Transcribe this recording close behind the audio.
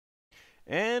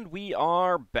And we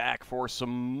are back for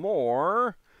some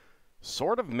more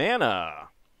Sword of Mana.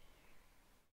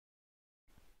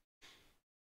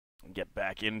 Get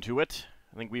back into it.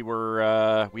 I think we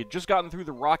had just gotten through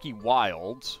the Rocky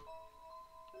Wilds.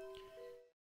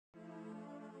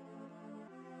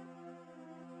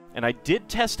 And I did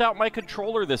test out my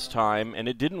controller this time, and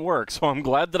it didn't work, so I'm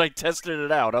glad that I tested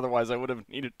it out. Otherwise, I would have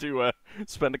needed to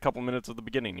spend a couple minutes at the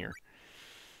beginning here.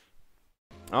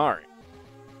 Alright.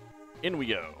 In we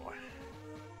go.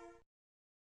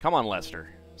 Come on,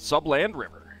 Lester. Subland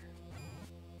River.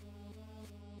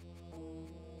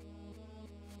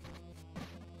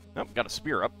 Oh, got a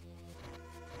spear up.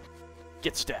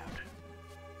 Get stabbed.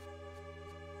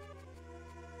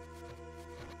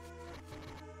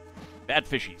 Bad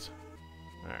fishies.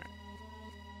 Alright.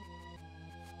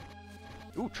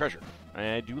 Ooh, treasure.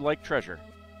 I do like treasure.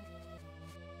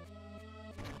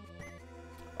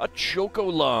 A Choco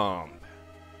Lump.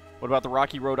 What about the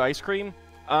Rocky Road ice cream?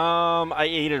 I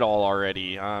ate it all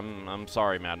already. I'm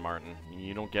sorry, Mad Martin.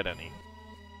 You don't get any.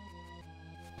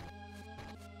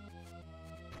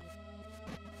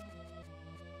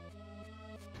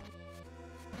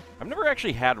 I've never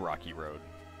actually had Rocky Road.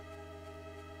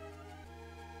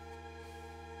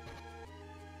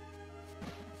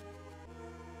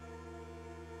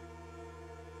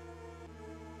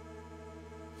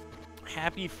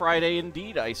 Happy Friday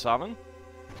indeed, Ice Oven.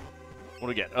 What do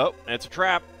we get? Oh, it's a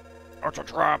trap. It's a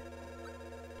trap.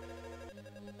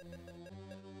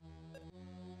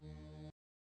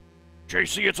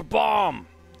 JC, it's a bomb!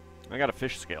 I got a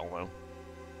fish scale, though.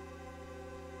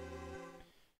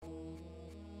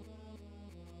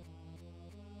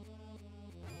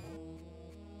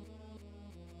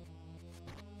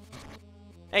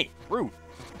 Hey, rude.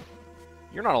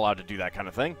 You're not allowed to do that kind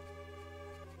of thing.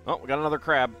 Oh, we got another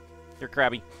crab. Here,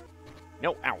 Krabby.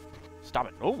 No, ow. Stop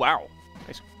it. Oh, wow.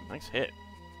 Nice hit.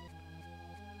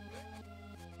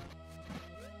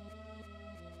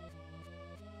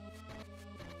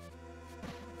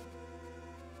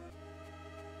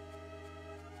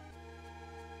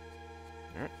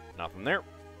 Alright, nothing there.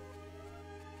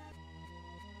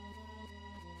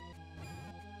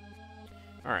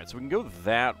 Alright, so we can go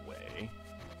that way.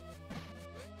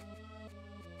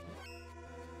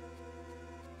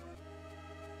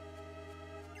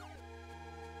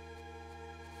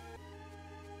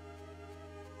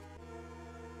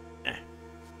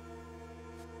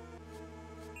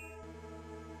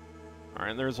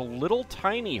 Alright, there's a little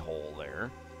tiny hole there.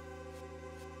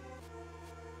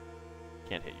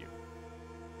 Can't hit you.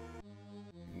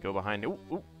 You can go behind. Ooh,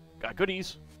 ooh, got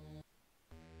goodies.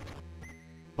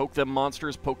 Poke them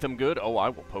monsters, poke them good. Oh, I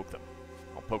will poke them.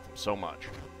 I'll poke them so much.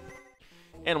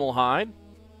 Animal hide.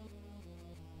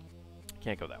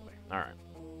 Can't go that way. Alright.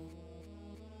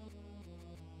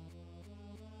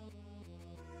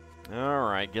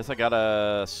 Alright, guess I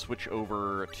gotta switch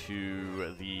over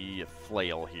to the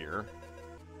flail here.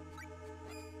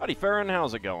 Howdy, Farron,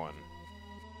 how's it going?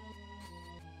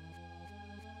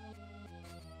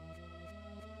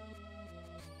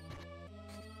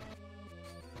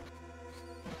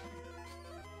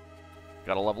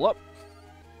 Gotta level up.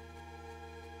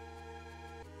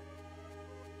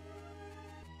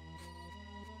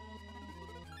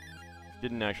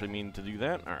 Didn't actually mean to do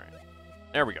that. Alright.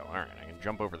 There we go. Alright, I can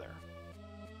jump over there.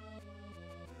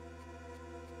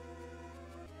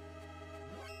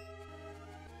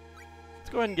 Let's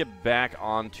go ahead and get back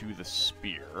onto the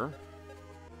spear.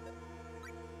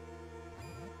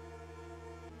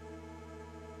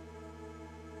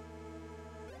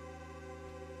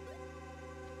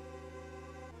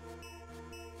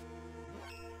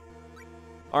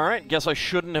 Alright, guess I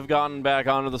shouldn't have gotten back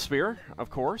onto the spear, of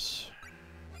course.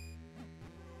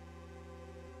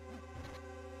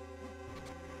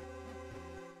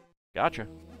 Gotcha.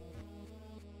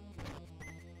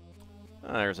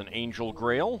 There's an Angel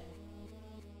Grail.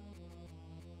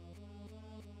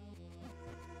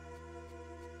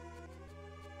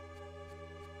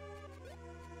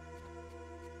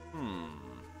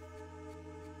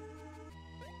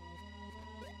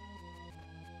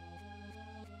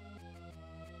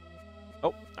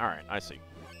 Oh, alright, I see.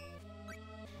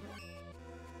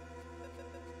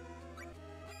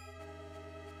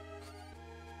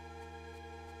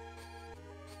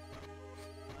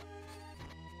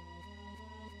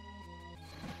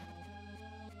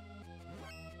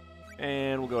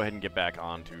 And we'll go ahead and get back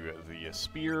onto the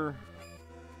spear.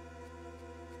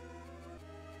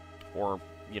 Or,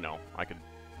 you know, I could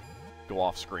go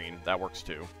off screen. That works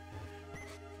too.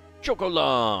 Choco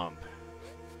Lump!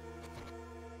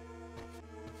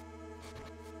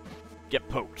 Get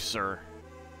poked, sir.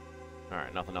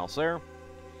 Alright, nothing else there.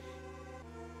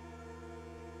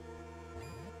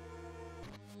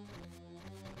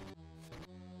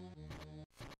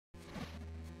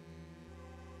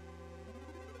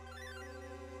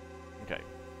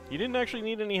 He didn't actually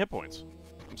need any hit points.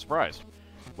 I'm surprised.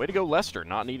 Way to go, Lester,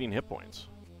 not needing hit points.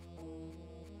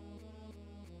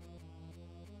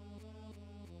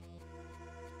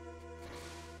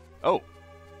 Oh.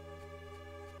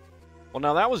 Well,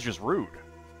 now that was just rude.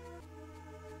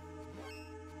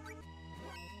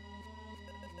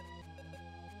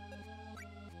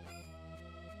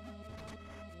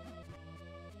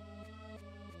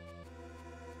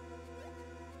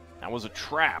 That was a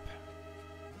trap.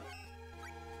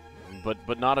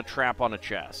 But not a trap on a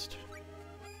chest.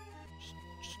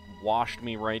 Just washed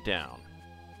me right down.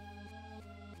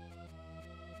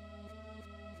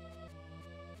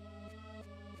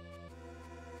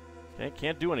 Okay,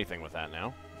 can't do anything with that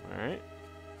now. Alright.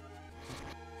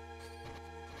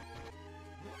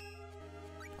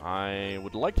 I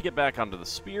would like to get back onto the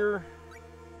spear.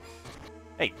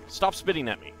 Hey, stop spitting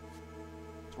at me.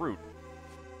 It's rude.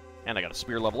 And I got a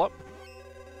spear level up.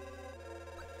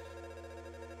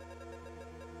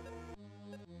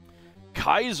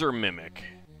 Kaiser Mimic.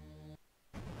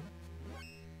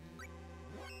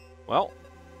 Well,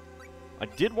 I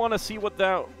did want to see what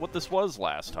this was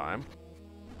last time.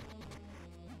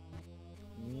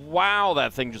 Wow,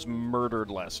 that thing just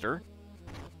murdered Lester.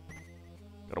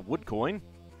 Got a wood coin.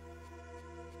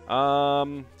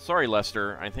 Sorry,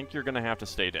 Lester. I think you're gonna have to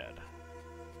stay dead.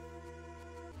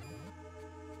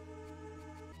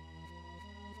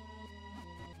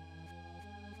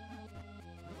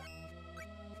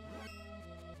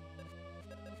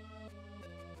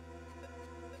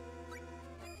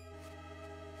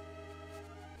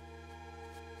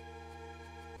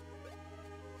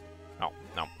 Oh,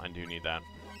 no, I do need that.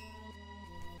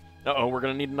 Uh-oh, we're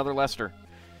gonna need another Lester.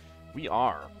 We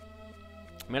are.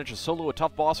 Managed to solo a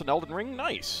tough boss in Elden Ring?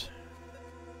 Nice.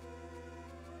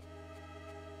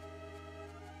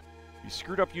 You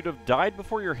screwed up, you'd have died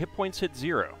before your hit points hit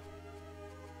 0.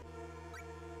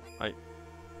 I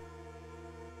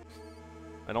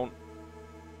don't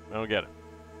get it.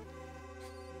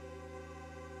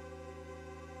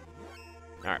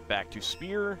 Alright, back to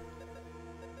spear.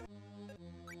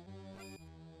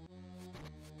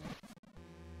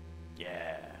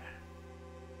 Yeah.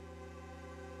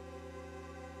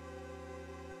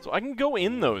 So I can go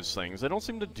in those things. They don't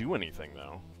seem to do anything,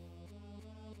 though.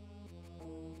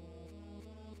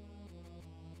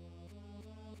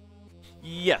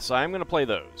 Yes, I'm going to play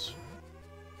those.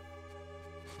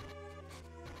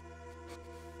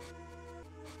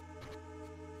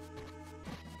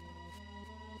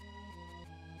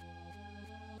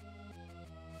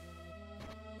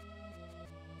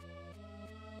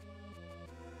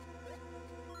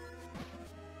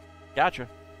 Gotcha.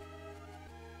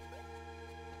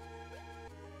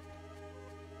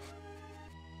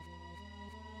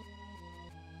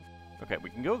 Okay, we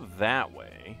can go that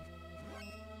way.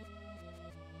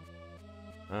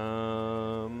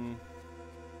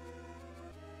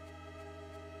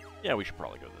 Yeah, we should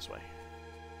probably go this way.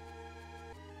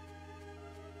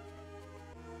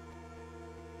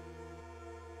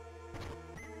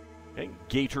 Okay,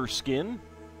 gator skin.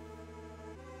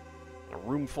 A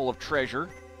room full of treasure.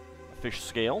 A fish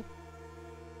scale.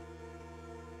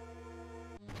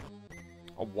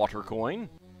 A water coin.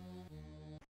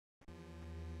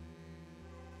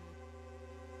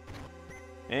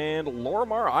 And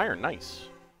Lorimar iron, nice.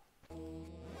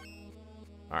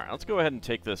 Alright, let's go ahead and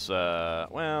take this,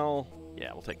 well,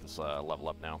 yeah, we'll take this level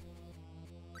up now.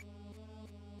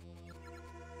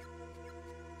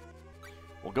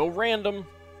 We'll go random.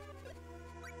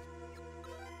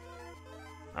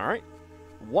 Alright.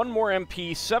 1 more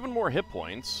MP, 7 more hit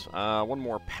points, 1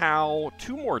 more POW,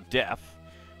 2 more death,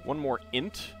 1 more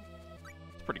int.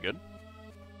 It's pretty good.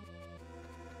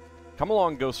 Come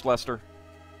along, Ghost Lester.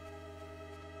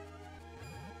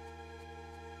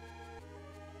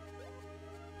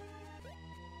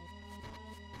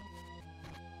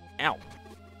 Ow.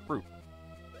 Fruit.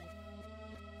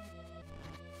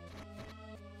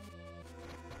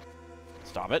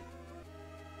 Stop it.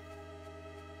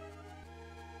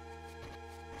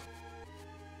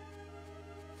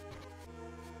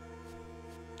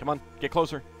 Come on, get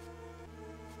closer.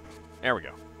 There we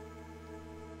go.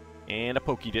 And I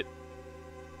pokeyed it.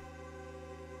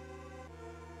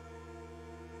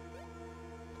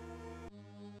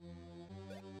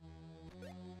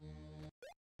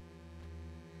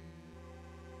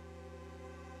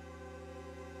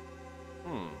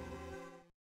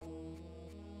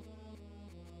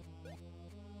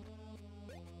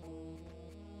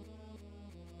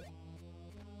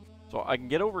 So I can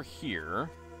get over here.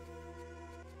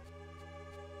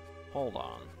 Hold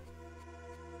on.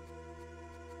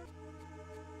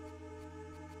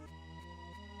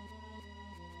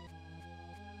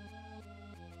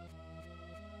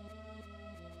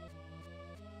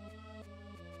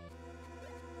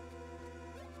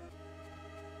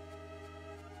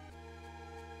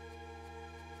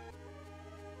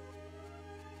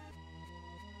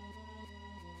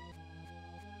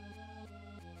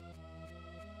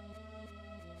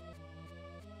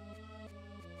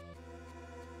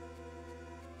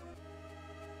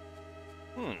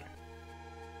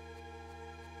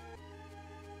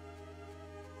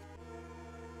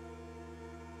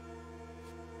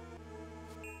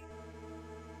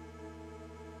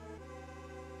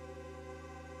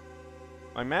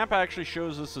 My map actually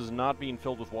shows this as not being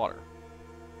filled with water.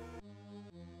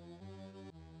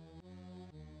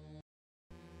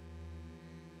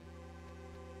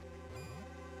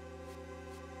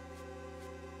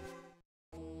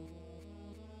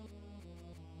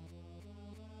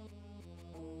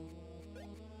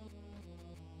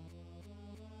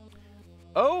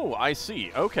 Oh, I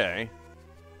see. Okay.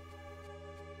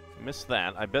 Missed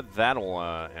that. I bet that'll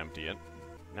empty it.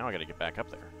 Now I gotta get back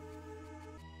up there.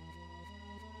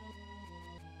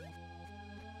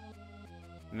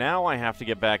 Now I have to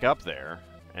get back up there,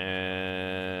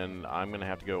 and I'm gonna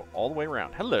have to go all the way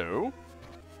around. Hello?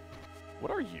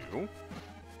 What are you?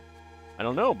 I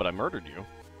don't know, but I murdered you.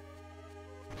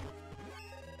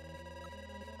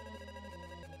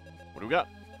 What do we got?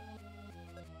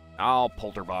 Oh,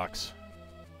 Polterbox.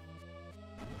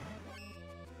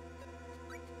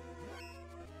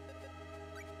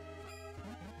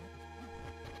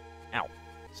 Ow.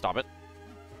 Stop it.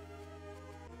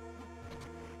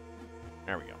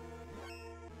 There we go.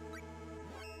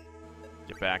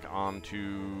 Get back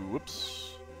onto...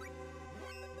 Whoops.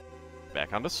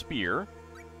 Back onto Spear.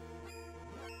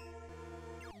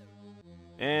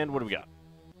 And what do we got?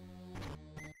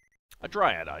 A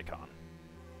Dryad icon.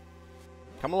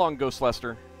 Come along, Ghost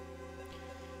Lester.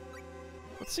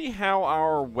 Let's see how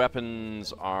our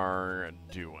weapons are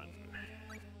doing.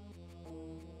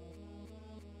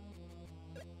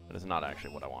 That is not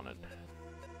actually what I wanted.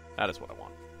 That is what I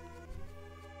want.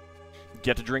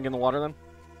 Get to drink in the water,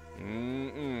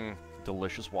 then?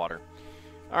 Delicious water.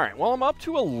 Alright, well, I'm up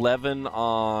to 11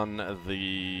 on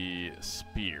the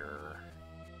Spear.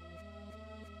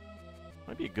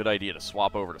 Might be a good idea to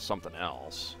swap over to something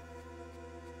else.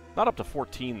 Not up to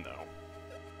 14, though.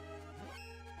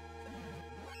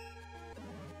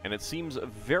 And it seems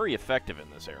very effective in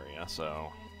this area, so...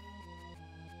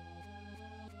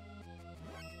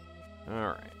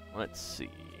 Alright, let's see.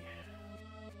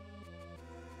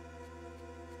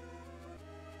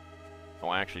 Oh,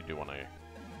 I actually do want to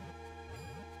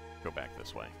go back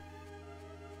this way.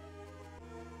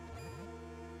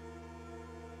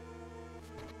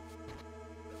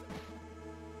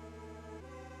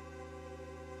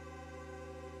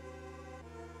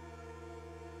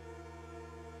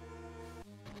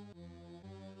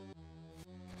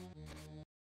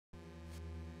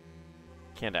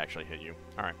 Can't actually hit you.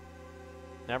 Alright.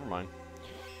 Never mind.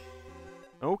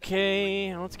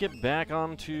 Okay, let's get back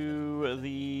onto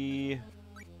the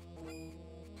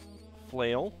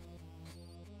flail.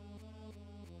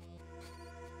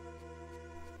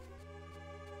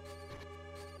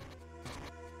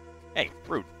 Hey,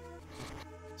 rude.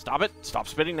 Stop it. Stop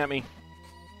spitting at me.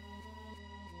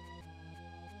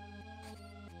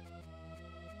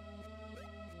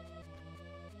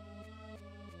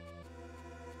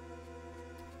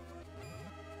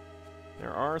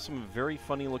 There are some very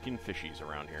funny-looking fishies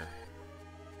around here.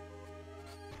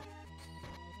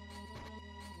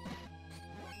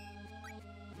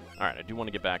 Alright, I do want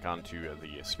to get back onto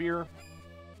the Spear.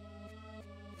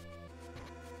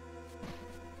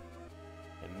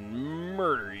 And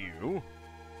murder you.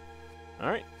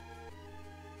 Alright.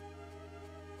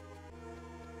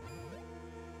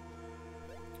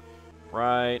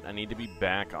 Right, I need to be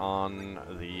back on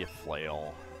the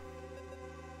flail.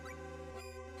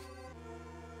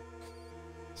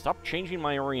 Stop changing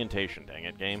my orientation, dang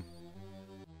it, game.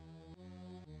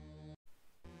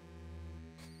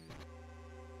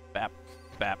 Bap,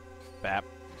 bap, bap,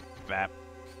 bap,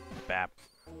 bap.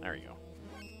 There you go.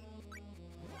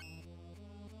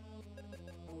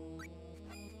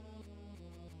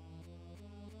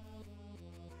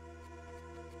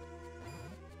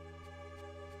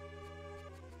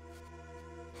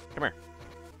 Come here.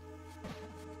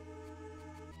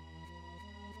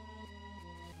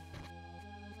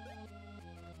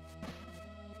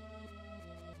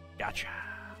 Gotcha.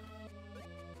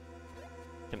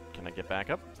 Can I get back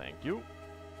up? Thank you.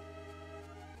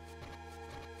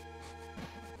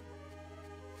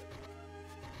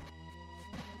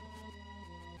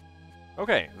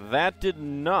 Okay, that did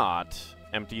not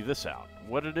empty this out.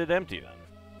 What did it empty then?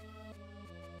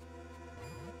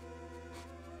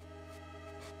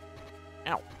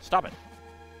 Ow, stop it.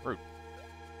 Rude.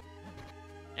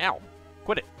 Ow,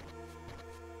 quit it.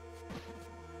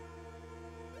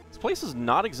 This place is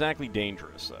not exactly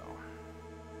dangerous, though.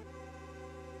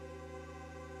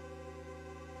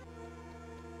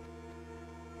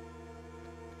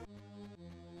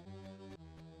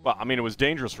 Well, I mean, it was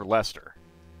dangerous for Lester.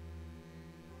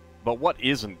 But what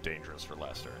isn't dangerous for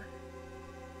Lester?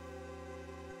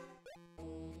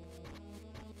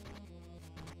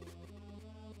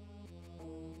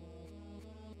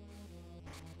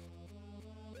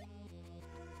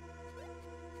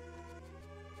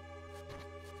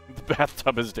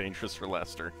 bathtub is dangerous for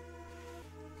Lester.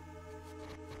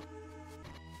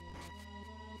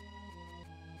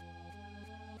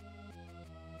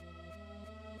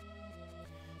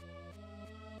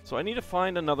 So I need to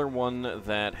find another one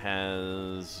that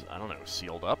has, I don't know,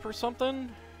 sealed up or something?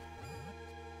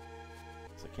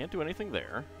 So I can't do anything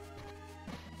there.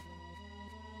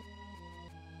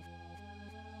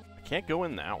 I can't go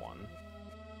in that one.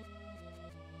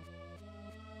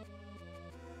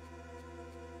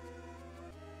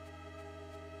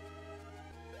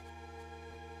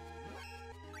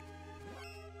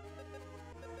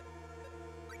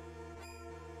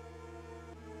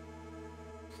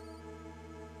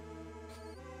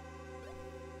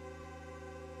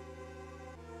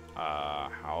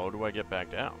 How do I get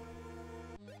back down?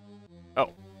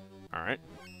 Oh, alright.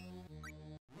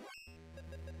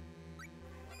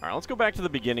 Alright, let's go back to the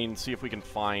beginning and see if we can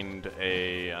find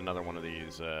another one of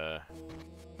these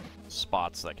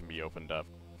spots that can be opened up.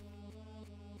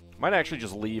 Might actually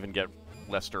just leave and get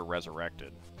Lester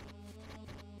resurrected.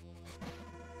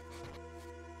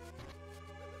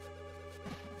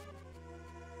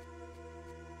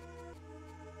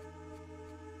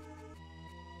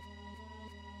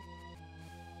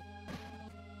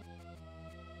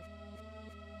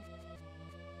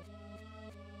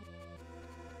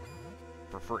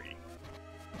 For free.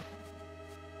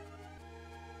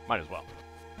 Might as well.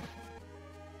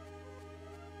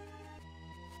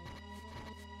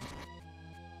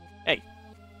 Hey,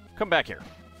 come back here.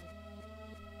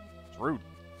 It's rude.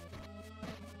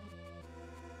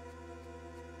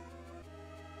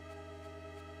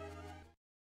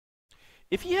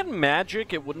 If he had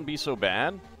magic, it wouldn't be so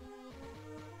bad.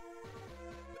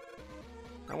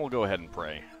 And we'll go ahead and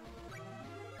pray.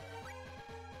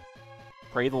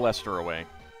 Pray the Lester away.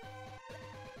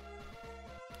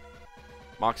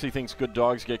 Moxie thinks good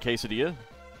dogs get quesadilla?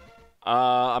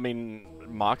 I mean,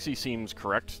 Moxie seems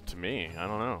correct to me. I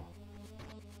don't know.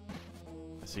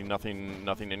 I see nothing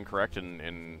incorrect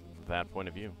in that point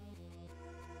of view.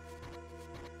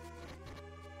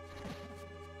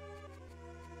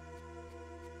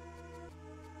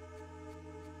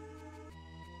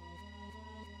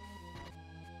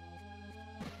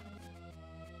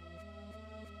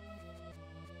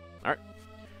 Alright.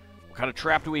 What kind of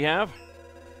trap do we have?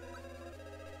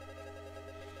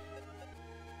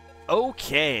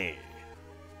 Okay.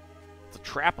 It's a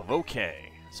trap of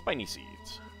okay. Spiny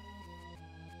seeds.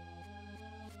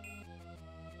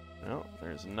 No,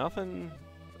 there's nothing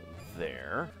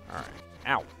there. Alright.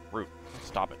 Ow. Root.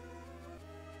 Stop it.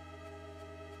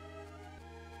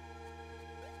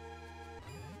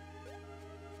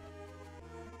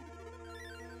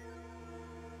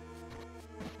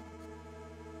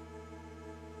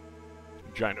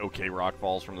 Giant okay rock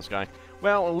falls from the sky.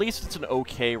 Well, at least it's an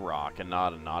okay rock and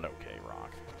not a not okay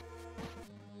rock.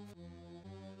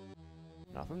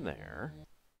 Nothing there.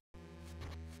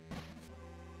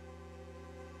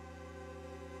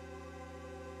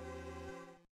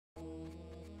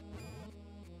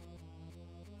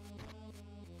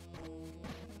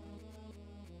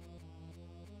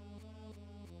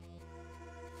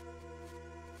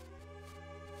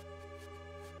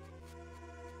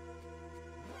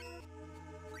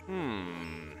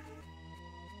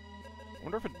 I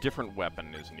wonder if a different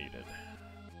weapon is needed.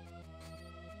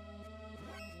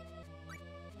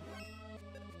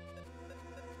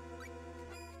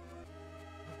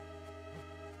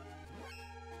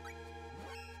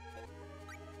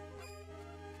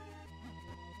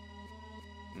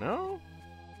 No?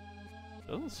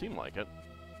 Doesn't seem like it.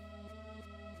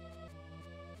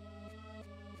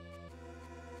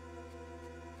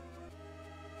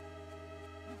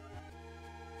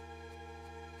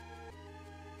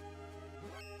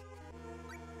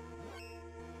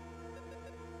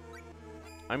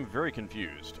 I'm very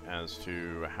confused as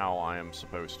to how I am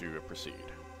supposed to proceed.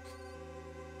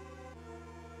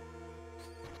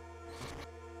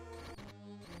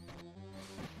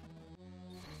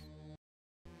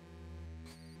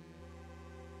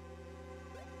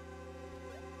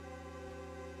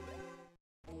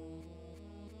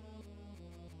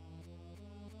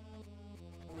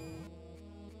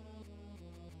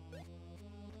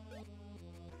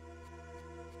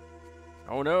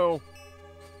 Oh no!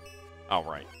 Oh,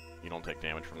 right. You don't take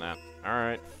damage from that.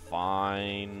 Alright,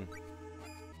 fine.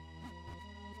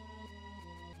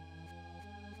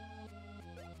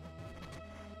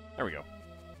 There we go.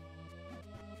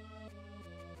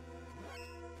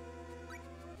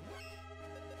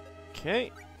 Okay.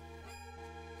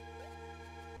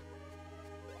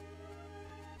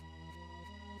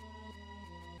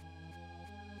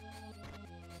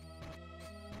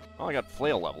 Well, I got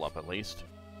flail level up at least.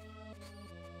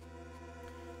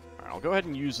 I'll go ahead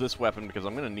and use this weapon because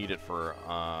I'm going to need it for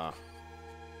a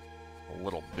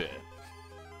little bit.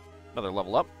 Another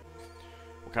level up.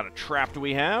 What kind of trap do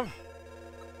we have?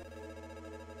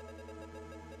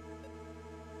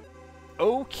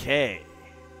 Okay.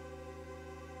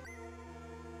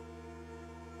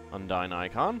 Undyne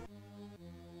icon.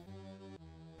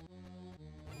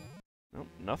 Nope,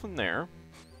 nothing there.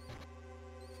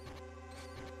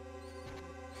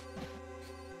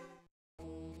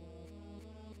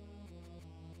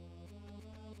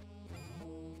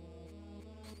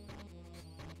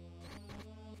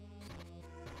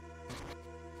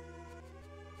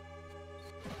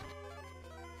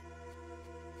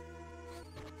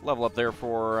 Level up there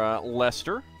for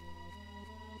Lester.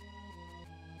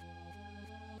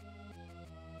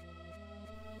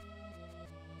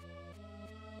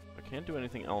 I can't do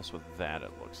anything else with that,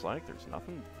 it looks like. There's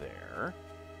nothing there.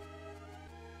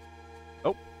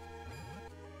 Oh.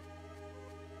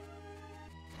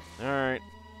 Alright.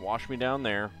 Wash me down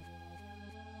there.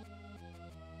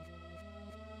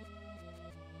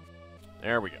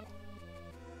 There we go.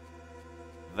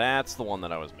 That's the one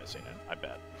that I was missing, I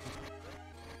bet.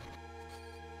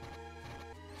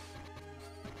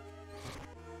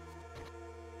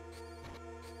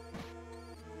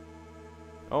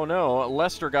 Oh no,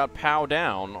 Lester got POW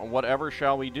down. Whatever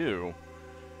shall we do?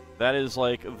 That is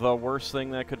like the worst thing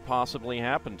that could possibly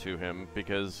happen to him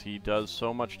because he does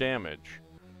so much damage.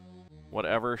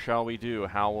 Whatever shall we do?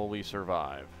 How will we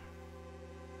survive?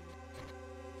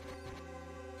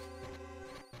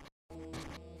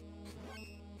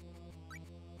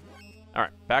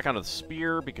 Alright, back onto the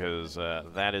spear because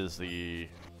that is the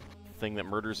thing that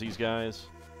murders these guys.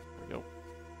 There we go.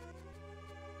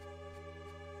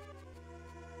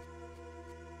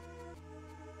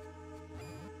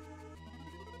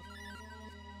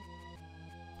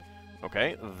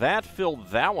 Okay, that filled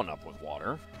that one up with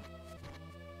water.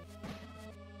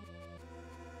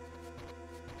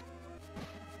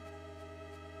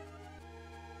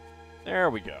 There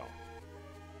we go.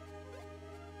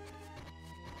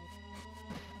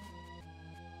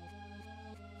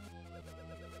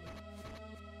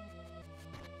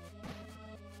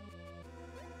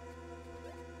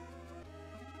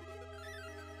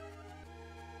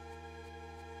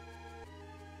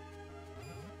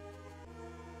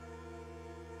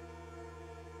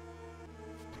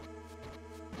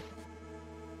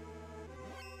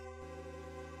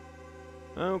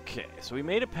 Okay, so we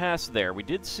made it past there. We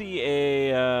did see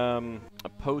a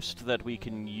post that we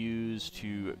can use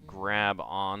to grab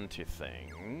onto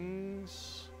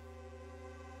things.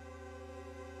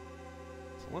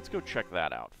 So let's go check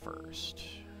that out first.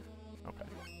 Okay.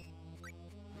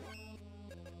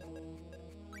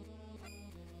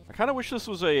 I kind of wish this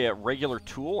was a regular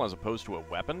tool as opposed to a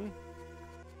weapon,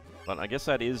 but I guess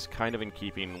that is kind of in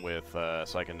keeping with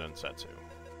Seiken Densetsu.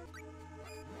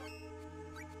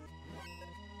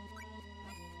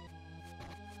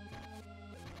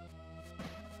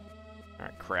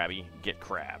 Alright, Krabby, get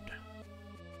crabbed.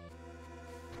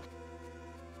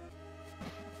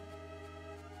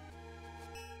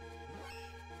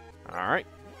 Alright.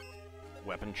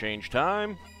 Weapon change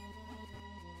time.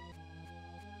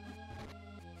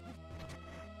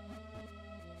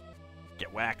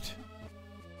 Get whacked.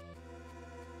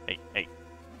 Hey, hey.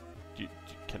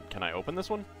 Can I open this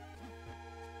one?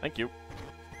 Thank you.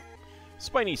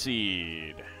 Spiny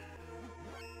Seed.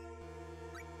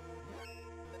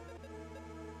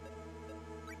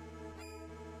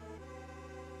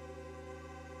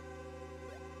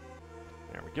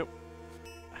 There we go.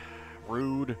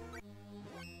 Rude.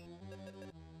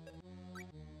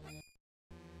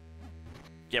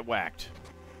 Get whacked.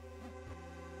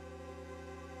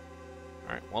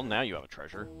 Alright, well now you have a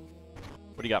treasure.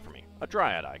 What do you got for me? A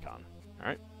Dryad icon.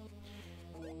 Alright.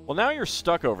 Well now you're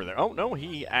stuck over there. Oh no,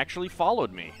 he actually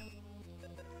followed me.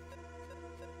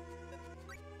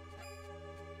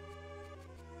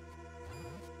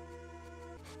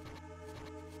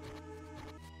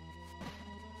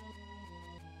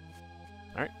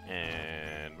 Alright,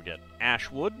 and we get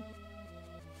Ashwood.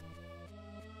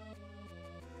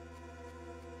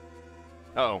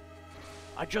 Uh-oh.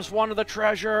 I just wanted the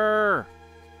treasure!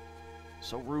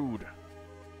 So rude.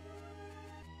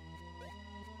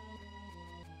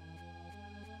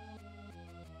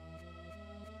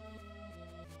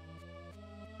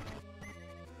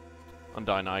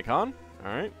 Undyne icon.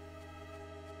 Alright.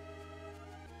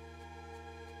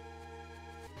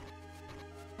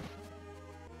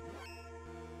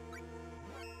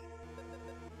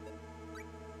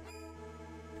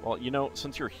 Well, you know,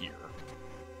 since you're here,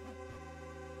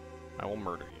 I will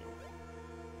murder you.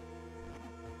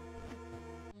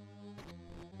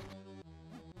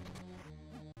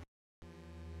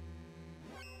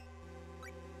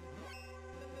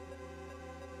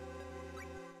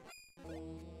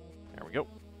 we go.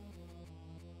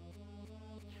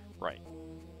 Right.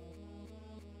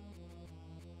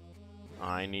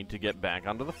 I need to get back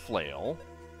onto the flail.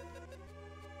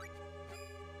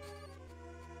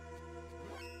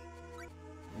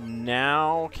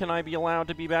 Now, can I be allowed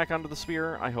to be back onto the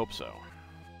spear? I hope so.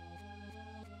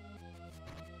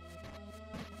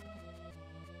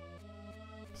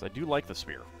 Because I do like the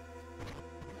spear.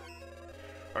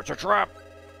 It's a trap!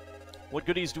 What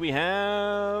goodies do we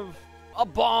have? A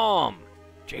bomb!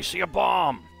 JC, a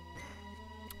bomb!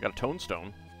 Got a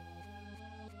tombstone.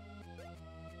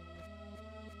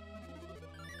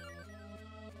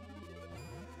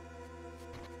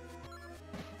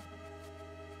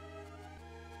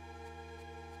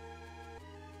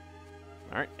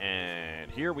 Alright, and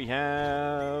here we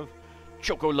have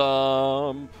Choco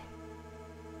Lump.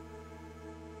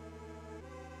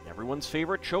 Everyone's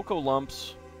favorite Choco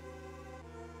Lumps.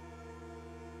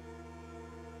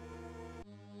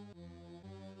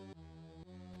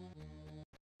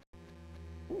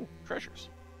 Ooh, treasures.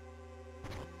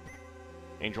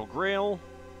 Angel Grail.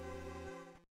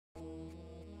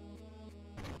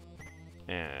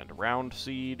 And Round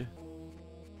Seed.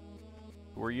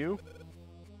 Who are you?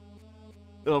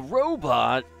 A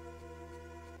robot?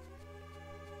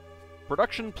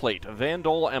 Production plate,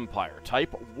 Vandal Empire.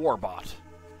 Type, Warbot.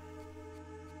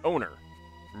 Owner,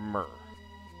 Myrrh.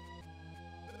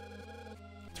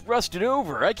 It's rusted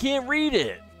over. I can't read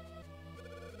it.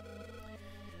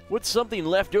 What's something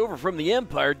left over from the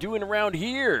Empire doing around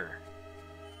here?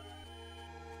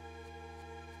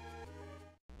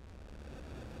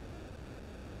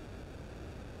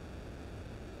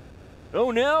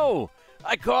 Oh no!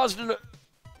 I caused an...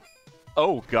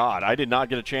 Oh god, I did not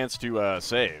get a chance to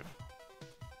save.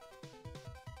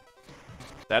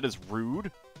 That is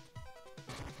rude.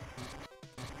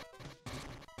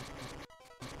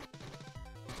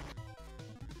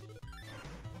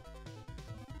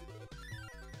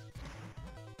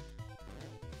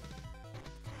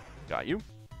 Got you.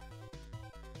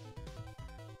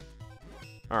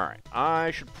 Alright,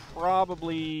 I should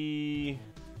probably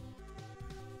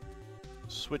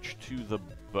switch to the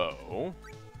bow.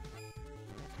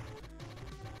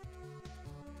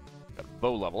 Got a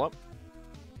bow level up.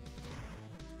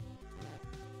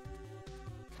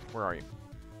 Where are you?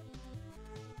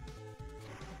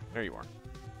 There you are.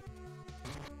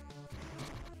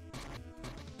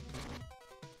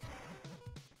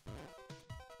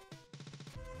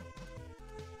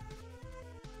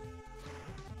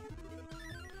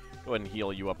 Go ahead and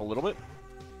heal you up a little bit.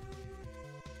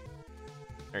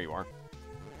 There you are.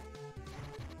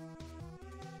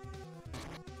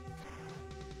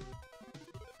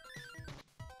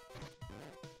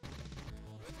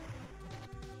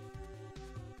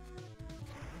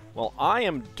 Well, I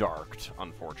am darked,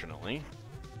 unfortunately.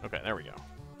 Okay, there we go.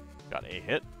 Got a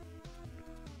hit.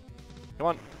 Come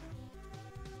on.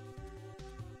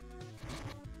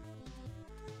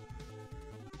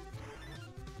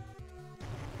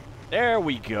 There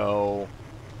we go.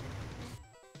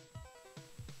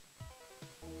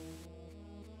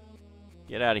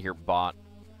 Get out of here, bot.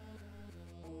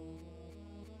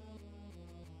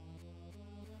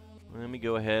 Let me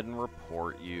go ahead and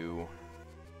report you.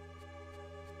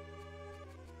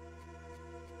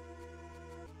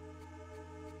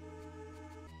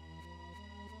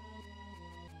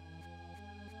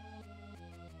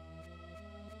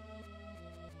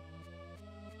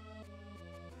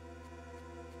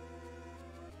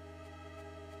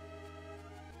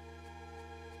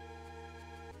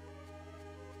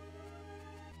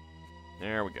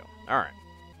 There we go. All right.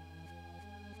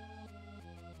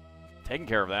 Taking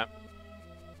care of that.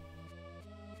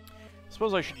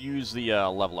 Suppose I should use the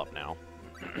level up now.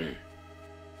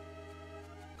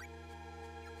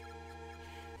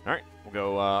 All right. We'll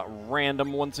go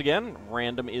random once again.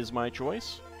 Random is my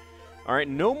choice. All right.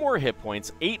 No more hit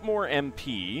points. 8 more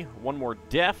MP. 1 more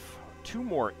def. 2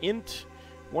 more int.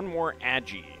 1 more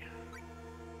agi.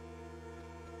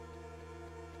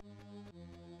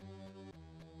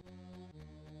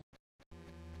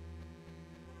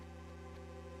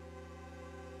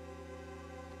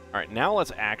 All right, now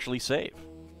let's actually save.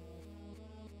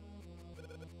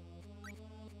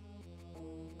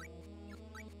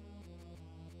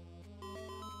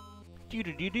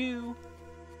 Do-do-do-do.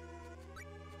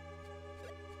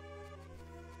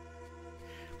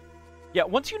 Yeah,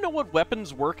 once you know what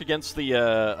weapons work against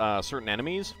the certain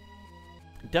enemies,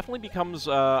 it definitely becomes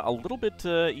a little bit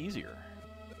easier.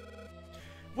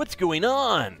 What's going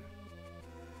on?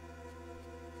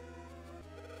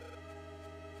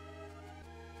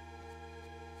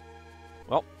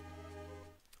 Well,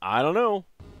 I don't know.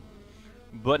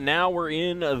 But now we're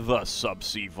in the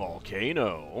subsea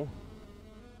volcano.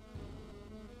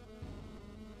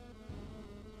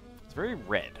 It's very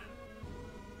red.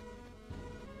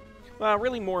 Well,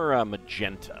 really more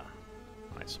magenta,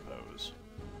 I suppose.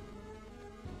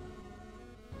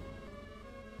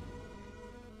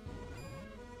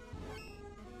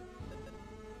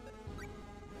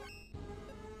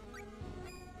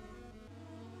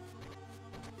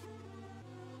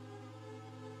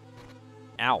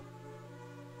 Ow.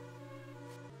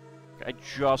 I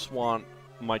just want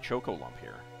my Choco Lump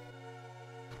here.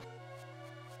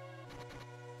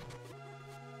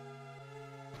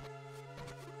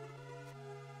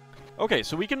 Okay,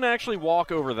 so we can actually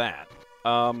walk over that.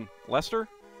 Lester?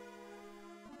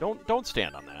 Don't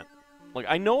stand on that. Like,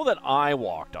 I know that I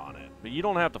walked on it, but you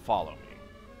don't have to follow me.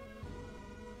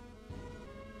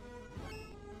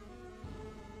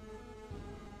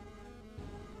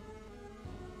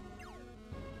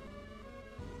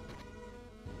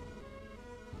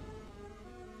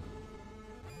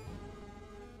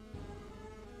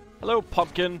 Hello,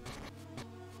 pumpkin.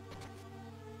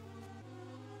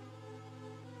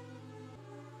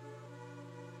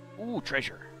 Ooh,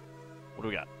 treasure. What do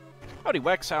we got? Howdy,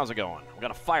 Wex. How's it going? We got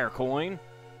a fire coin.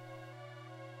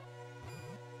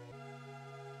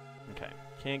 Okay.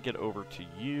 Can't get over to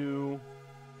you.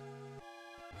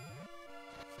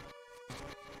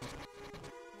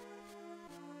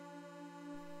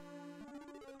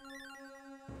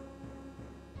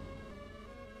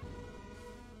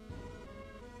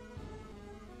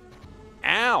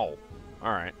 Ow!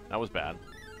 Alright, that was bad.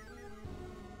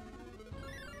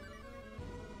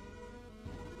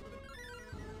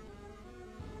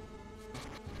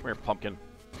 Come here, pumpkin.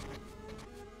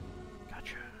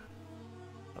 Gotcha.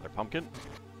 Another pumpkin.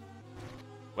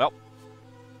 Well.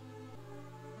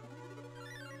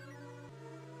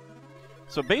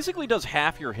 So it basically does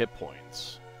half your hit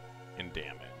points in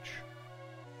damage.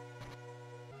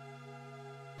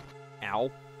 Ow.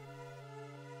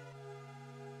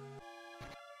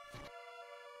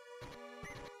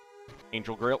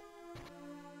 Angel Grill.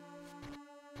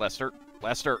 Lester.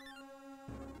 Lester.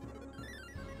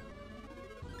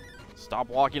 Stop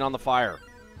walking on the fire.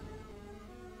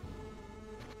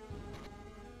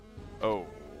 Oh.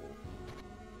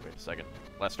 Wait a second.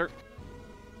 Lester?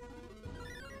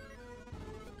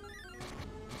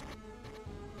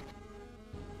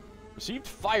 Received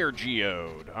fire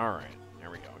geode. Alright.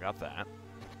 There we go. Got that.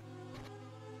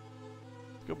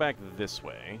 Let's go back this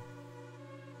way.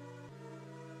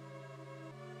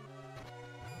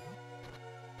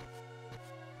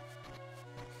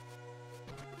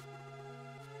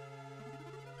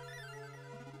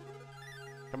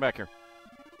 Come back here.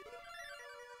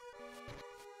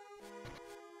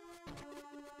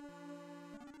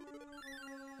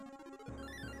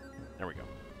 There we go.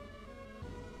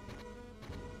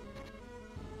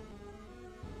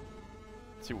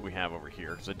 Let's see what we have over here,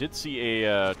 because I did see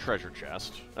a treasure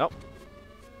chest. Oh.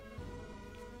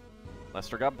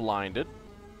 Lester got blinded.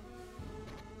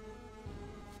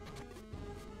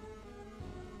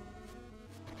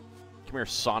 Come here,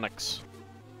 Sonics.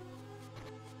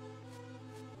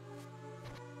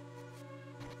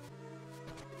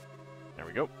 There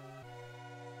we go.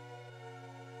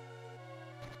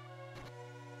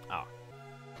 Ah.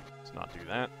 Let's not do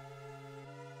that.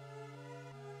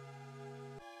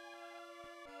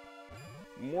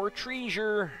 More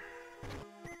treasure.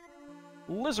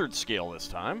 Lizard scale this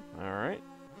time. Alright.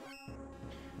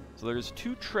 So there's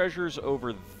 2 treasures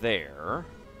over there.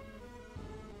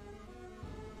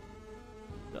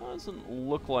 Doesn't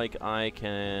look like I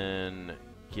can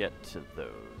get to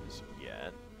those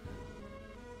yet.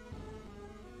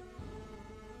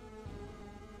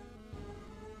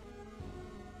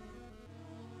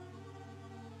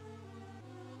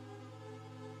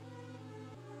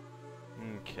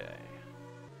 Okay.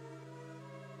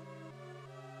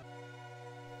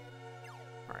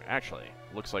 Alright, actually,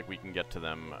 looks like we can get to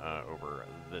them over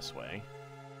this way.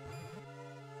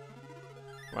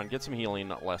 Come on, get some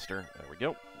healing, Lester. There we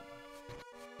go.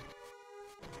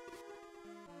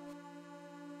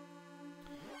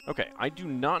 Okay, I do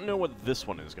not know what this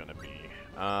one is going to be.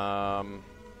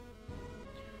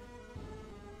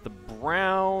 The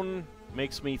brown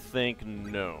makes me think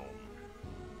gnome.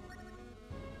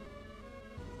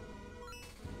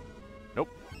 Nope.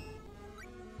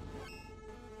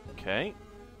 Okay.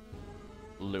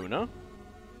 Luna.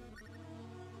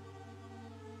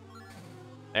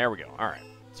 There we go. Alright.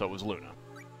 So it was Luna.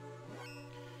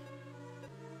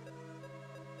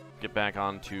 Get back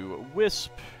onto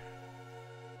Wisp.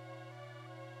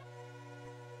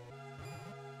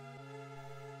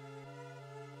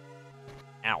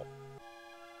 Ow.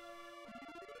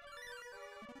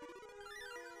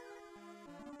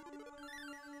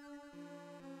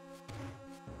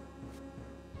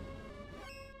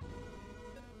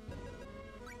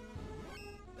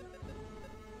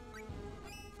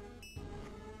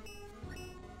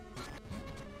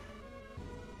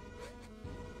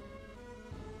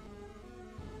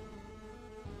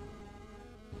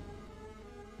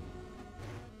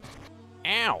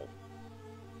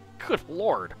 Good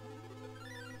lord.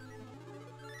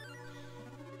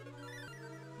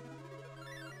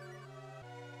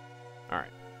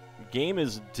 Alright. Game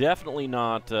is definitely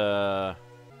not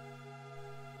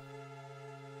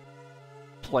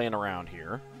playing around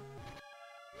here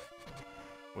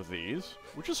with these,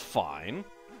 which is fine.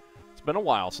 It's been a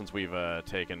while since we've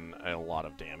taken a lot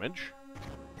of damage.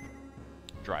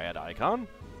 Dryad icon.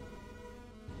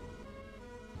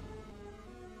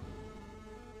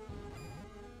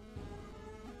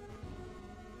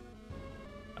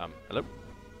 Hello?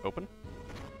 Open.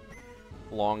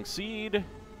 Long seed.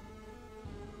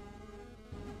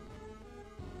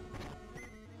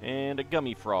 And a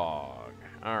gummy frog.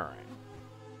 Alright.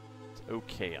 It's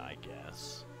okay, I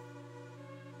guess.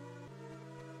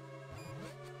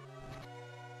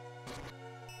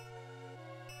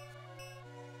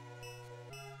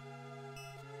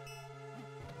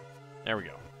 There we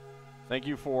go. Thank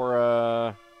you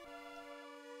for,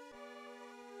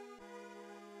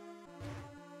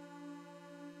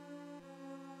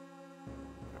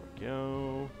 There we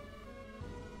go.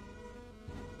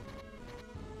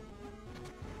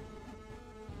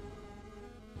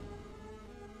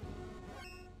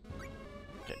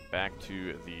 Get back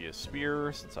to the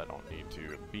spear, since I don't need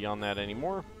to be on that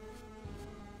anymore.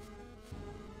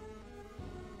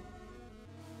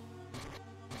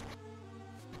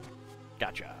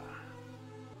 Gotcha.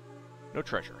 No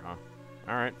treasure, huh?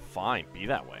 Alright, fine. Be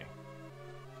that way.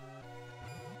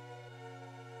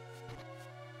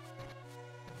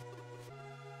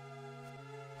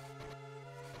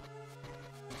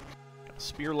 Got a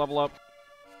spear level up.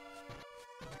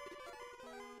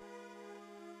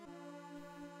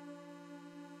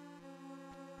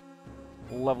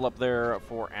 Level up there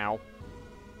for ow.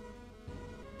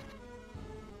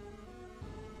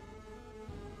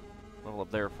 Level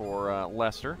up there for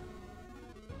Lester.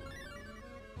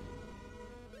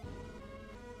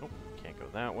 Oh, can't go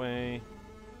that way.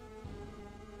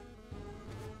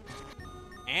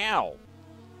 Ow!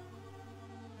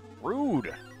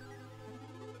 Rude!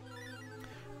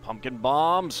 Pumpkin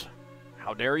bombs!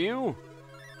 How dare you?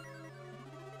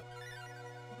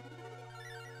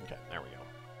 Okay, there we go.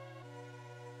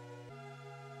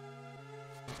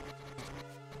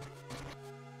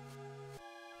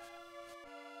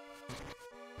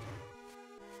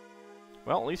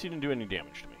 Well, at least he didn't do any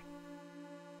damage to me.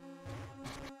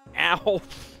 Ow!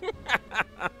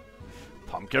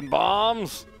 Pumpkin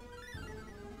bombs!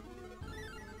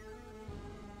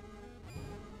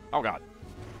 Oh, God.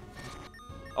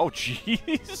 Oh,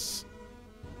 jeez!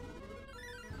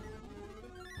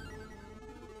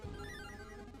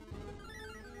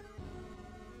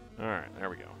 Alright, there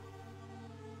we go.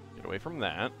 Get away from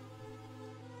that.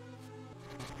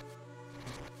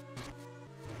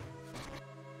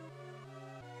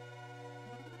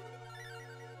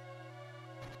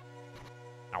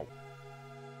 Ow.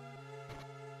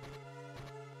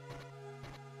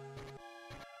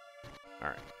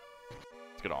 Alright.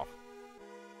 Let's get off.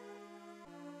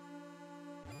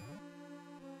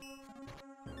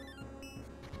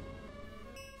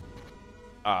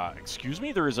 Excuse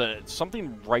me? There is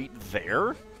something right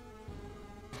there?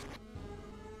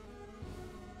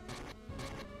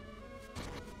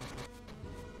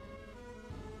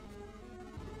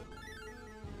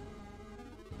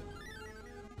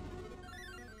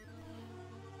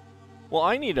 Well,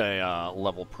 I need a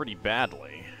level pretty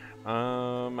badly.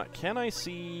 Can I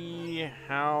see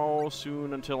how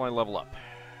soon until I level up?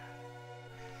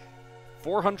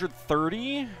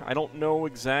 430? I don't know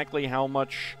exactly how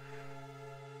much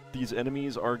these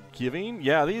enemies are giving.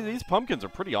 Yeah, these pumpkins are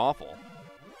pretty awful.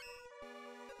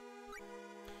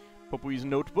 Popoi's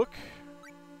notebook.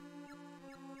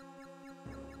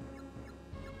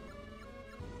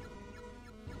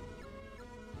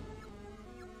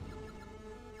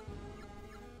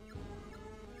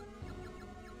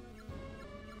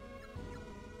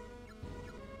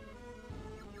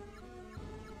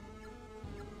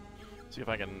 See if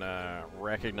I can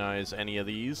recognize any of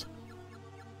these.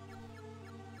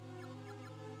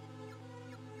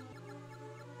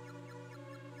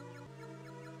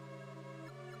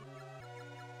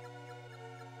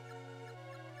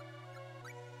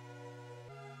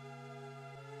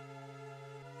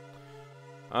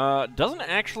 Doesn't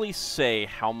actually say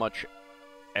how much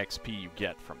XP you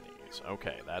get from these.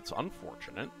 Okay, that's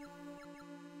unfortunate.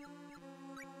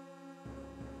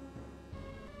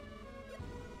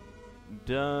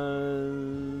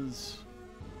 Does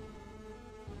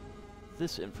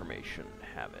this information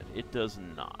have it? It does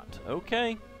not.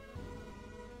 Okay.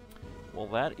 Well,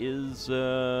 that is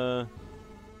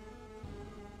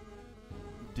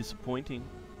disappointing.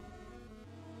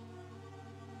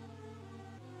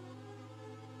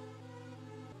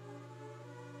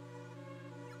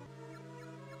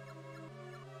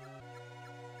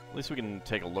 At least we can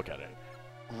take a look at it.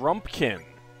 Grumpkin.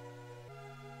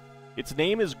 Its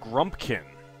name is Grumpkin.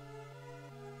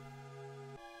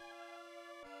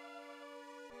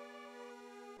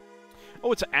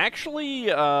 Oh, it's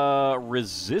actually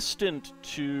resistant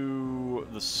to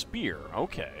the spear.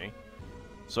 Okay.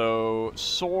 So,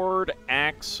 sword,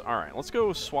 axe. Alright, let's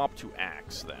go swap to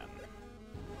axe then.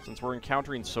 Since we're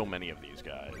encountering so many of these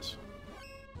guys.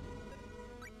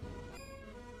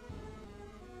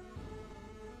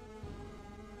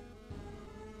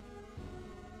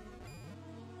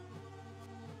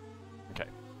 Okay.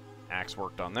 Axe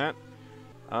worked on that.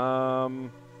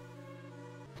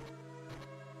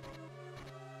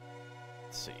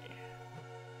 Let's see.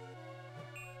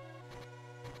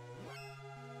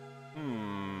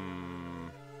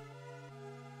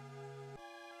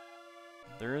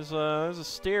 There's a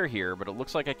stair here, but it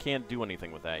looks like I can't do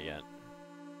anything with that yet.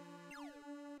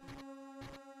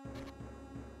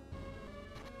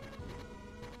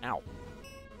 Ow.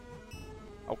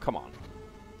 Oh, come on.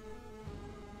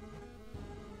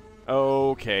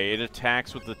 Okay, it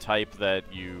attacks with the type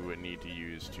that you need to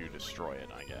use to destroy it,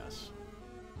 I guess.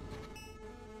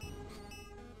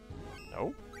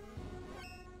 No?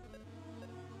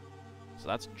 So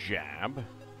that's jab.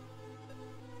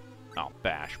 Oh,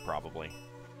 bash, probably.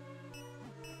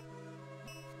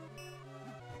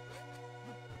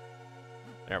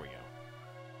 There we go.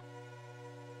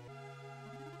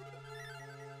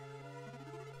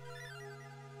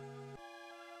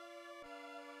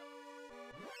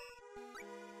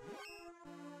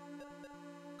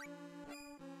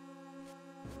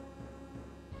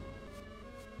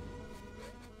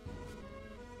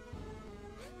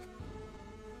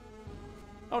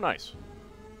 Oh, nice.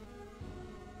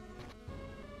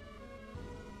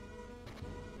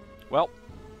 Well,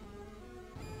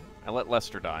 I let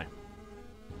Lester die.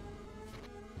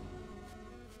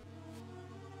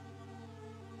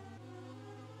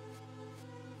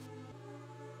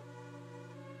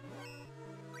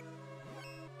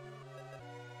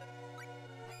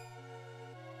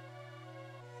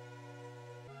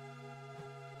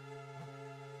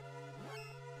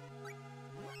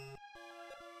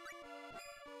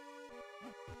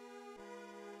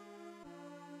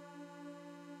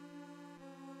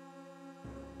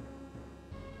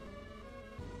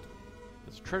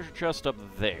 There's a treasure chest up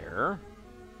there.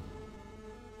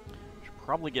 Should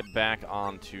probably get back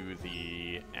onto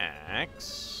the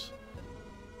axe.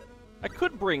 I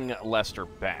could bring Lester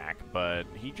back, but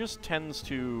he just tends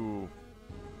to...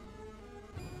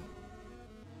 There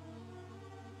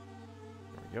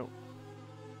we go.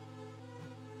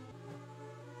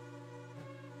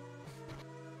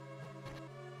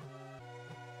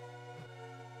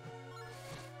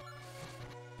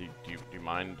 Do you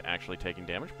mind actually taking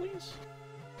damage, please?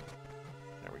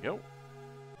 There we go.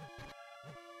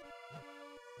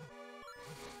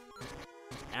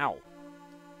 Ow.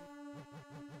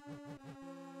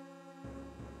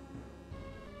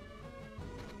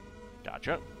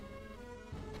 Gotcha.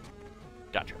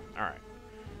 Gotcha. Alright.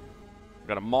 We've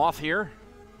got a moth here.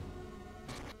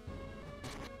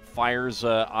 Fires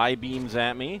eye beams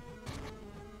at me.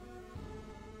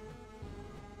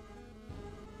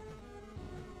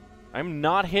 I'm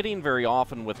not hitting very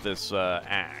often with this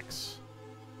axe,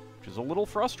 which is a little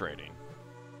frustrating.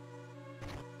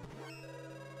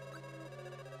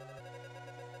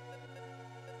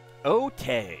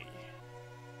 Okay.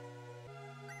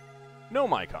 No,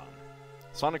 Mycon.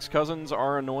 Sonic's cousins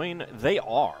are annoying. They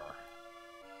are.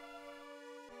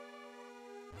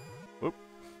 Oop.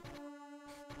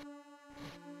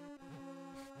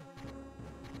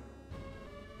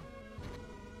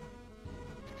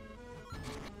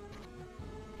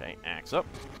 Okay, axe up.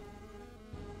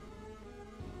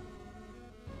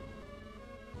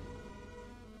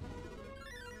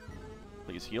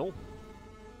 Please heal.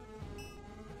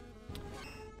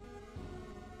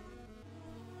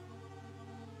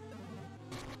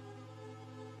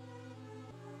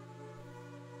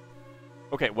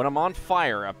 Okay, when I'm on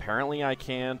fire, apparently I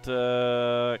can't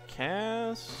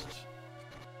cast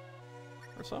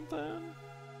or something.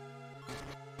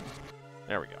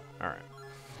 There we go. All right.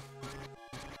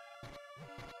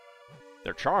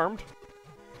 They're charmed.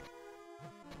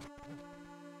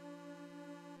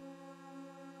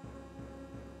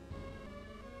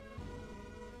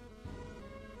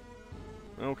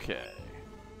 Okay.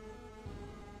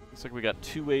 Looks like we got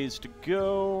 2 ways to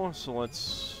go, so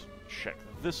let's check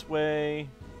this way.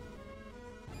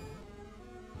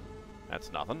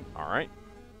 That's nothing. All right.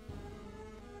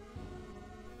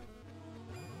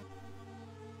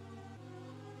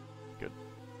 Good.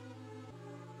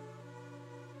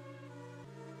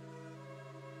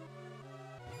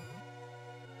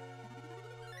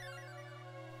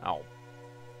 Ow.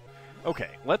 Okay,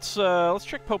 let's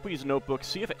check Poppy's notebook,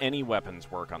 see if any weapons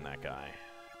work on that guy.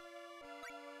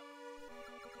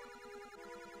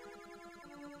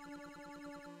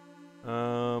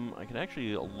 I can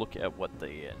actually look at what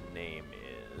the name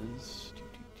is.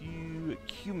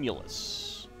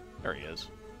 Cumulus. There he is.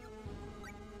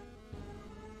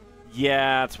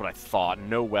 Yeah, that's what I thought.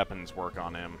 No weapons work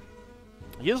on him.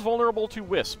 He is vulnerable to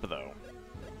Wisp, though.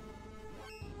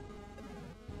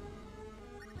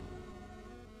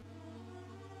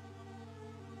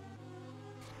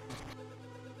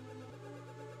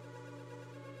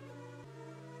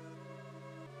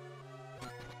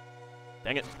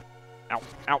 Dang it. Ow,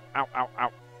 ow, ow, ow,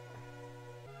 ow.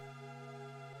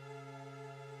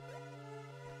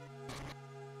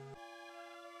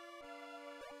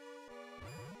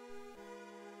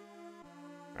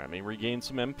 Alright, let me regain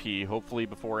some MP, hopefully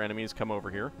before enemies come over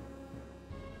here.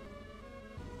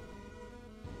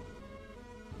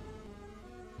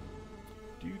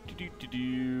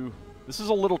 This is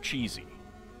a little cheesy.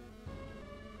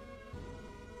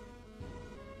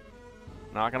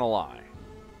 Not gonna lie.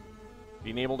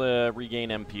 Being able to regain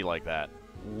MP like that,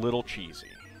 little cheesy.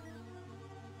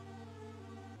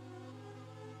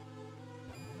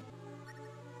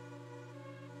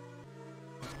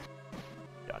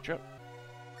 Gotcha.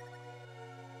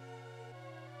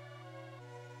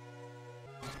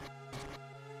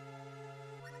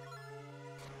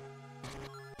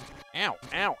 Ow,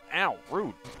 ow, ow,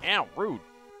 rude. Ow, rude.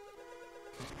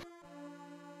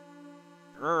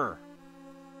 Grr.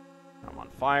 I'm on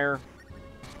fire.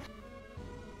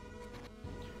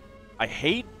 I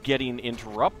hate getting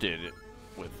interrupted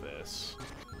with this.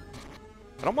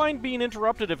 I don't mind being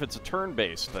interrupted if it's a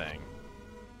turn-based thing.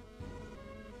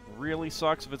 Really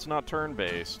sucks if it's not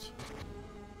turn-based.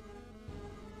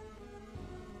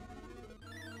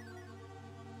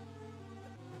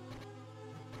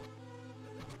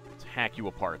 Let's hack you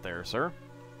apart there, sir.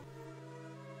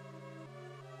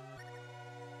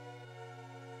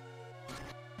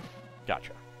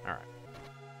 Gotcha. Alright.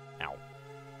 Ow.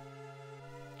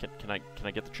 Can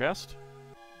I get the chest?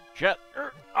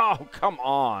 Oh, come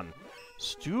on.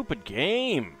 Stupid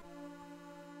game.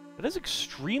 That is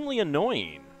extremely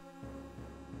annoying.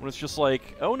 When it's just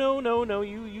like, oh no, no, no,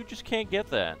 you just can't get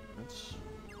that. It's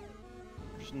you're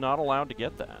just not allowed to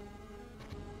get that.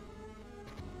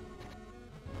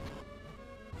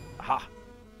 Aha.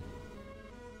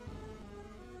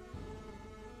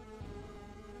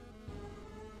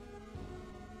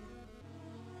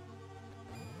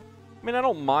 I mean, I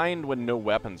don't mind when no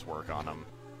weapons work on them.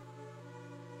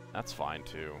 That's fine,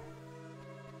 too.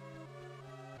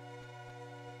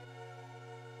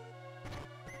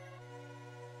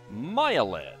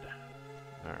 Myolid.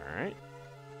 Alright.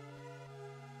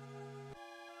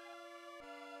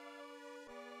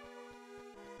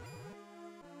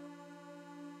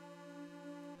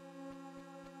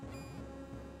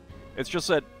 It's just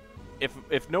that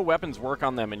if no weapons work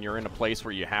on them and you're in a place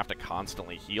where you have to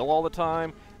constantly heal all the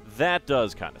time, that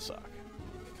does kind of suck.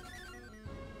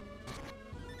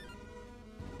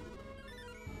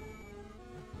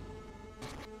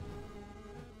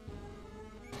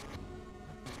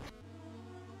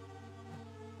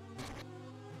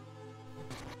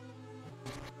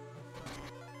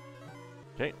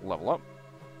 Okay, level up.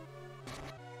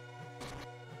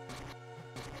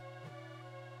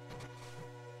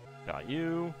 Got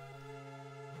you.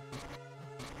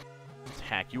 Let's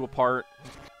hack you apart.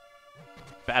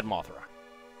 Bad Mothra.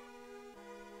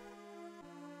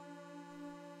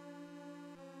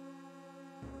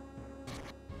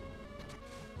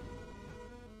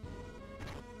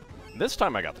 This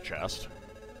time I got the chest.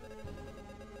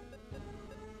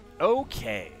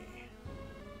 Okay.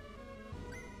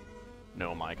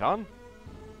 No icon.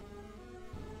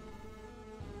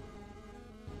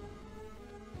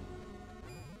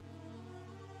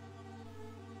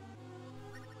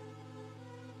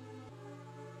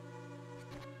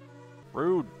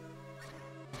 Rude.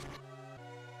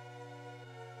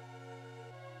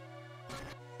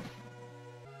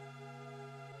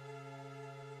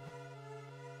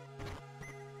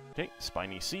 Okay,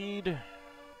 Spiny Seed.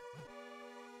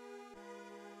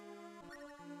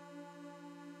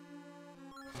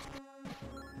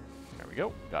 There we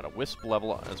go. Got a Wisp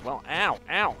level as well. Ow,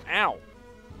 ow, ow.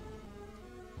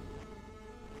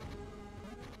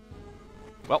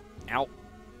 Well, ow.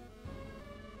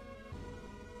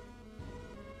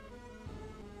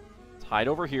 Let's hide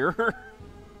over here.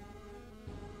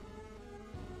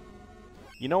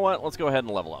 You know what? Let's go ahead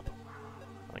and level up.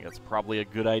 I think that's probably a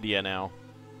good idea now.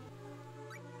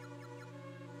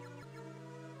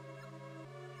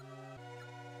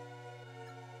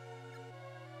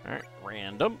 Alright,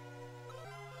 Random.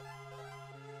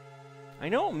 I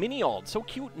know, mini Ald, so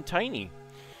cute and tiny.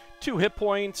 2 hit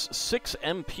points, 6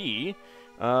 MP,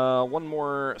 1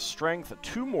 more strength,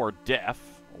 2 more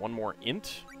def, 1 more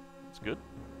int. That's good.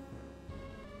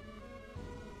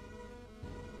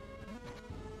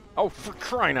 Oh, for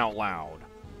crying out loud.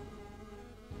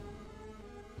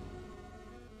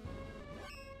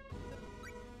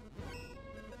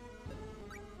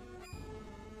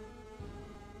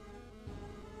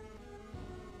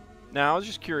 Now, I was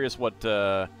just curious what,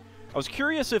 I was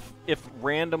curious if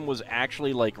random was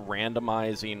actually, like,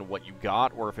 randomizing what you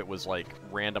got, or if it was, like,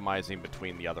 randomizing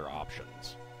between the other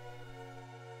options.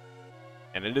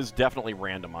 And it is definitely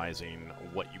randomizing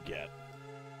what you get.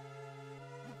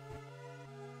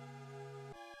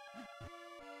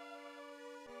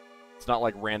 It's not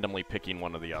like randomly picking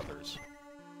one of the others.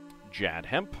 Jad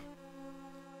Hemp.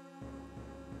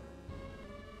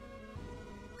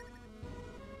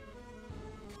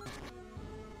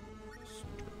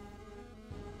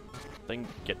 Thing,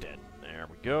 get dead. There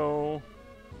we go.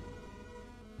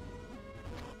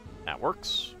 That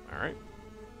works. Alright.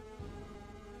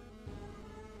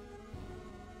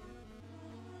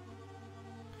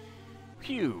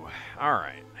 Phew.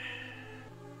 Alright.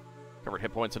 Covered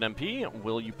hit points and MP.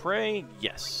 Will you pray?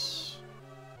 Yes.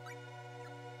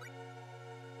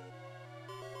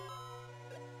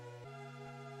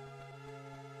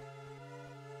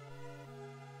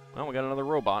 Well, we got another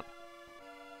robot.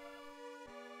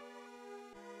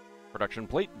 Production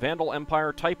plate, Vandal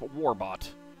Empire type Warbot.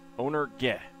 Owner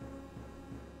Ge.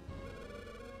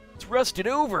 It's rusted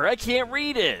over. I can't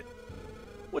read it.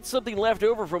 What's something left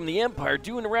over from the Empire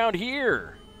doing around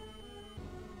here?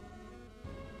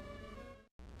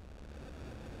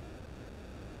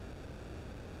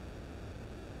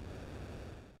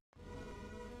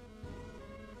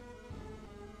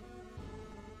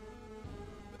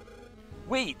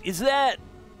 Wait, is that...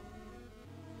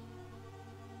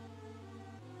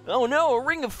 Oh no, a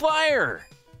ring of fire!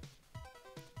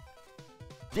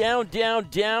 Down, down,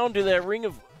 down to that ring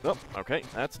of... Oh, okay,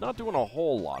 that's not doing a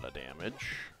whole lot of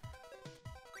damage.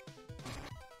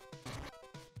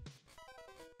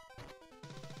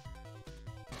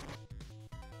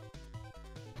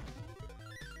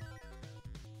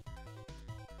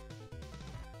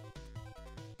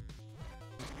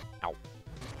 Ow.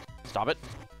 Stop it.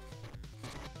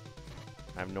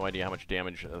 I have no idea how much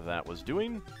damage that was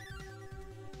doing.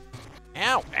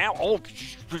 Ow! Ow!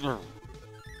 Oh!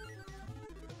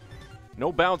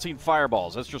 No bouncing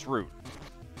fireballs. That's just rude.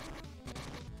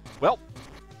 Well,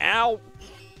 ow!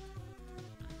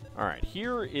 Alright,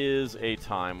 here is a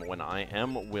time when I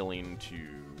am willing to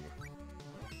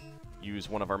use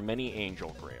one of our many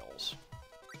angel grails.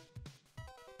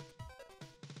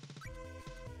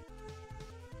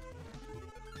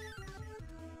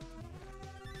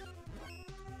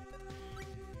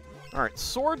 Alright,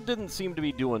 sword didn't seem to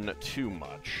be doing too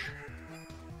much.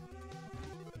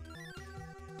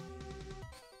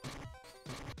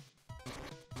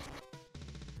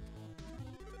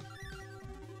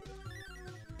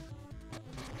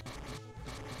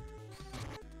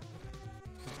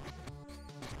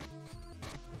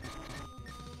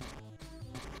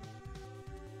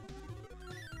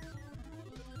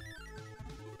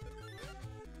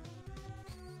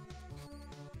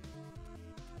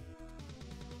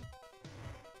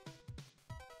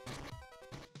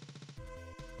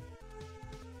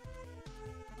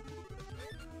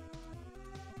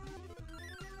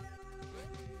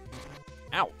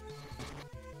 Ow!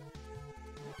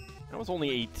 That was only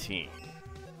 18.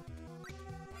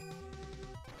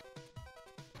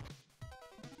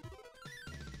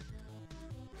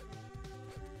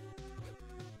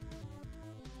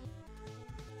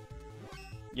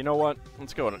 You know what?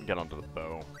 Let's go and get onto the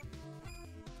bow.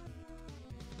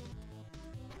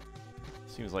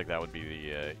 Seems like that would be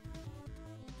the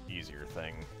easier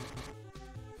thing.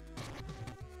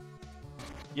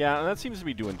 Yeah, and that seems to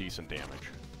be doing decent damage.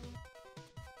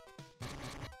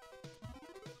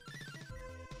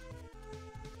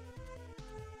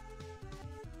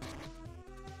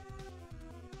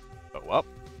 Oh, up.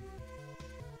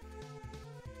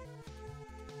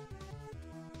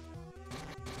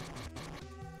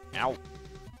 Ow.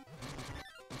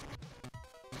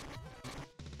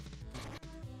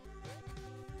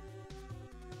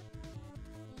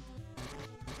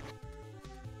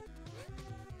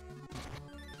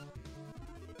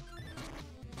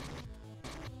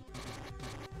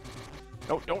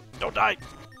 No, don't die!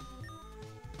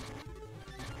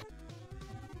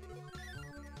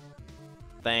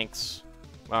 Thanks.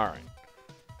 Alright.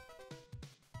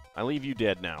 I leave you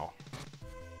dead now.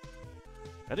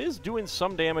 That is doing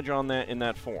some damage on that in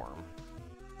that form.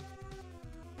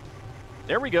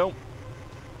 There we go.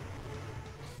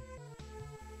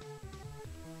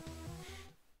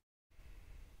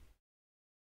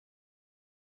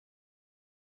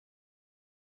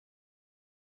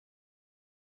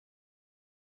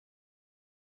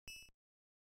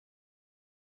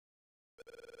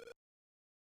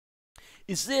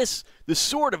 Is this the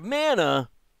Sword of Mana?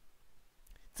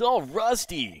 It's all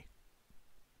rusty.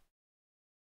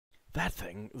 That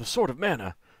thing, the Sword of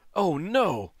Mana. Oh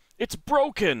no, it's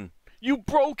broken. You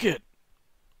broke it.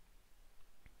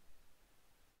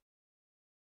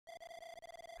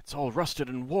 It's all rusted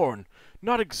and worn.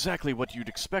 Not exactly what you'd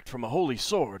expect from a holy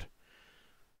sword.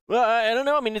 Well, I don't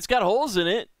know. I mean, it's got holes in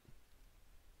it.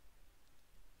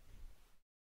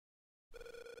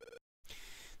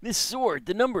 This sword,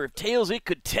 the number of tales it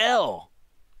could tell.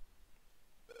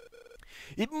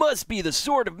 It must be the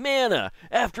Sword of Mana.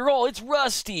 After all, it's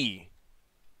rusty.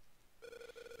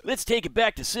 Let's take it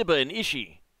back to Siba and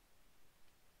Ishi.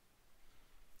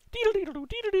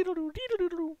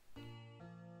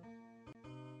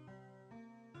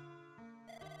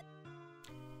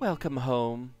 Welcome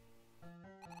home.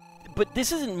 But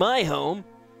this isn't my home.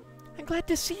 I'm glad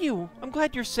to see you. I'm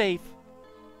glad you're safe.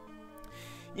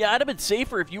 Yeah, I'd have been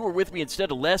safer if you were with me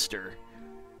instead of Lester.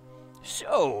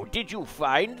 So, did you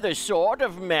find the Sword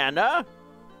of Mana?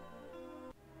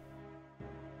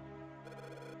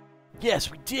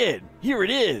 Yes, we did. Here it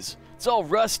is. It's all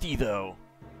rusty, though.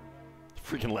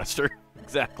 Freaking Lester.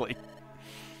 Exactly.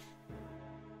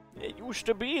 It used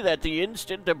to be that the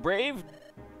instant a brave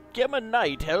Gemma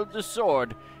knight held the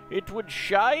sword, it would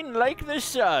shine like the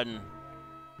sun.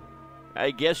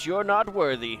 I guess you're not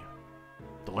worthy.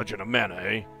 The Legend of Mana,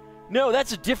 eh? No,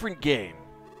 that's a different game.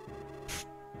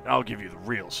 I'll give you the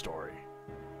real story.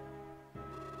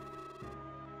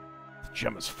 The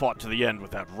Gemmas fought to the end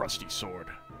with that rusty sword.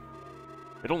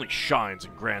 It only shines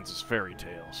in Granz's fairy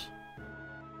tales.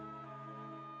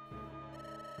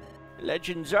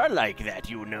 Legends are like that,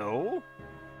 you know.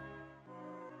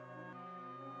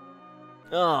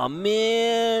 Aw,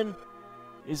 man.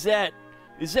 Is that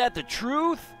the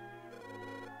truth?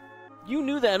 You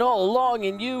knew that all along,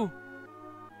 and you...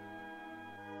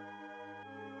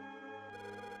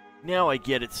 Now I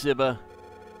get it, Siba.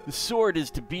 The sword is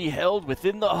to be held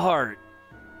within the heart.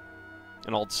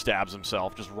 And Ald stabs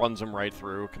himself, just runs him right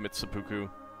through, commits seppuku.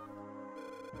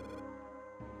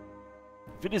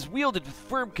 If it is wielded with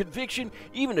firm conviction,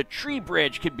 even a tree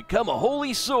branch can become a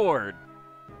holy sword.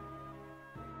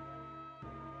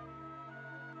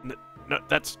 No,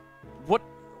 that's... What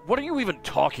are you even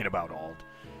talking about, Ald?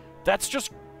 That's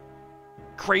just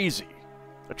crazy.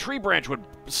 A tree branch would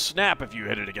snap if you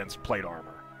hit it against plate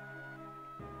armor.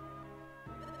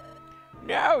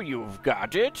 Now you've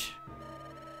got it.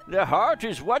 The heart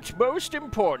is what's most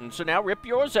important, so now rip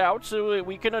yours out so that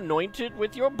we can anoint it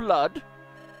with your blood.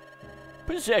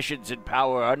 Possessions and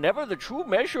power are never the true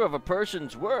measure of a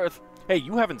person's worth. Hey,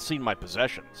 you haven't seen my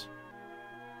possessions.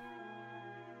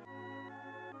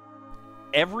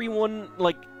 Everyone,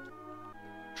 like...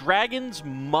 Dragons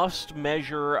must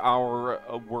measure our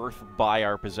worth by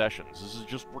our possessions. This is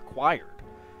just required.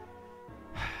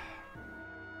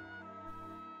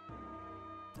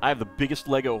 I have the biggest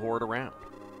Lego hoard around.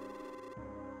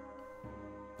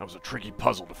 That was a tricky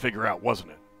puzzle to figure out,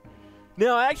 wasn't it?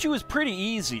 No, actually it was pretty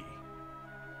easy.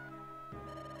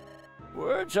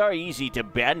 Words are easy to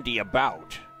bandy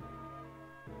about.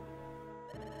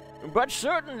 But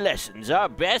certain lessons are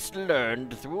best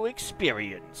learned through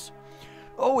experience.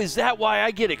 Oh, is that why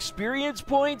I get experience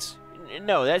points?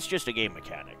 No, that's just a game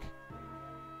mechanic.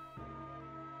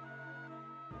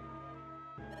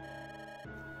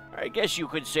 I guess you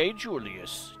could say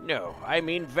Julius. No, I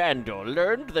mean Vandal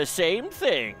learned the same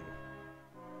thing.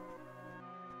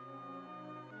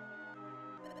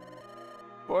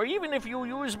 For even if you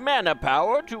use mana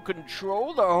power to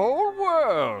control the whole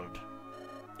world,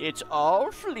 it's all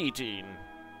fleeting.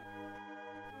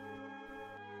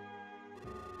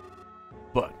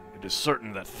 But it is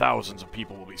certain that thousands of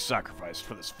people will be sacrificed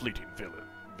for this fleeting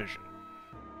vision.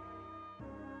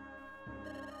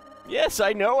 Yes,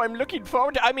 I know. I'm looking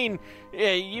forward to... I mean,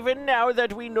 even now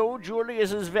that we know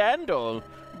Julius is Vandal,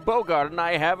 Bogart and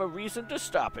I have a reason to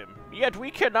stop him. Yet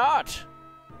we cannot.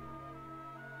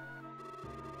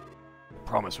 The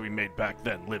promise we made back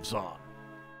then lives on.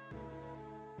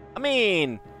 I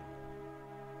mean,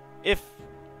 if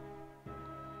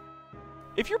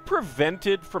you're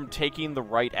prevented from taking the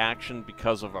right action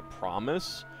because of a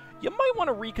promise, you might want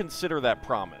to reconsider that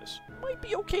promise. It might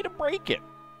be okay to break it.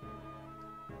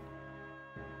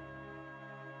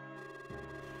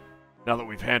 Now that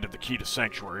we've handed the key to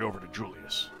Sanctuary over to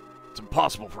Julius, it's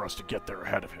impossible for us to get there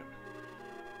ahead of him.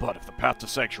 But if the path to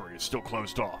Sanctuary is still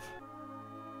closed off...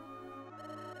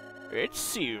 It's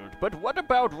sealed, but what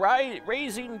about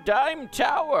raising Dime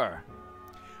Tower?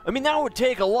 I mean, that would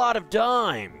take a lot of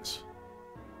dimes.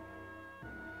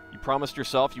 You promised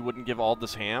yourself you wouldn't give Ald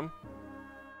this ham?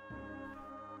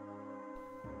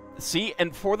 See,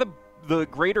 and for the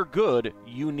greater good,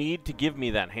 you need to give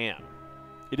me that ham.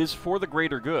 It is for the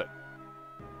greater good.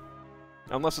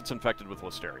 Unless it's infected with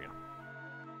Listeria.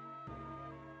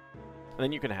 And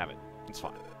then you can have it. It's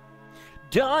fine.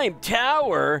 Dime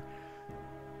Tower?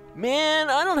 Man,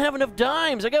 I don't have enough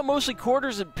dimes. I got mostly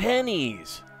quarters and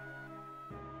pennies.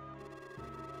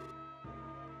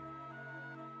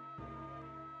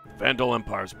 Vandal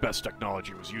Empire's best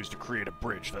technology was used to create a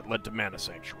bridge that led to Mana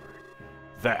Sanctuary.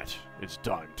 That is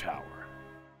Dime Tower.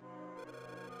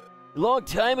 A long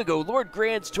time ago, Lord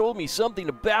Grants told me something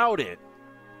about it.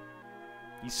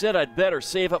 He said I'd better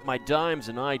save up my dimes,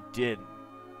 and I didn't.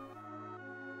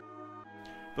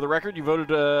 For the record, you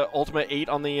voted Ultimate 8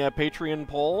 on the Patreon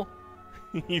poll.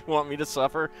 You want me to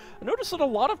suffer? I noticed that a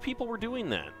lot of people were doing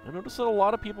that.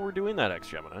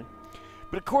 X-Gemini.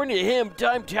 But according to him,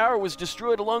 Dime Tower was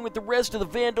destroyed along with the rest of the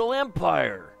Vandal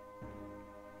Empire.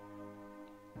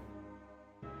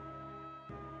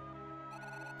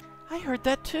 I heard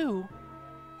that too.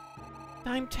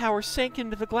 Dime Tower sank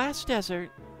into the glass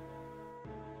desert.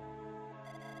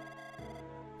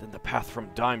 Then the path from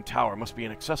Dime Tower must be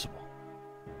inaccessible.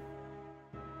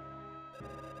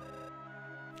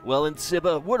 Well, and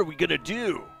Sibba, what are we gonna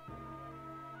do?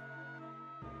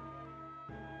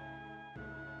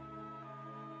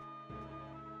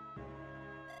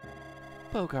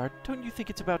 Bogard, don't you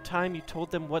think it's about time you told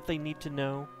them what they need to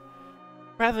know?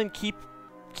 Rather than keep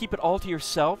it all to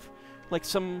yourself, like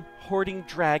some hoarding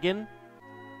dragon?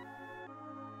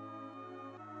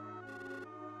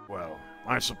 Well,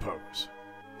 I suppose.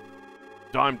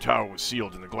 Dime Tower was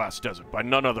sealed in the glass desert by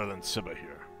none other than Sibba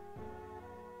here.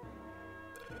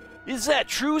 Is that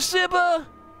true, Sibba?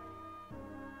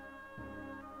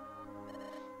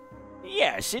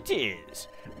 Yes, it is.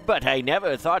 But I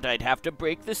never thought I'd have to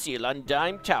break the seal on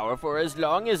Dime Tower for as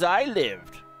long as I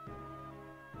lived.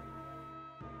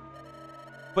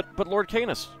 But Lord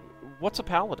Canis, what's a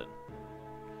paladin?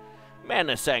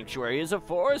 Mana Sanctuary is a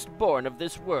forest born of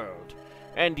this world,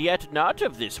 and yet not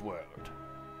of this world.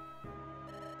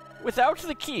 Without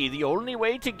the key, the only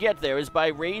way to get there is by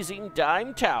raising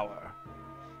Dime Tower.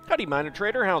 Howdy, Minor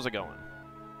Trader, how's it going?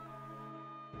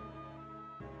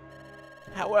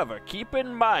 However, keep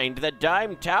in mind that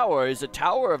Dime Tower is a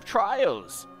tower of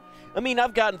trials. I mean,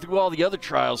 I've gotten through all the other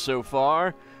trials so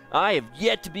far. I have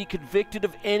yet to be convicted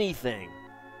of anything.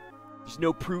 There's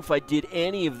no proof I did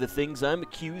any of the things I'm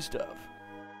accused of.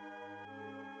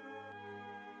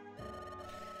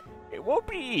 It won't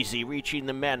be easy reaching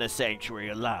the Mana Sanctuary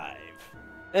alive.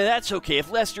 And that's okay.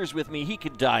 If Lester's with me, he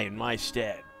could die in my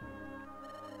stead.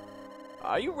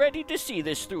 Are you ready to see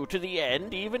this through to the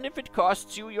end, even if it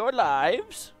costs you your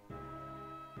lives?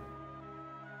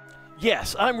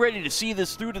 Yes, I'm ready to see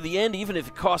this through to the end, even if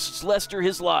it costs Lester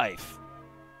his life.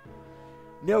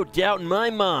 No doubt in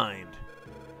my mind.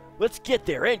 Let's get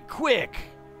there, and quick!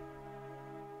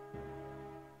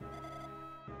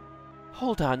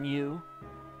 Hold on, you.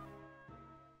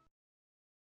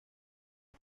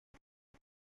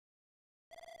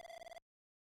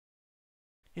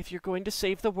 If you're going to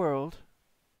save the world...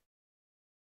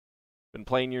 Been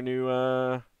playing your new,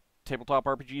 tabletop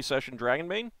RPG session,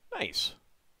 Dragonbane? Nice.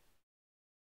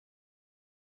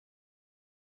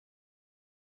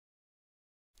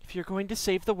 If you're going to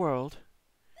save the world,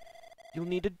 you'll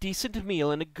need a decent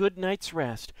meal and a good night's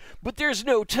rest. But there's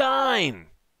no time!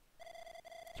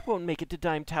 You won't make it to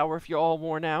Dime Tower if you're all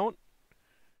worn out.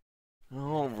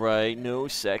 Alright, no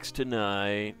sex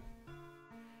tonight.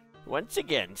 Once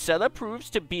again, Sella proves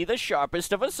to be the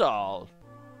sharpest of us all.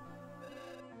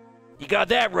 You got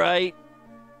that right.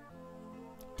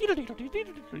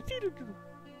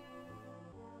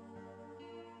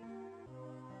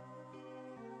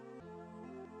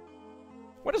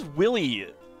 Why does Willie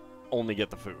only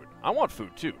get the food? I want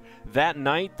food too. That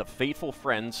night, the faithful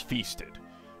friends feasted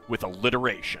with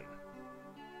alliteration.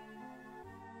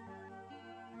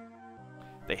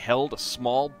 They held a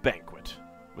small banquet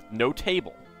with no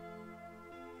table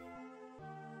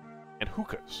and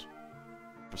hookahs.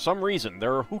 For some reason,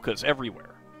 there are hookahs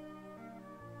everywhere.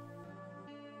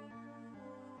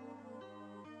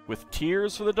 With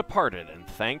tears for the departed and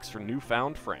thanks for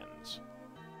newfound friends.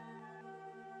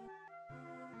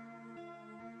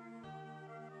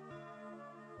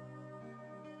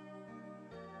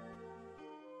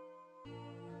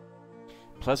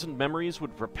 Pleasant memories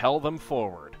would propel them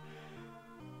forward.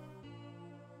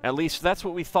 At least that's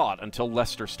what we thought until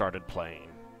Lester started playing.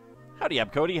 Howdy,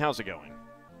 Abcody. How's it going?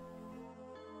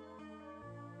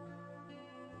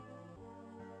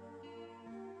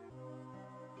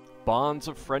 Bonds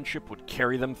of friendship would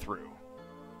carry them through.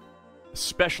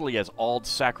 Especially as Auld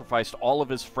sacrificed all of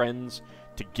his friends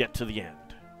to get to the end.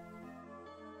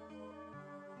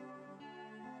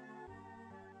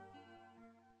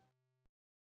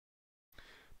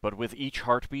 But with each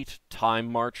heartbeat,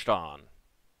 time marched on.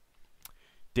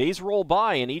 Days roll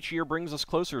by, and each year brings us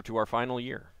closer to our final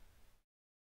year.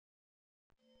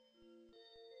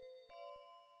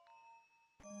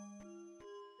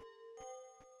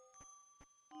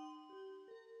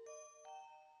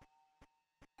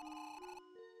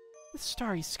 The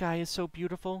starry sky is so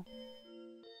beautiful.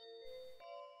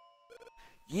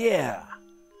 Yeah.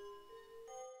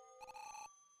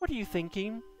 What are you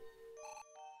thinking?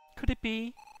 Could it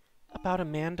be about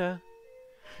Amanda?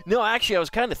 No, actually, I was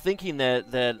kind of thinking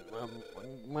that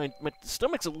my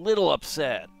stomach's a little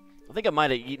upset. I think I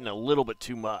might have eaten a little bit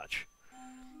too much.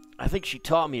 I think she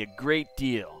taught me a great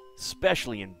deal,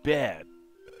 especially in bed.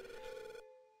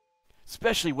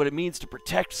 Especially what it means to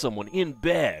protect someone in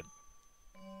bed.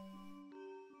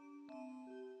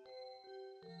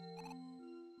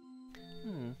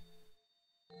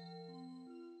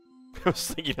 I was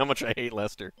thinking how much I hate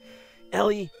Lester.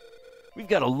 Ellie, we've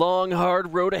got a long,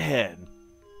 hard road ahead.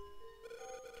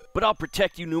 But I'll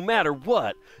protect you no matter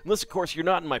what. Unless, of course, you're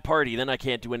not in my party, then I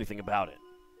can't do anything about it.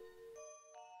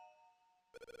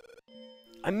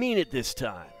 I mean it this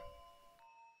time.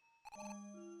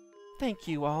 Thank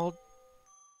you, Auld.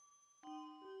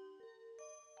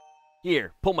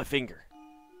 Here, pull my finger.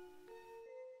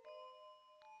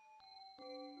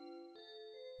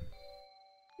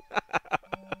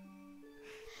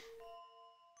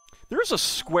 There's a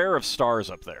square of stars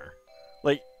up there.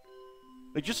 Like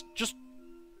just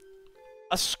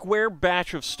a square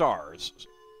batch of stars.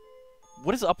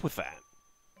 What is up with that?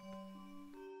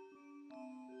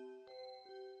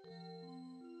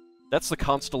 That's the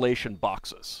constellation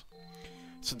Boxus.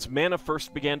 Since mana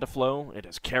first began to flow, it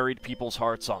has carried people's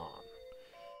hearts on.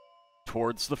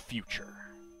 Towards the future.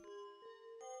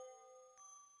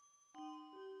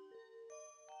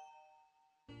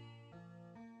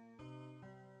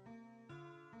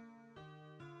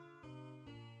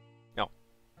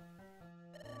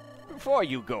 Before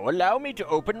you go, allow me to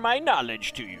open my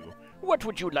knowledge to you. What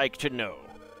would you like to know?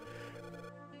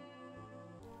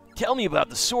 Tell me about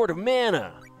the Sword of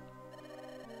Mana.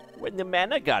 When the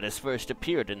Mana Goddess first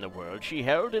appeared in the world, she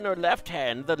held in her left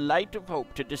hand the light of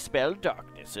hope to dispel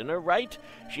darkness. In her right,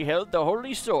 she held the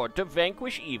holy sword to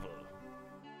vanquish evil.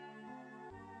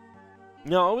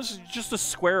 No, it was just a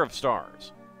square of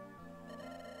stars.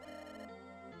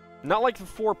 Not like the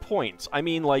 4 points. I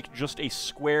mean, like, just a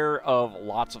square of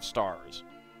lots of stars.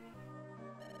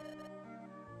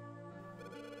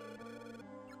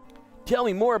 Tell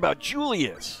me more about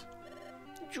Julius.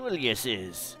 Julius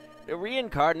is the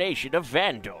reincarnation of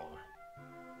Vandal.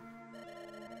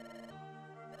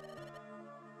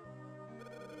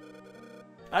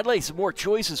 I'd like some more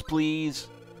choices, please.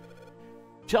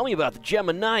 Tell me about the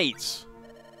Gemma Knights.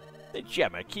 The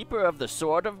Gemma, keeper of the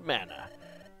Sword of Mana,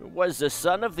 was the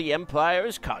son of the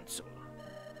Empire's consul.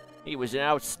 He was an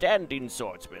outstanding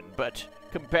swordsman, but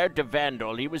compared to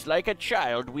Vandal, he was like a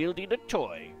child wielding a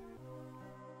toy.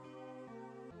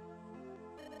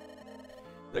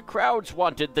 The crowds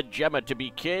wanted the Gemma to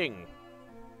be king.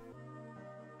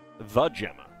 The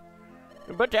Gemma.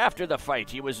 But after the fight,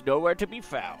 he was nowhere to be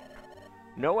found.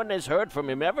 No one has heard from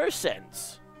him ever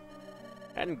since.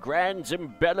 And Grand's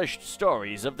embellished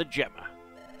stories of the Gemma.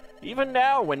 Even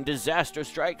now, when disaster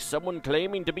strikes, someone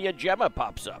claiming to be a Gemma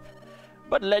pops up.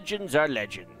 But legends are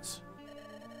legends.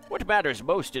 What matters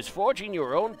most is forging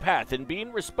your own path and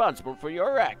being responsible for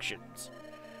your actions.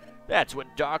 That's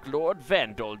what Dark Lord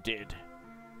Vandal did.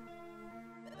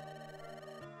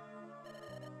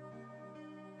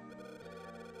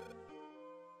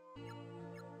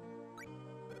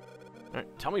 All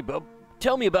right,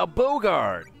 tell me about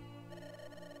Bogard.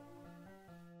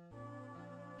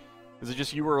 Is it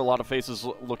just you or a lot of faces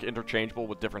look interchangeable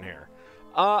with different hair?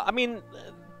 I mean,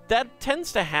 that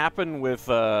tends to happen with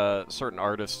certain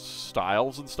artists'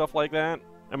 styles and stuff like that.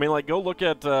 I mean, like, go look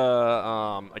at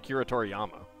Akira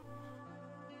Toriyama.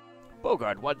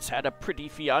 Bogard once had a pretty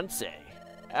fiancée.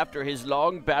 After his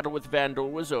long battle with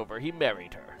Vandal was over, he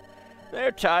married her.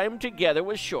 Their time together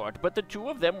was short, but the two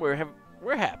of them were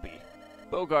happy.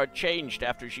 Bogard changed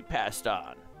after she passed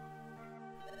on.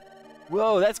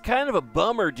 Whoa, that's kind of a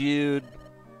bummer, dude.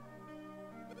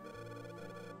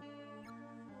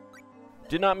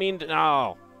 Did not mean to...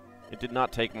 No. It did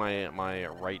not take my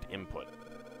right input.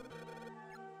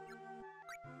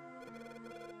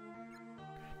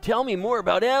 Tell me more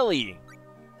about Ellie.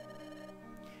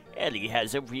 Ellie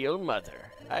has a real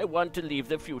mother. I want to leave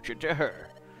the future to her.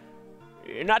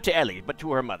 Not to Ellie, but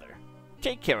to her mother.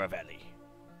 Take care of Ellie.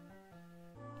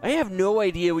 I have no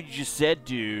idea what you just said,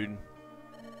 dude.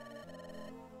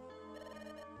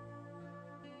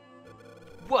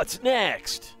 What's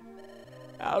next?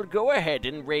 I'll go ahead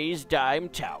and raise Dime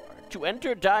Tower. To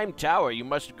enter Dime Tower, you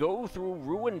must go through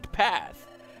Ruined Path.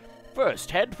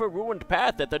 First, head for Ruined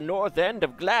Path at the north end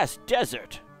of Glass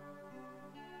Desert.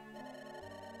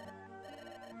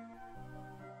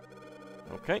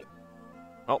 Okay.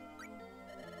 Oh.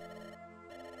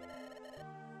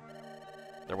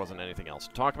 There wasn't anything else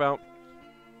to talk about.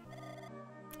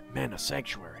 Man, a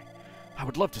sanctuary. I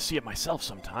would love to see it myself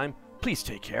sometime. Please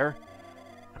take care.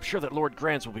 I'm sure that Lord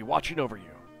Grants will be watching over you.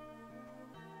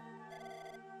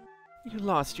 You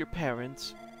lost your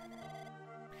parents.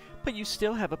 But you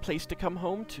still have a place to come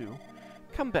home to.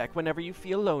 Come back whenever you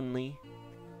feel lonely.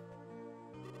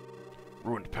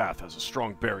 Ruined Path has a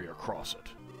strong barrier across it.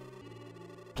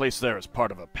 The place there is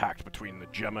part of a pact between the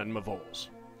Gemma and Mavols.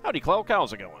 Howdy, Klelk.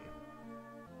 How's it going?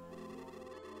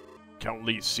 Count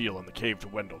Lee's seal in the cave to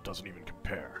Wendell doesn't even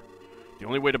compare. The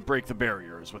only way to break the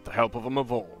barrier is with the help of a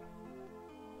Mavol.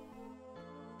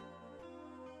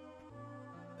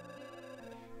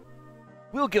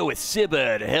 We'll go with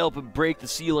Sibba to help him break the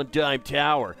seal on Dime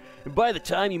Tower. And by the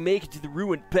time you make it to the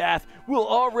Ruined Path, we'll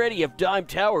already have Dime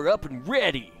Tower up and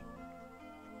ready.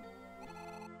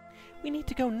 We need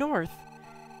to go north.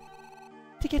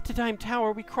 To get to Dime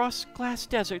Tower, we cross Glass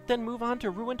Desert, then move on to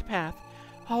Ruined Path.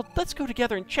 Let's go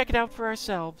together and check it out for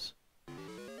ourselves.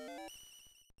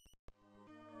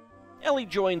 Ellie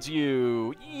joins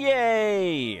you.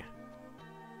 Yay!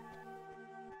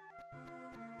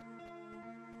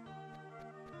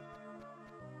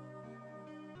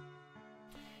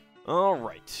 All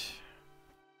right.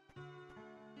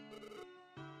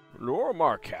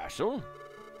 Lorimar Castle?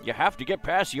 You have to get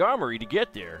past the armory to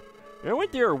get there. I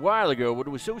went there a while ago, but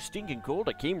it was so stinking cold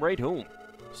I came right home.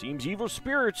 Seems evil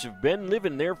spirits have been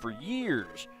living there for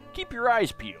years. Keep your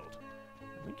eyes peeled.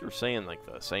 I think you're saying, like,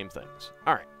 the same things.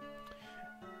 All right.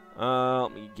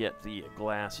 Let me get the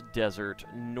Glass Desert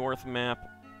North map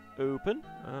open.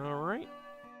 All right.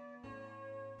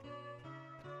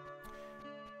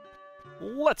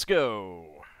 Let's go.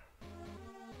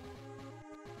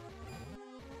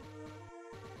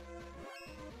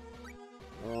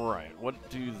 Right, what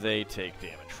do they take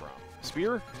damage from?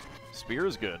 Spear? Spear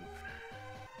is good.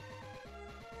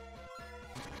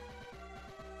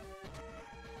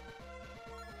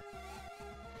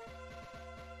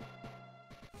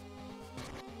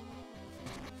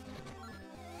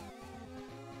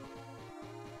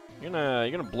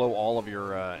 You're gonna blow all of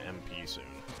your MP soon.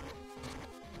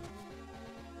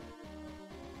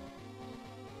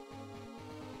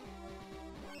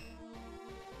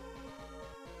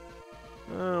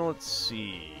 Let's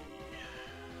see.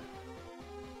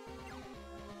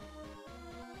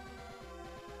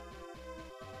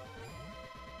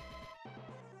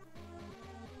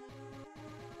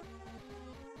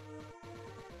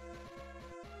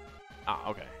 Ah,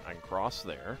 okay. I can cross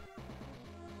there.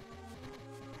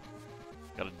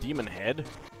 Got a demon head.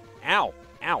 Ow!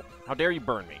 Ow! How dare you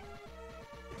burn me?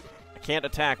 I can't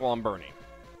attack while I'm burning.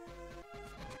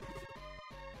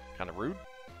 Kind of rude.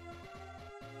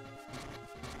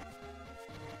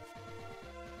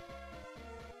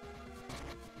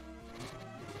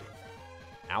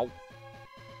 Ow.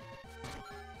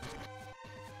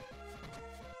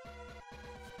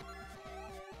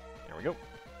 There we go.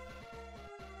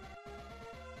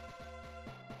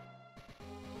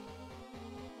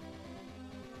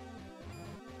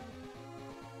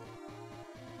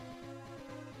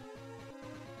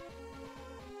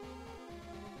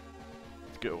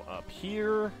 Let's go up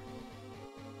here.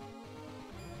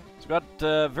 It's got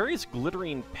various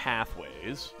glittering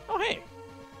pathways. Oh, hey!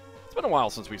 It's been a while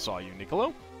since we saw you,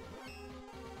 Nicolo.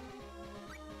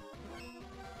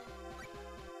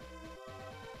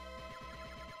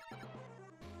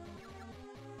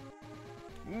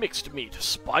 Mixed meat,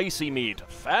 spicy meat,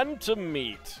 phantom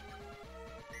meat.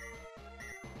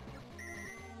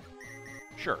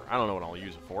 Sure, I don't know what I'll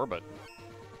use it for, but...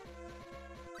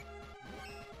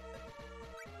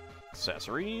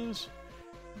 Accessories.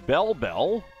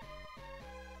 Bell.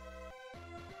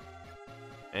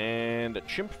 And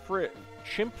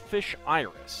Chimpfish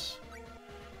Iris.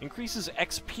 Increases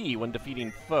XP when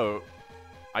defeating foe.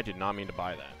 I did not mean to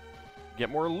buy that. Get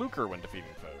more lucre when defeating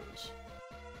foes.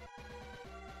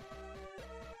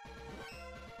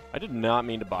 I did not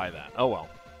mean to buy that. Oh well.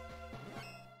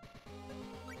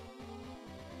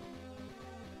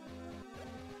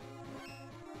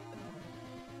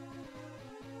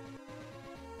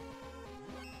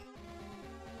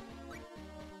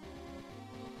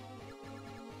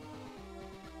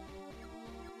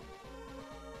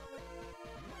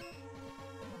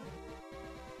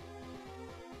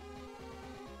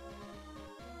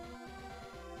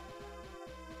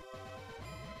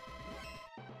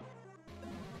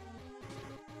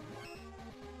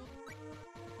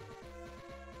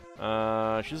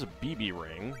 She has a BB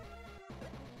ring.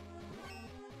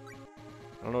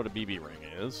 I don't know what a BB ring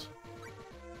is.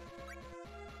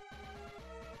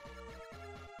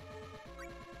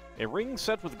 A ring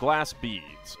set with glass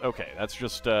beads. Okay, that's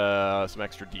just some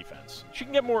extra defense. She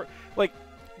can get more, like,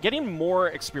 getting more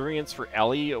experience for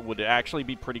Ellie would actually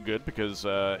be pretty good because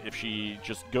if she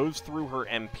just goes through her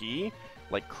MP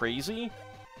like crazy,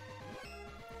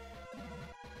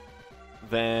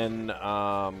 then,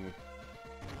 alright,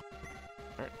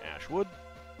 Ashwood.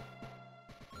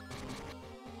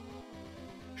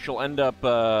 She'll end up,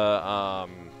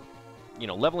 you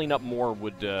know, leveling up more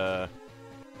would, oh,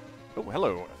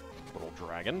 hello, little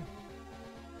dragon.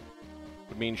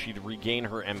 Would mean she'd regain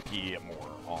her MP more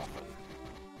often.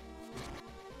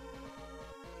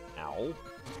 Ow.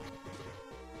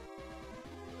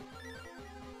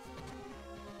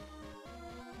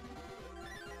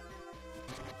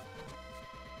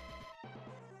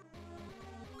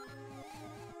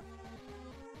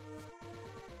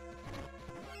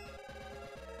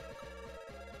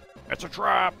 It's a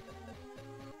trap!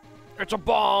 It's a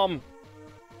bomb!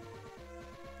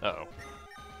 Uh-oh.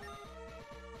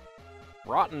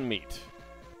 Rotten meat.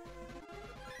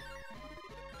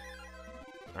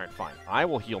 Alright, fine. I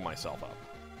will heal myself up.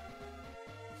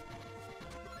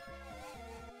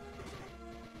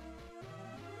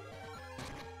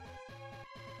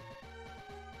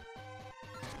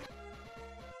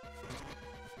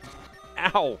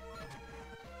 Ow!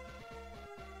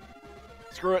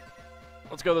 Screw it.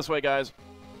 Let's go this way, guys.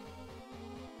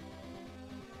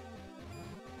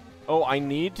 Oh, I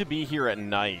need to be here at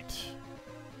night.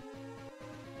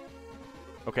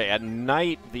 Okay, at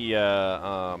night,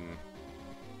 the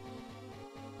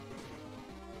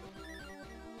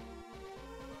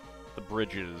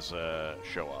bridges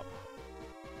show up.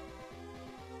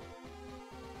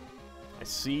 I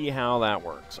see how that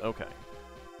works. Okay.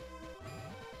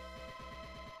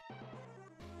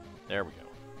 There we go.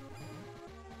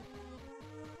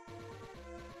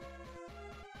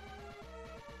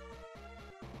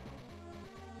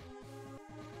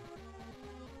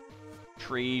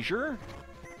 Treasure.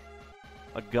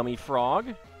 A gummy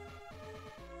frog.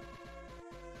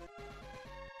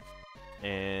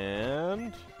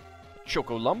 And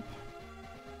Choco Lump.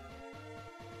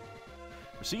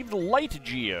 Receive the Light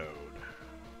Geode.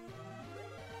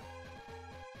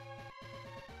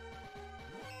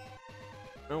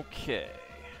 Okay.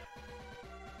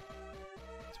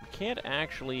 So we can't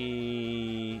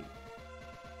actually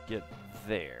get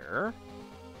there.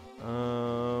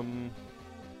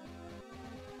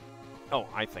 Oh,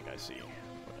 I think I see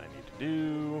what I need to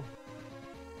do.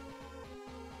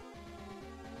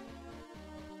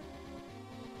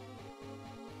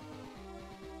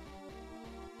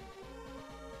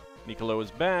 Nicolo is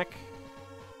back.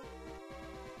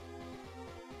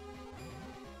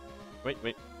 Wait.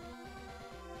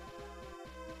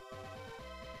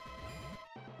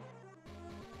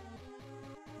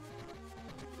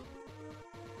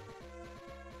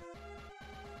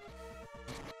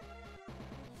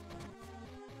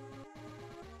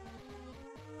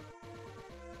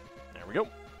 There we go.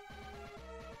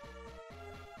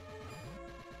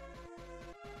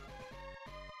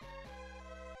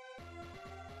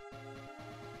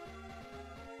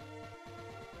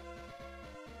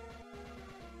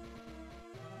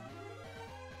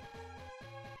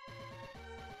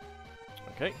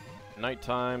 Okay,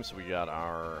 nighttime, so we got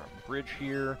our bridge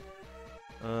here.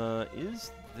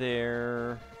 Is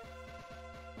there...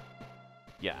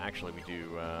 Yeah, actually we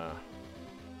do,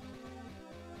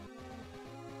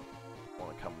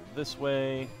 want to come this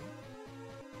way.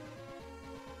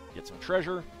 Get some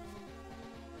treasure.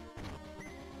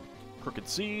 Crooked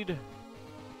Seed.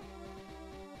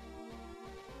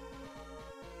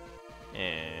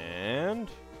 And...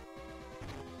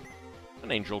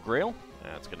 an Angel Grail.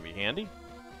 That's going to be handy.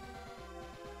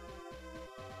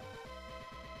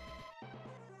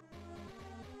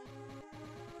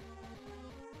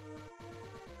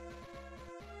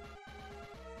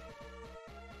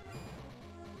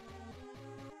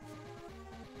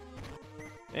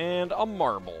 And a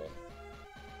marble.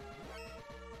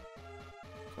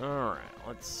 Alright,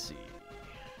 let's see.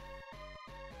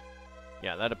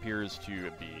 Yeah, that appears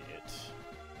to be it.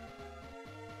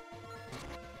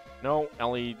 No,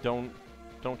 Ellie, don't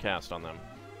cast on them.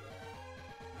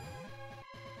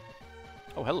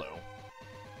 Oh, hello.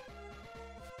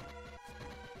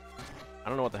 I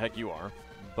don't know what the heck you are,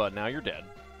 but now you're dead.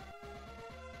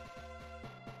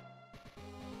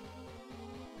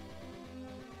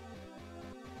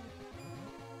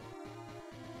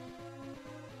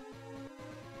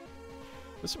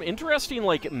 There's some interesting,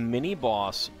 like,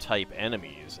 mini-boss type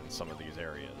enemies in some of these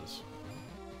areas.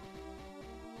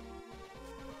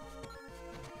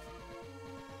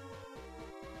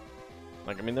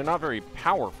 Like, I mean, they're not very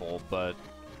powerful, but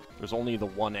there's only the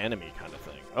one enemy kind of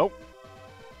thing. Oh!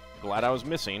 Glad I was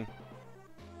missing.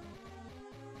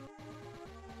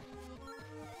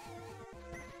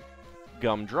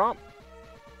 Gumdrop.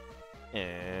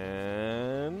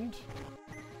 And...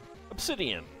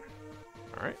 Obsidian.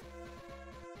 Alright.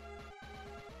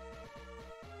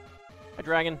 Hi,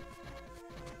 dragon.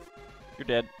 You're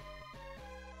dead.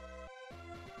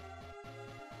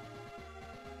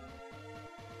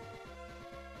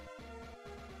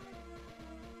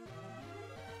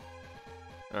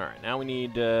 Alright, now we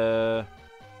need it to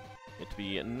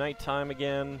be nighttime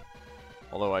again.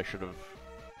 Although I should have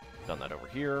done that over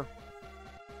here.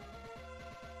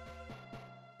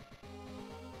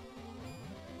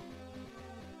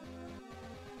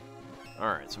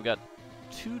 Alright, so we got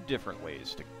two different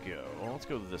ways to go. Let's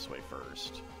go this way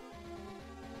first.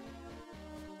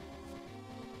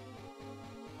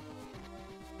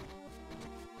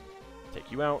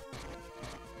 Take you out.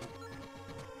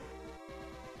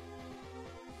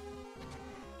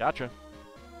 Gotcha.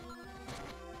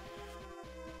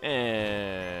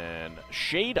 And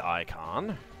shade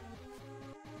icon.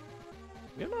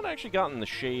 We have not actually gotten the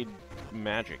shade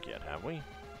magic yet, have we?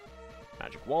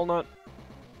 Magic walnut.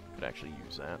 Could actually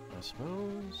use that, I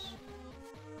suppose.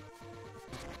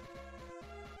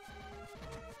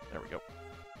 There we go.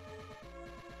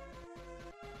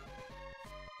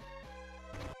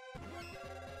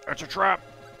 It's a trap!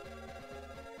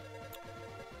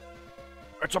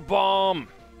 It's a bomb!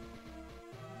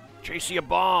 Chasey, a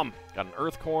bomb! Got an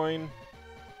earth coin.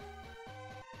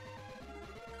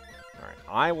 Alright,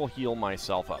 I will heal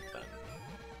myself up then.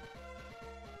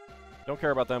 Don't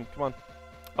care about them, come on.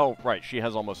 Oh, right, she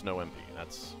has almost no MP.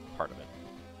 That's part of it.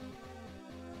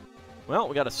 Well,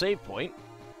 we got a save point.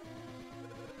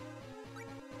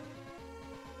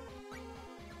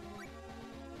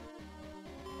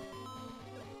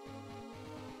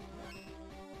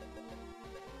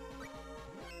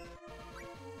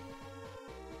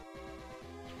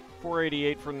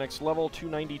 $488 for the next level,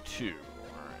 $292. Alright.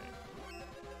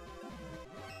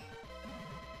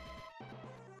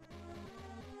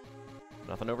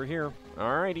 Nothing over here.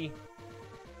 Alrighty.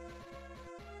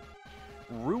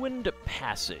 Ruined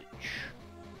Passage.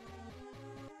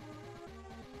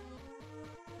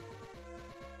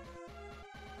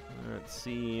 Let's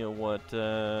see what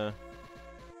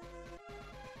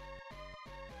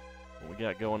we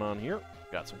got going on here.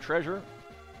 Got some treasure.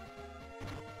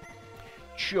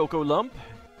 Choco Lump.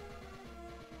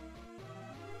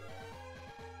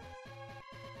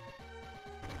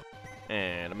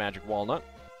 And a magic walnut.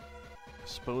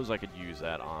 Suppose I could use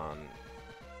that on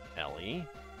Ellie.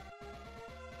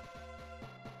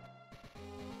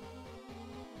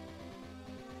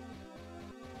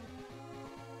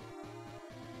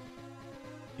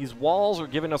 These walls are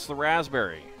giving us the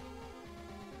raspberry.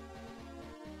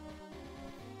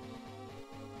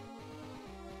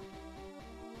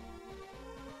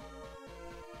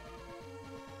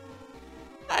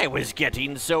 I was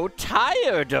getting so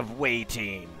tired of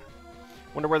waiting.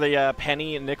 Wonder where the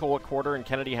penny, nickel, a quarter, and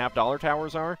Kennedy half-dollar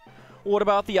towers are? What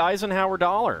about the Eisenhower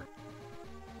dollar?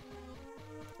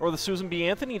 Or the Susan B.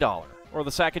 Anthony dollar? Or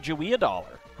the Sacagawea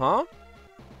dollar? Huh?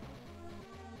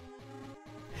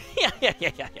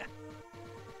 Yeah.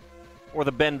 Or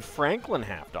the Ben Franklin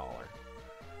half-dollar?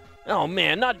 Oh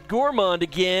man, not Gourmand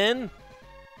again.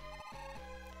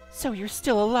 So you're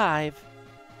still alive.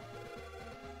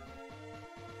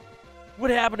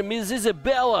 What happened to Ms.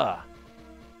 Isabella?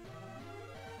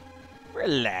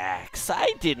 Relax,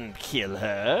 I didn't kill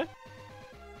her.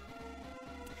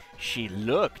 She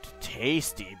looked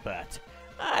tasty, but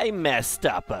I messed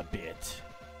up a bit.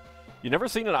 You never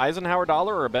seen an Eisenhower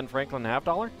dollar or a Ben Franklin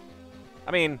half-dollar?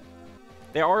 I mean,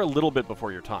 they are a little bit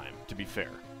before your time, to be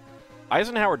fair.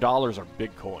 Eisenhower dollars are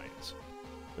big coins.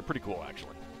 They're pretty cool,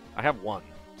 actually. I have one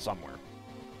somewhere.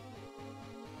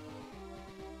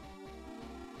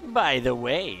 By the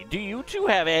way, do you two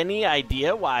have any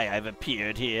idea why I've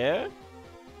appeared here?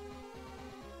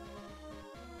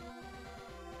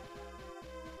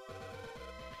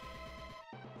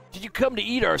 Did you come to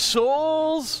eat our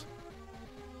souls?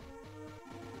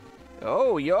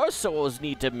 Oh, your souls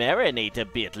need to marinate a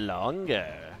bit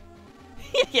longer.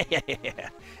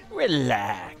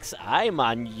 Relax, I'm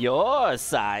on your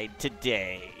side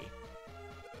today.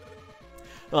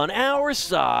 On our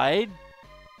side?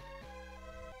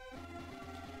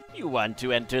 You want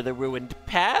to enter the ruined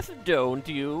path, don't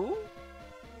you?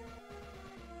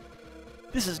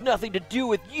 This has nothing to do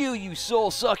with you, you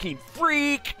soul-sucking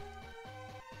freak!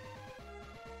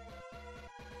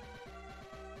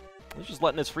 He's just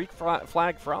letting his freak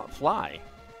flag fly.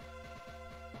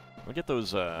 We'll get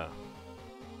those phonemes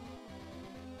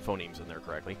in there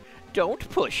correctly. Don't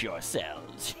push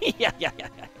yourselves. Yeah.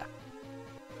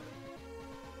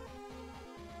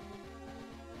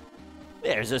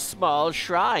 There's a small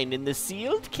shrine in the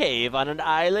sealed cave on an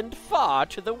island far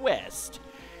to the west.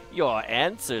 Your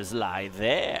answers lie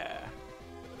there.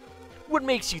 What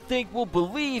makes you think we'll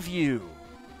believe you?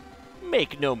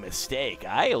 Make no mistake,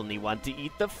 I only want to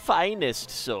eat the finest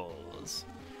souls.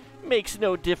 Makes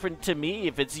no difference to me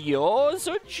if it's yours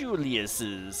or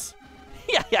Julius's.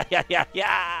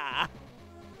 Yeah.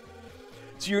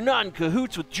 So you're not in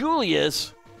cahoots with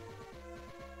Julius?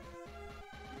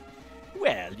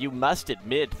 Well, you must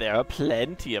admit there are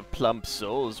plenty of plump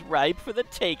souls ripe for the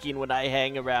taking when I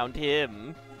hang around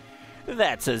him.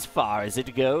 That's as far as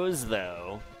it goes,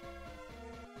 though.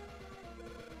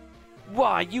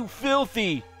 Why, you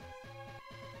filthy!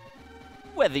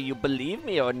 Whether you believe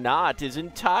me or not is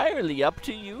entirely up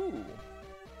to you.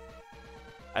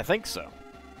 I think so.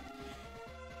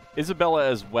 Isabella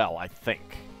as well, I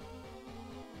think.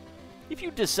 If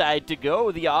you decide to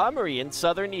go, the armory in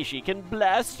Southern Ishi can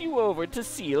blast you over to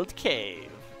Sealed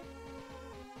Cave.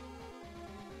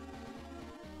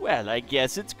 Well, I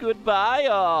guess it's goodbye,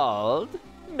 Ald.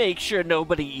 Make sure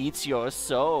nobody eats your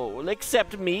soul,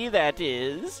 except me, that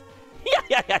is.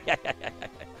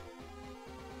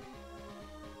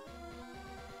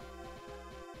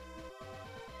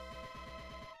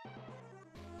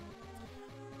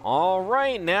 All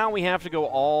right, now we have to go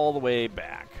all the way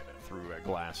back through a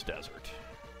glass desert.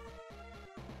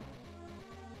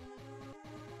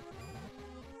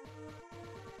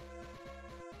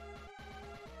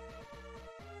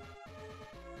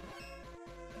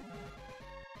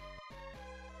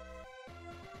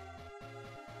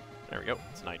 There we go.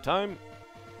 It's nighttime.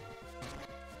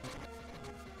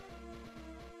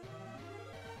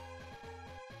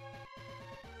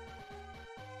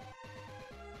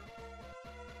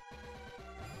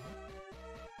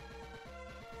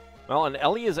 Well, and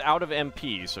Ellie is out of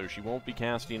MP, so she won't be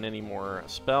casting any more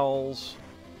spells.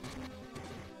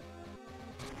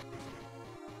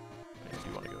 I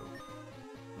do want to go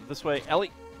this way.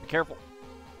 Ellie, be careful.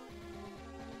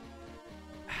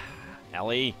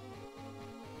 Ellie.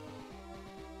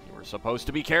 You were supposed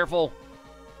to be careful.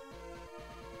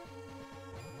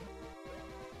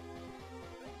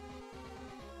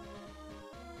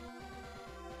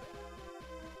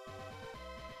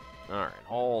 Alright,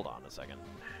 hold on a second.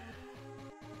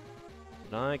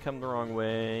 Did I come the wrong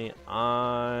way?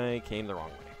 I came the wrong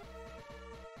way.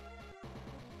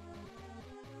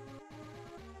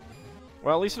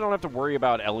 Well, at least I don't have to worry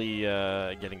about Ellie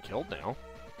getting killed now,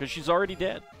 because she's already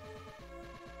dead.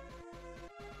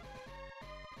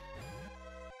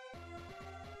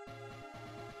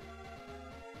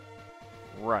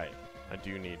 Right. I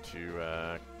do need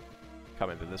to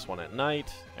come into this one at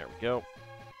night. There we go.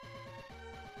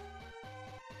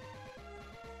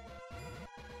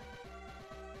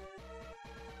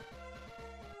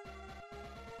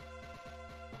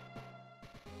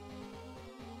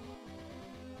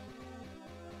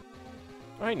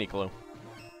 Hi, Nicolo.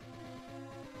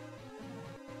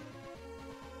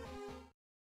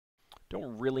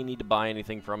 Don't really need to buy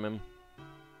anything from him.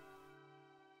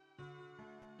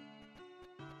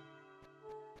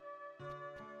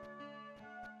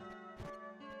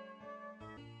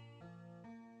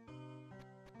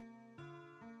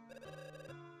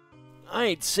 I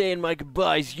ain't saying my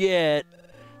goodbyes yet,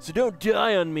 so don't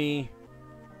die on me.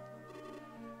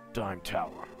 Dime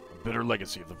Tower, a bitter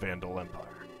legacy of the Vandal Empire.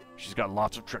 She's got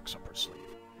lots of tricks up her sleeve.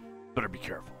 Better be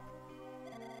careful.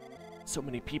 So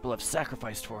many people have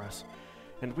sacrificed for us,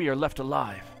 and we are left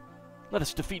alive. Let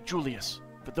us defeat Julius,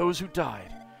 for those who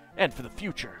died, and for the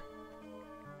future.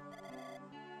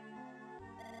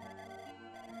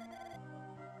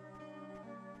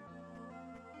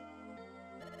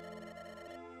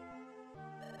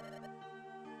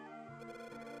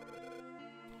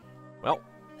 Well.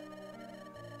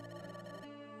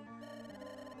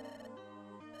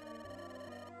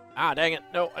 Ah, dang it.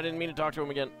 No, I didn't mean to talk to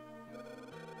him again.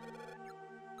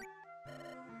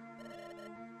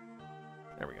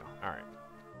 There we go. Alright.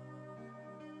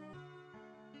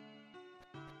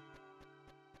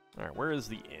 Alright, where is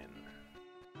the inn?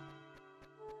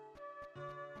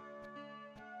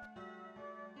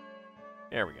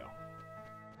 There we go.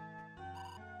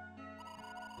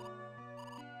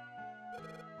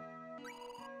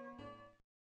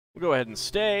 We'll go ahead and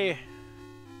stay.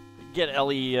 Get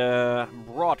Ellie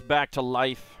brought back to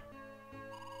life.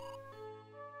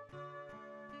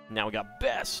 Now we got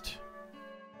best.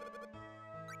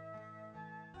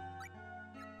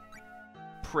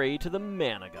 Pray to the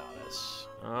mana goddess.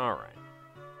 Alright.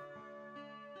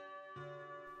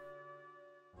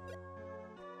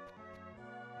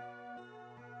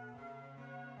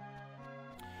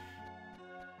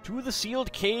 To the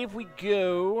sealed cave we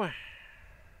go.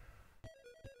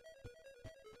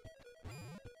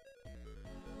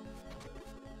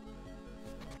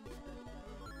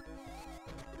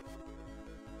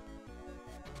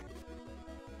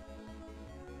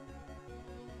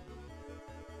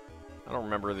 I don't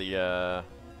remember the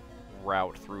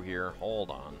route through here. Hold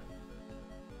on.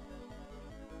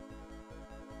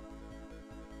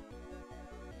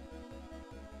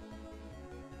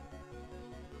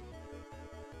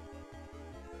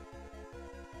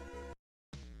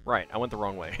 Right, I went the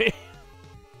wrong way.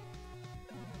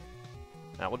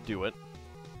 That would do it.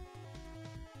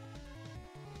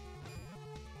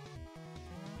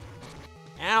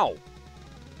 Ow!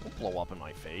 Don't blow up in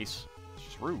my face. It's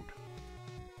just rude.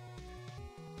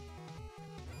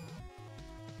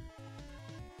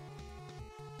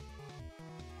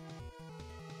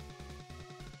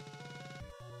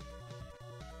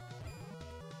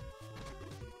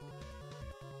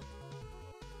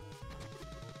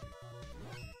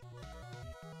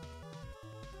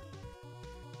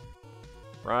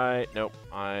 Right, nope.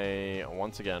 I,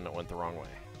 once again, went the wrong way.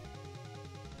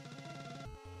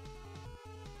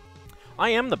 I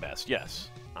am the best, yes.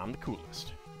 I'm the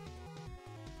coolest.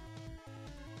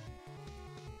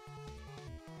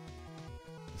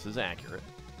 This is accurate.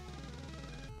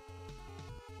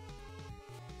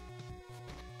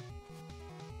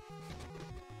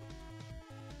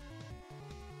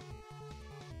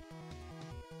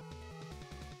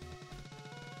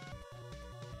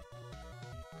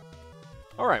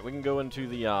 Alright, we can go into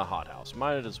the hothouse.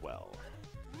 Might as well.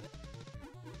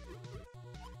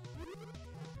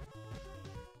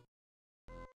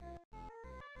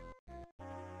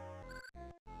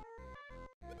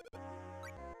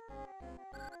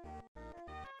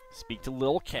 Speak to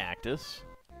Lil Cactus.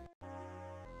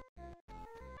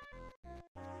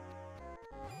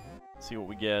 See what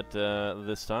we get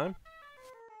this time.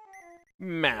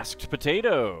 Masked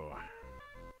Potato.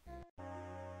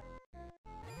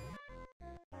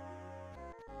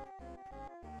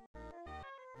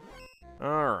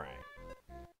 Alright.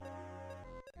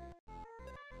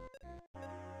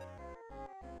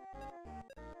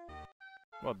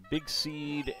 Well, Big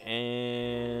Seed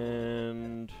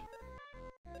and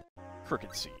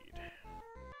Crooked Seed.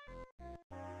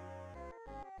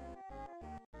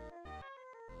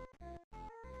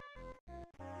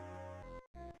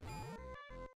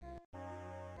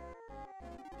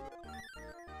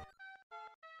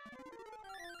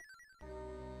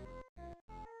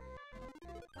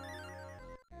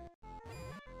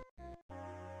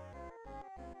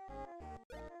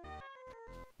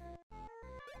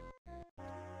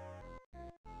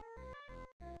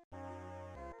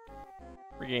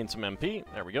 Regain some MP.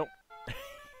 There we go.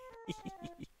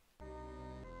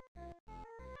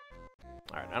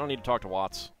 Alright, I don't need to talk to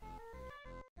Watts.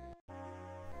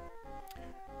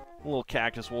 Little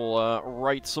Cactus will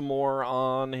write some more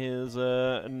on his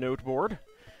noteboard.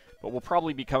 But we'll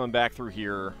probably be coming back through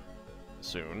here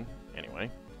soon, anyway.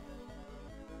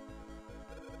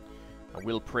 I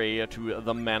will pray to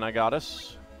the Mana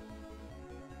Goddess.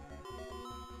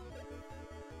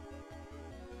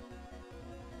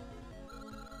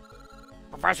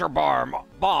 Professor Bomb,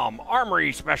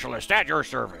 Armory Specialist at your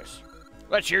service.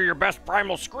 Let's hear your best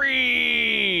primal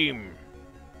scream!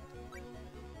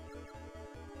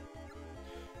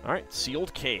 Alright,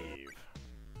 sealed cave.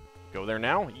 Go there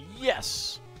now?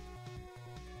 Yes!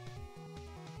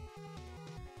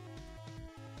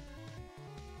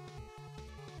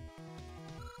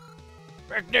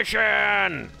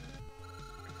 Ignition!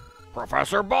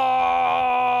 Professor Bomb!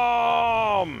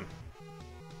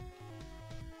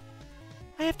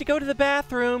 I have to go to the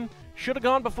bathroom. Should have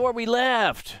gone before we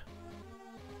left.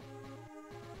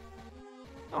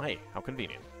 Oh, hey, how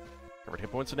convenient. Covered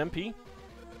hit points and MP.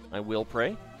 I will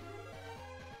pray.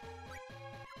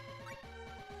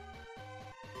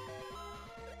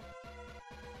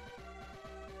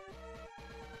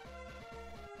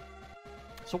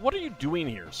 So what are you doing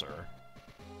here, sir?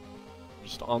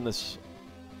 Just on this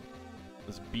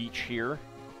beach here?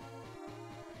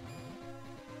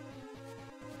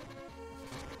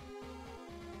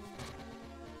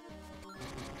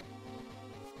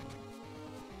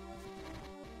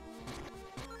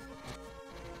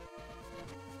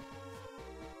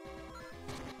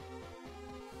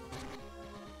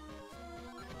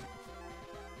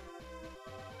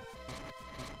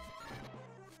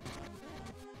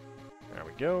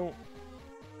 go.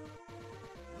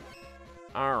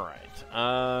 Alright.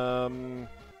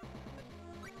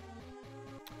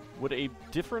 Would a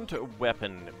different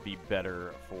weapon be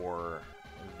better for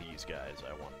these guys,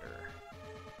 I wonder?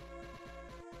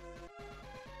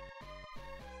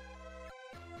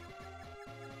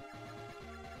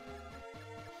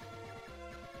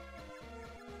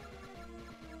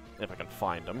 If I can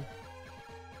find them.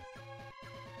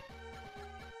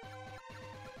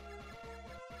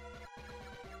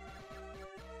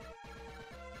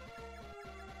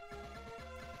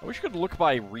 I wish you could look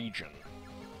by region.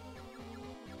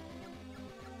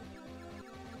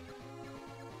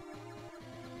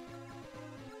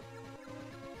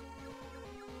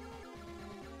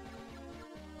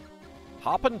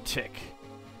 Hop and tick.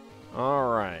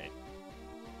 Alright.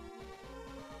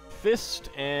 Fist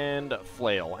and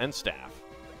flail and staff.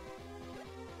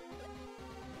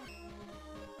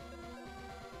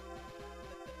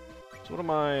 So what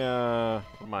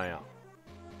am I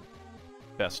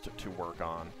best to work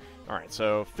on? All right,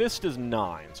 so fist is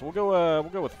 9. So we'll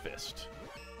go with fist.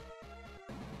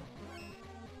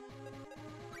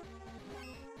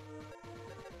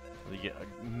 The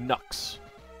Nux.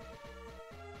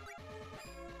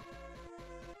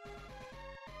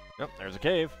 Yep, there's a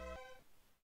cave.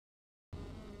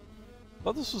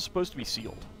 Thought this was supposed to be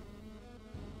sealed.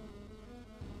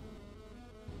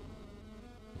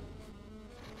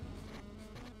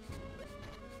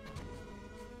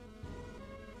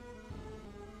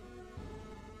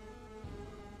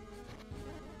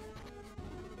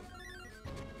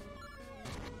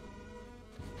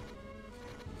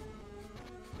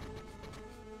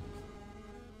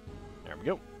 There we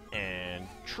go. And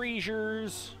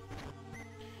treasures.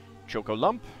 Choco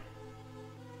Lump.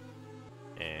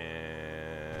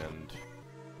 And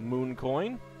Moon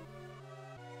Coin.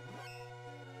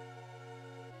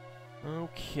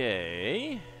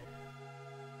 Okay.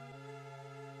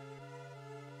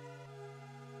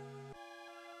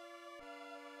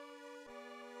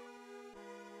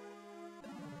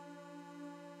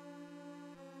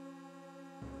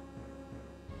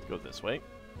 Let's go this way.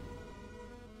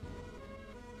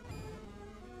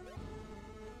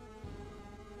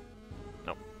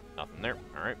 Nope, nothing there.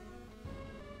 All right.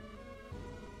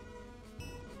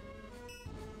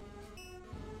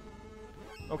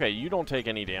 Okay, you don't take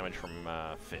any damage from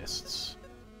fists.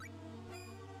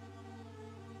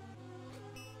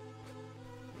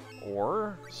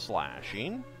 Or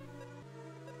slashing.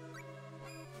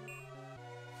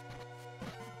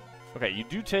 Okay, you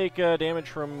do take damage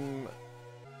from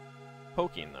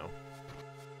poking, though.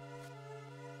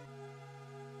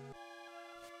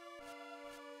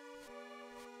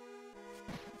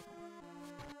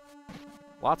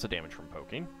 Lots of damage from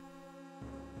poking.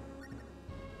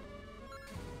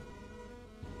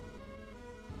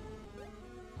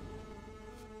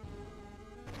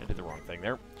 I did the wrong thing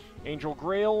there. Angel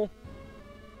Grail.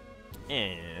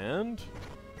 And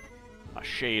a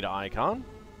Shade Icon.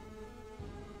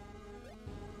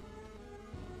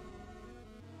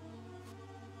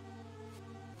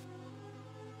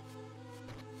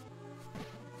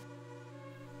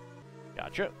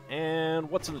 Gotcha. And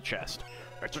what's in the chest?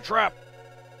 It's a trap!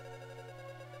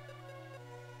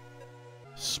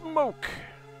 Smoke!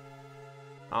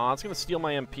 Aw, it's gonna steal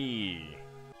my MP.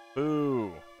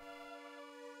 Boo.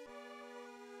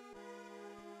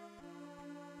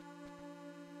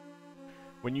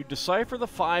 When you decipher the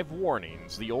 5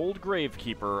 warnings, the old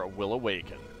Gravekeeper will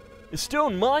awaken. A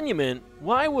stone monument?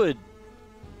 Why would...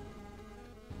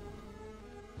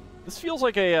 This feels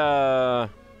like a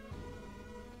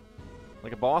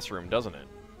boss room, doesn't it?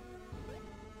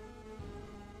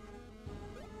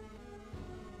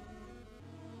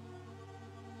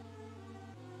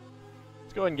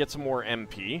 Let's go ahead and get some more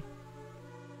MP,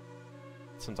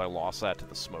 since I lost that to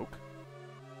the smoke.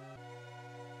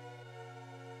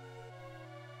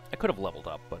 I could have leveled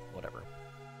up, but whatever.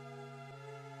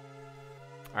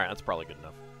 Alright, that's probably good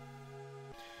enough.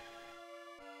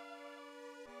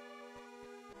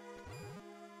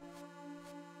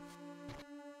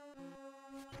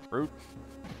 Fruit.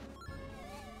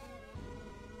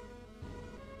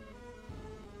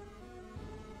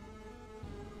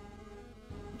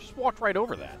 Just walked right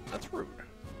over that. That's rude.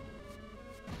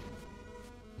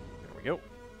 There we go.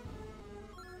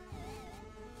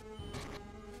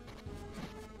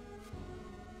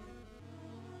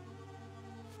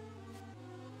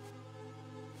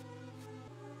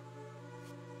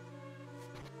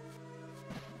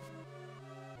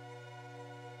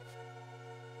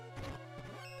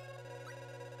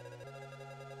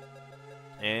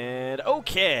 And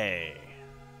okay.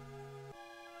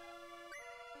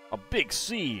 A big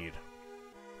seed.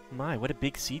 My, what a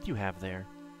big seed you have there.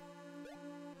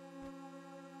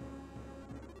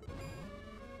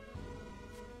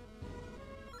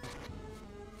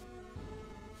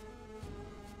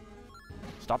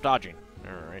 Stop dodging.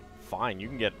 All right, fine. You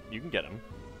can get him.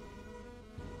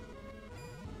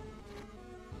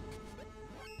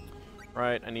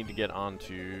 Right, I need to get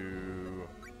onto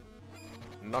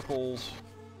Knuckles.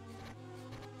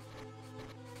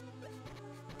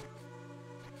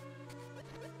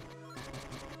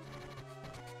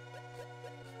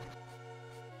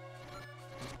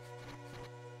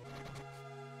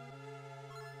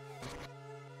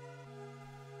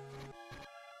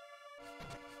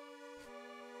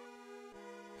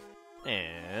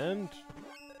 And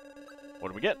what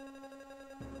do we get?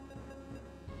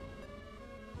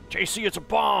 JC, it's a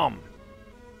bomb!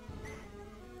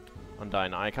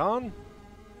 Undying Icon.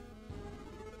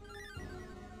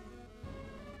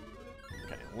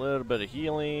 Okay, a little bit of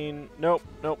healing. Nope,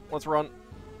 nope, let's run.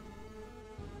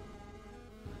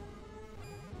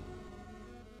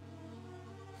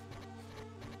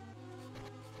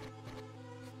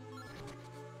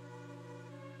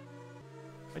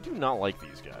 I do not like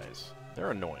these guys.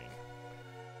 They're annoying.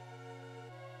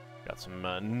 Got some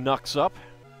Nux up.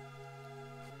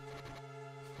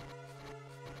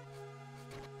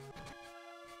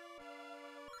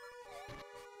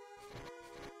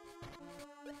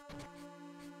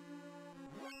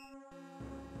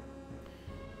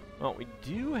 Well, we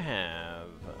do have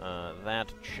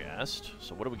that chest,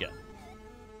 so what do we get?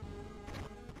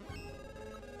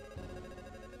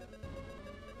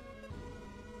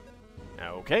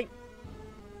 Okay.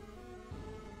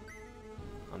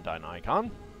 Undying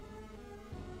Icon.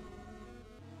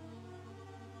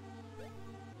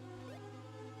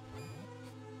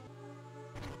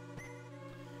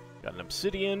 Got an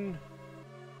Obsidian.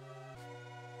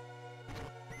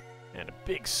 And a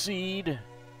big seed.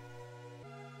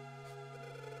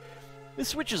 This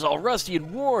switch is all rusty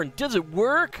and worn. Does it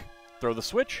work? Throw the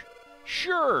switch?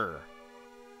 Sure.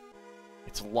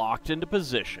 It's locked into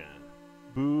position.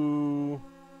 Boo.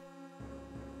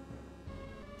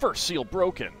 First seal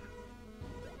broken.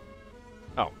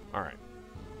 Oh, alright.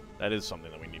 That is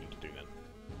something that we needed to do then.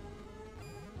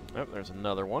 Oh, there's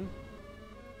another one.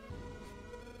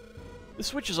 The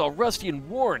switch is all rusty and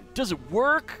worn. Does it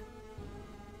work?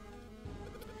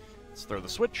 Let's throw the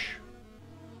switch.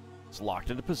 It's locked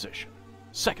into position.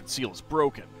 Second seal is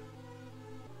broken.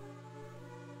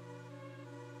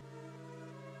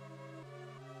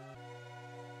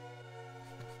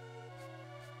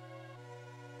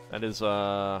 That is,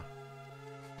 a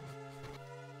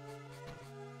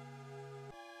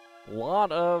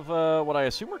lot of, what I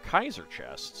assume are Kaiser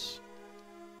chests.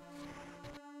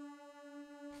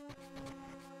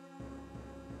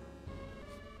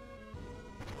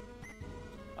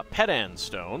 A Pedan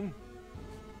stone.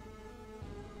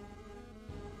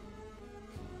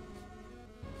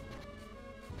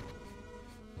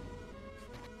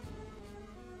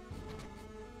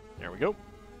 There we go.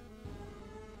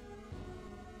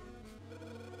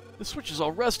 The switch is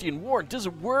all rusty and worn. Does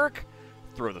it work?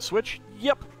 Throw the switch.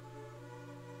 Yep.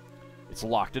 It's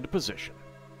locked into position.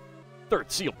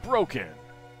 Third seal broken.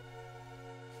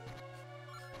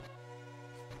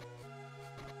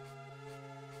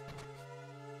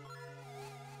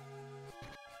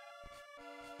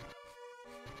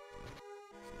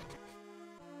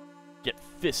 Get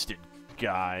fisted,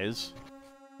 guys.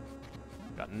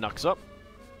 Got Nux up.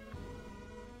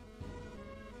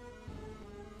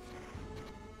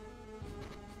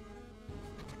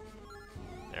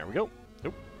 There we go.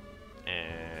 Nope.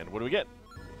 And what do we get?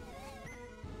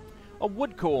 A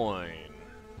wood coin.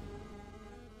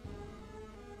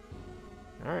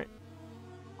 Alright.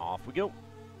 Off we go.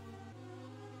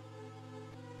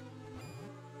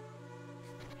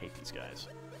 Hate these guys.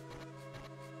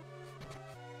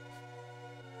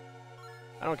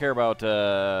 I don't care about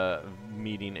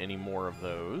meeting any more of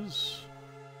those.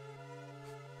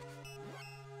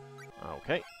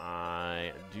 Okay,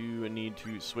 I do need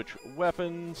to switch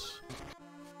weapons.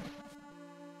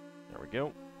 There we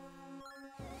go.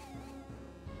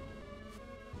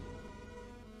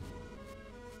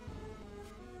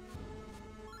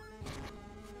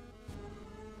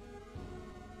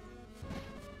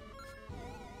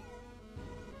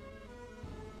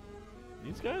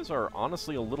 These guys are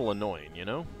honestly a little annoying, you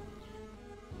know?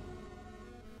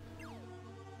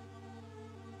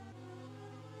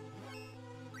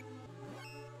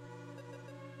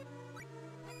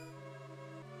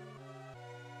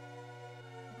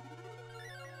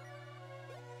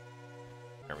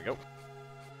 There we go.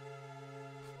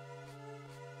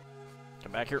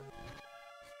 Come back here.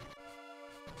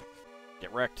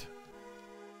 Get wrecked.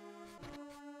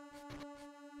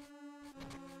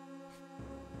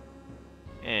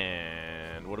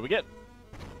 what do we get?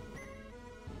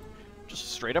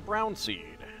 Just straight up round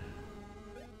seed.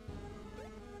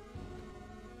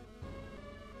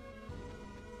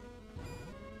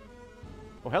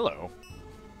 Oh, hello.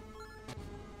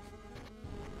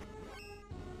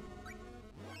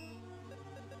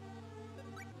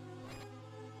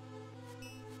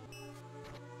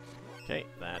 Okay,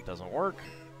 that doesn't work.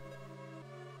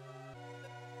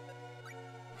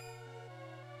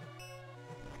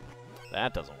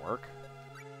 That doesn't work.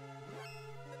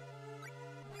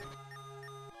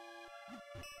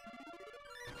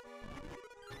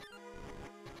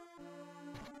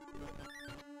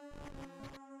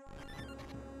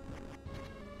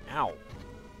 Ow.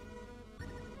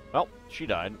 Well, she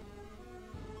died.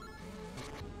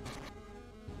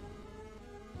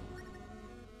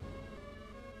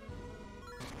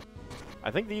 I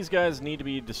think these guys need to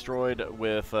be destroyed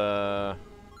with,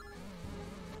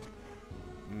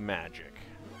 magic.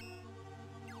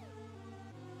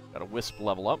 Got a Wisp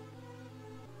level up.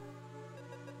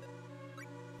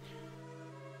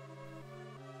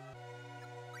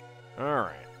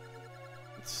 Alright.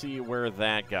 Let's see where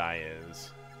that guy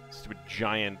is. Stupid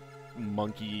giant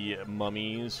monkey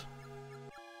mummies.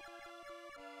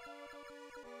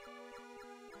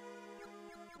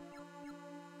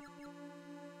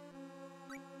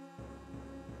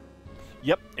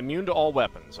 Yep, immune to all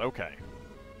weapons. Okay.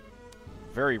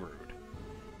 Very rude.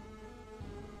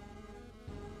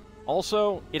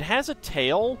 Also, it has a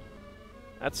tail.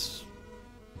 That's...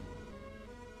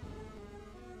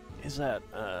 Is that,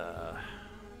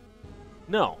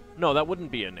 No. No, that wouldn't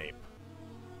be an ape.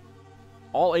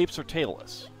 All apes are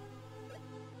tailless.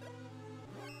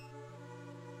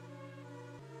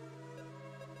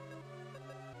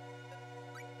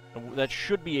 That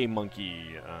should be a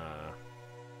monkey,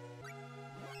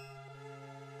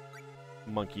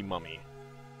 monkey mummy.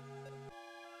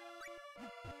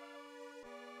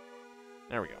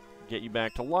 There we go. Get you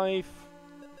back to life.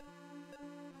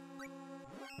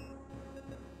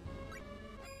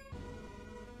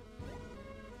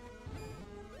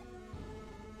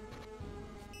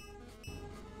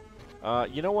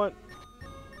 You know what?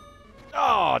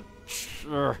 Oh,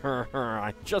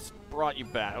 I just brought you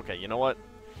back. Okay, you know what?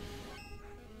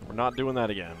 We're not doing that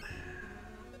again.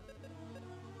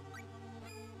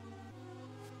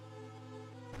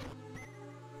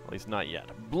 At least not yet.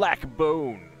 Black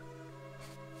Bone.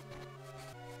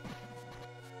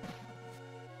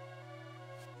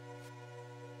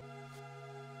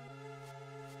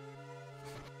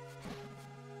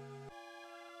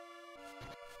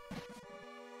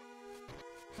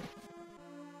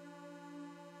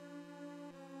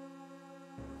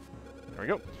 There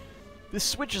we go. This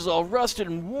switch is all rusted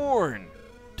and worn.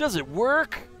 Does it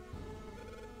work?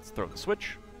 Let's throw the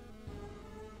switch.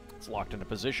 It's locked into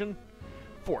position.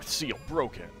 Fourth seal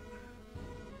broken.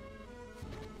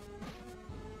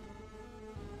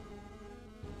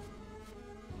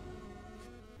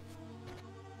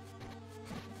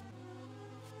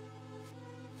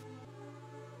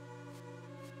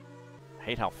 I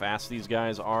hate how fast these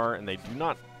guys are, and they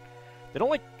don't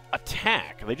like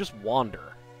attack, they just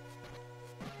wander.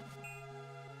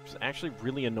 Which is actually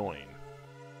really annoying.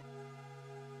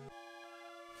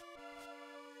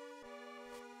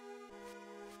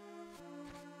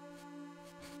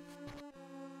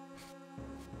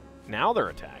 Now they're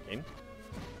attacking.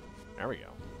 There we go.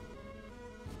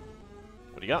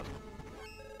 What do you got?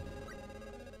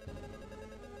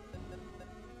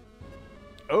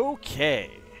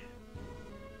 Okay.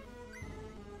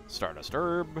 Stardust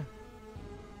Herb.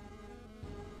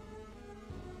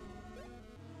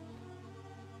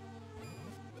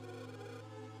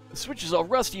 The switch is all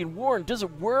rusty and worn. Does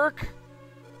it work?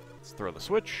 Let's throw the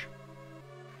switch.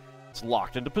 It's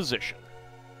locked into position.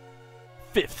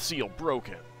 Fifth seal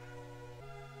broken.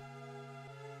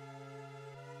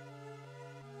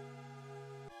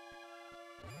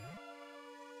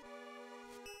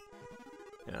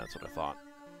 Yeah, that's what I thought.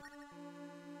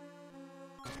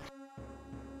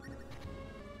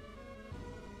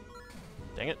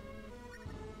 Dang it.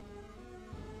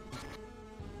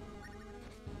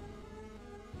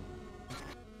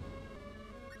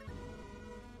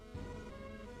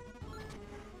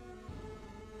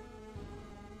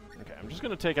 Okay, I'm just going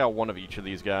to take out one of each of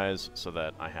these guys so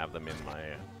that I have them in my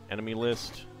enemy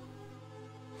list.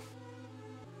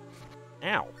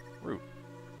 Ow! Rude.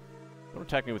 Don't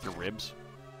attack me with your ribs.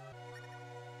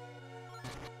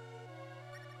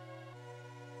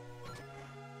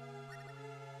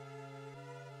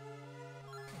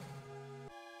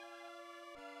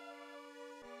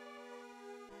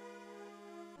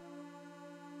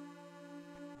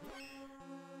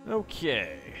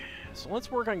 Okay, so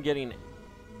let's work on getting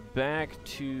back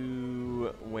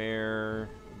to where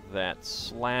that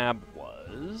slab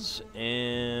was,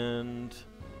 and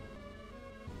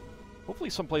hopefully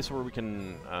someplace where we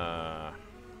can, I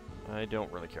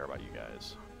don't really care about you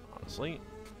guys, honestly.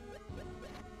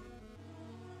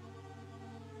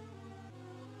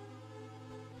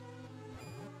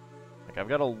 Like, I've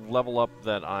got a level up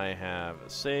that I have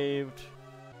saved.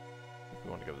 I think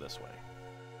we want to go this way.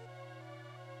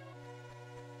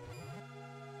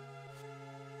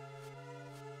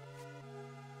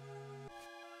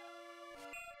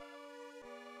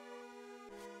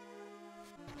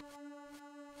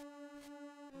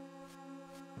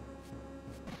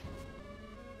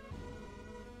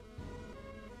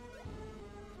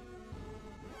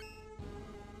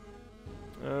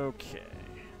 Okay.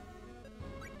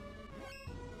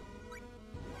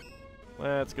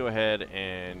 Let's go ahead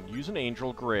and use an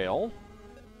Angel Grail.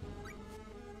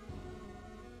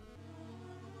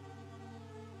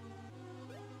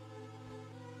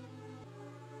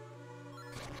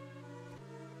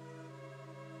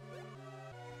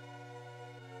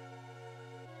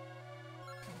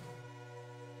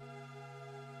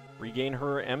 Regain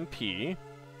her MP.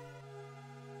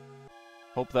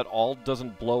 Hope that Ald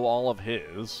doesn't blow all of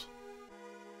his.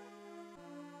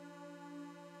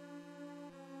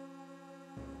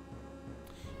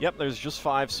 Yep, there's just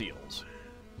 5 seals.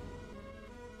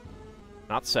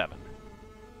 Not 7.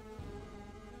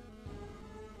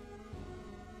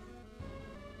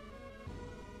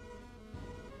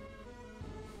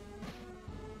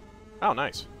 Oh,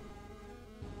 nice.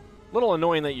 Little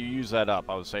annoying that you use that up.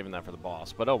 I was saving that for the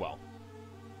boss, but oh well.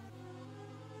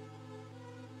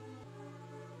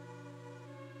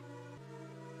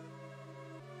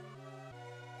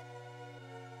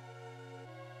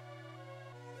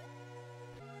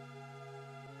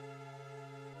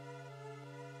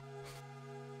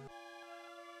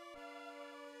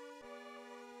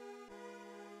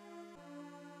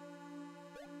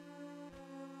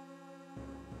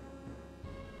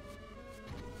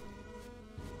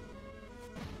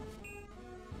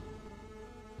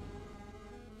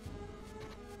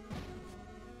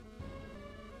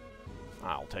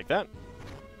 I'll take that.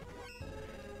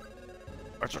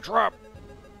 That's a trap!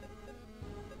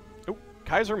 Oh,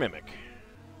 Kaiser Mimic.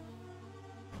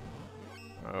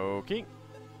 Okay.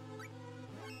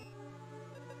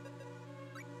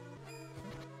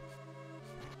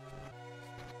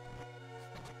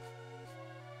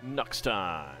 Nux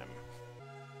time.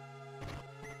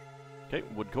 Okay,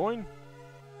 wood coin.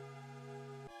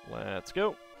 Let's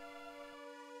go.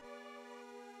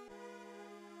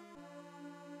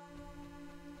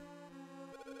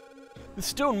 The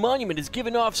stone monument is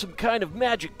giving off some kind of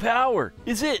magic power.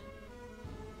 Is it?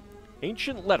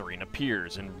 Ancient lettering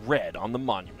appears in red on the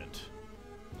monument.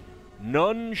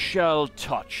 None shall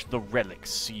touch the relic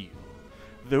seal.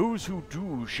 Those who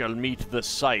do shall meet the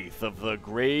scythe of the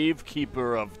grave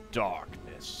keeper of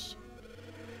darkness.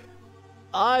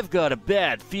 I've got a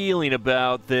bad feeling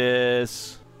about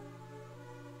this.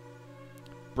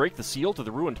 Break the seal to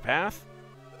the ruined path?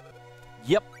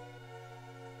 Yep.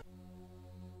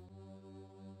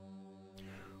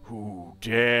 Who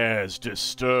dares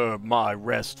disturb my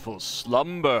restful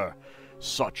slumber?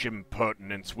 Such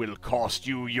impertinence will cost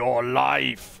you your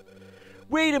life.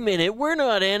 Wait a minute, we're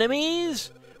not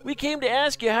enemies. We came to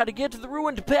ask you how to get to the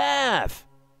ruined path.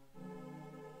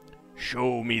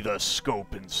 Show me the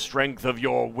scope and strength of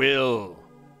your will.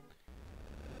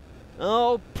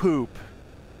 Oh, poop.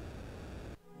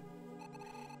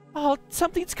 Oh,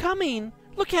 something's coming!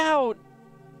 Look out!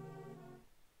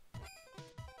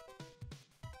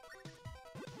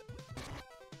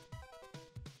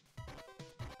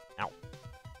 Ow.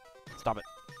 Stop it.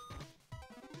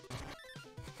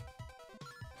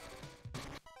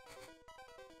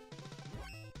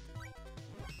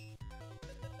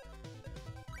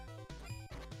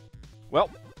 Well,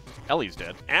 Ellie's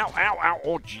dead. Ow, ow, ow,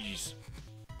 oh jeez.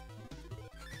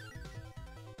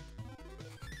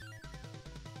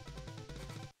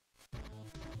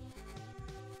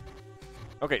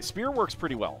 Okay, spear works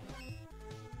pretty well.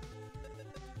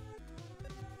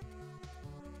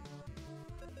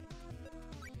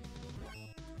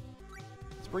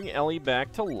 Let's bring Ellie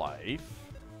back to life.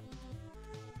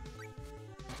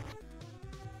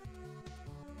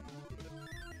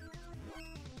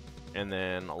 And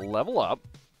then level up.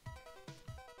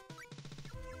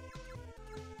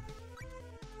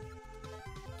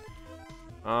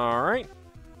 Alright.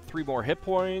 3 more hit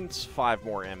points, 5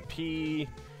 more MP.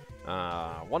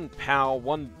 1 POW,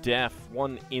 1 Def,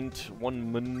 1 Int,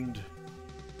 1 Mund.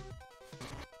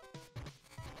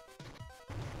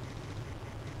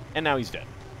 And now he's dead.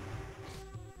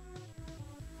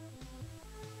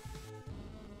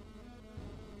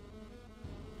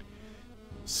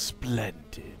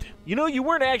 Splendid. You know, you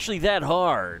weren't actually that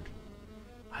hard.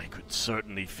 I could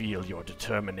certainly feel your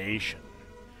determination.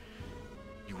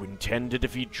 You intend to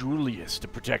defeat Julius to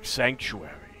protect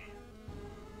Sanctuary.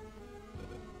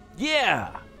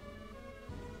 Yeah!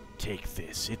 Take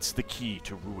this. It's the key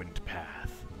to Ruined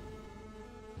Path.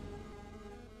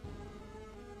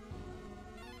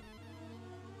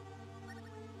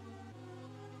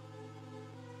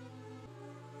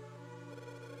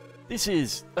 This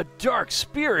is a dark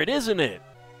spirit, isn't it?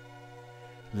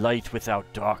 Light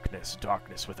without darkness,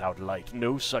 darkness without light.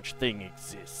 No such thing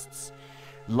exists.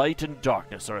 Light and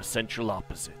darkness are essential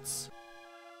opposites.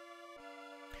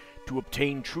 To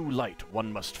obtain true light,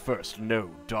 one must first know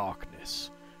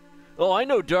darkness. Oh, I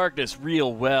know darkness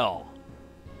real well.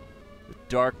 The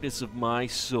darkness of my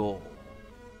soul.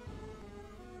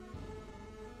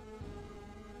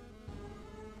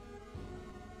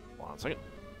 Hold on a second.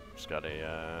 Just got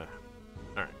a,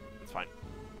 Alright, that's fine.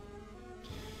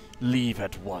 Leave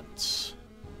at once.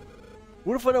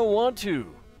 What if I don't want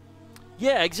to?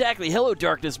 Yeah, exactly. Hello,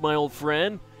 darkness, my old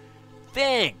friend.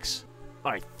 Thanks.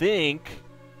 I think.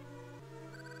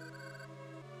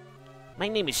 My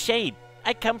name is Shade.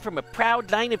 I come from a proud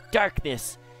line of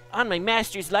darkness. On my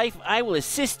master's life, I will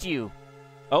assist you.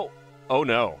 Oh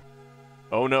no.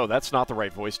 Oh no, that's not the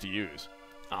right voice to use.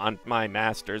 On my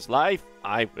master's life,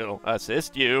 I will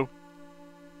assist you.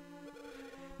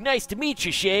 Nice to meet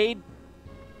you, Shade.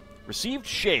 Received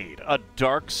Shade, a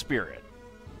dark spirit.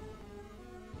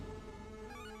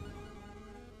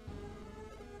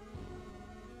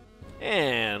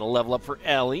 And a level up for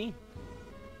Ellie.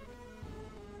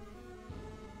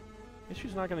 Guess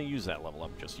she's not going to use that level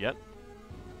up just yet.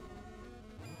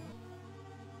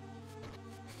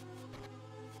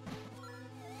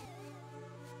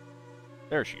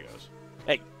 There she goes.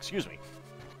 Hey, excuse me.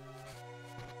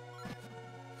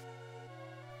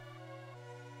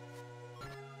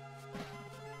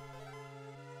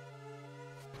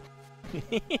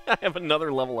 I have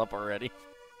another level up already.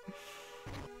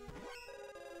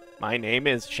 My name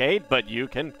is Shade, but you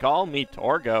can call me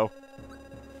Torgo.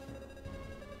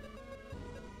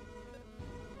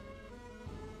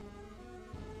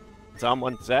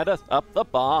 Someone set us up the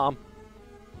bomb.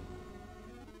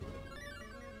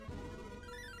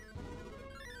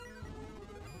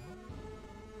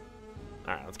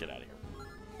 Alright, let's get out of here.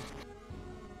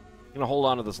 I'm gonna hold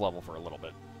on to this level for a little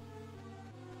bit.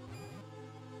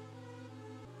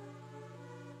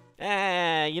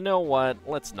 You know what?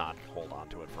 Let's not hold on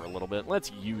to it for a little bit.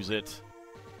 Let's use it.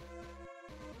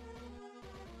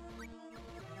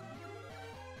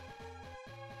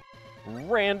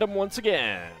 Random once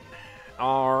again.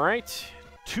 Alright.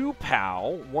 2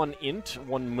 POW, 1 int,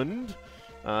 1 mund,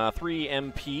 3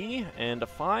 MP, and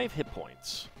 5 hit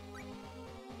points.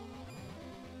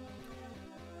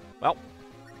 Well.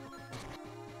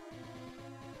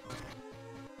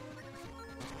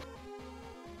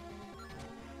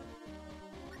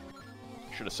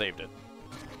 Should have saved it.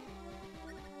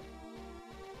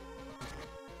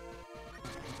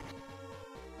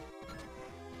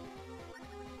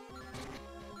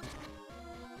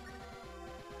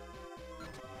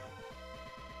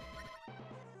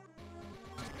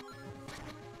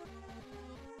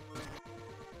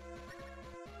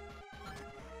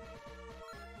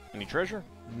 Any treasure?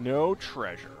 No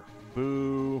treasure.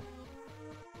 Boo.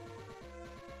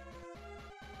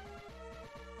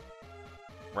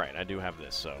 Right, I do have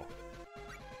this, so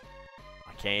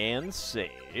I can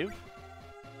save.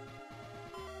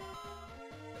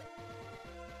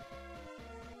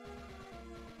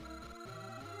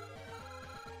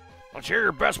 Let's hear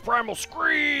your best primal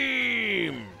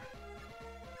scream!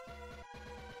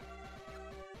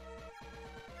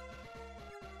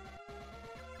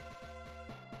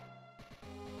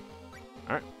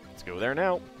 Alright, let's go there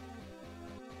now.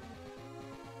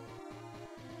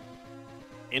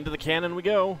 Into the cannon we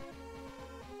go.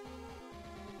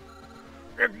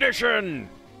 Ignition!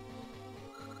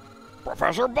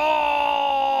 Professor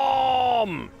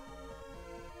Bomb!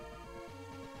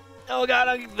 Oh god,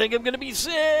 I think I'm gonna be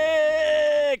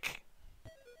sick!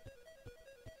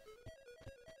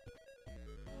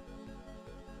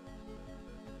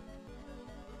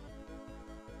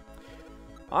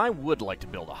 I would like to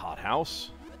build a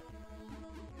hothouse.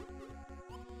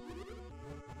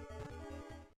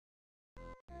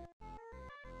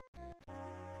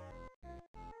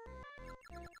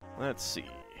 Let's see.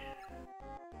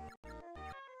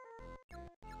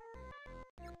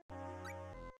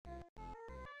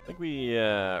 I think we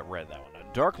read that one.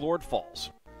 Dark Lord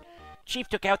Falls. Chief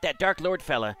took out that Dark Lord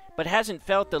fella, but hasn't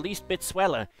felt the least bit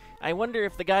swella. I wonder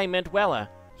if the guy meant wella.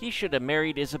 He should have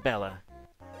married Isabella.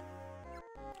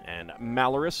 And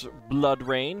Malorus, Blood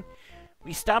Rain.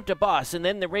 We stopped a boss, and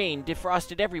then the rain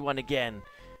defrosted everyone again.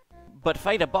 But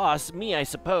fight a boss, me, I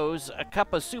suppose. A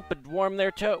cup of soup had warmed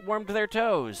their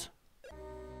toes.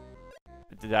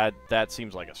 That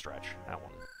seems like a stretch, that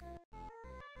one.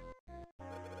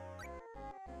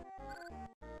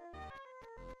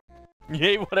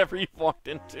 Yay, whatever you've walked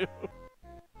into.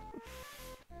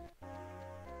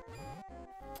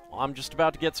 I'm just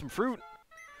about to get some fruit.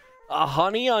 A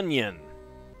honey onion.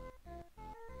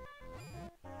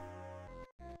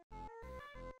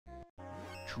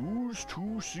 Choose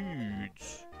 2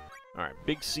 seeds. Alright,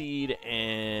 big seed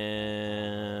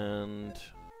and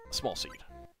small seed.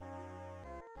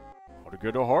 How to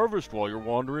get a harvest while you're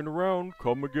wandering around.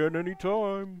 Come again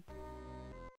anytime.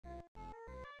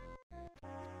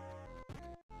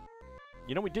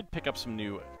 You know, we did pick up some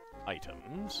new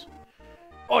items.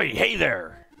 Oi, hey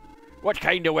there! What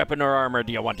kind of weapon or armor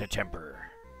do you want to temper?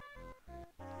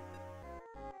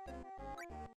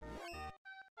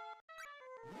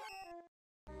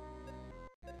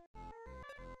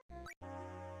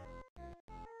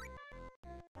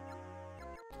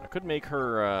 I could make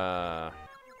her,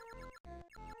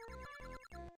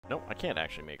 Nope, I can't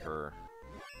actually make her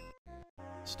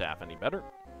staff any better.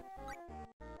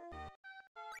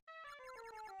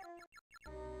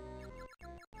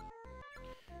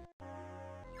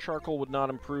 Charcoal would not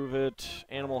improve it.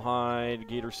 Animal hide,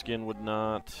 gator skin would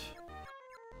not.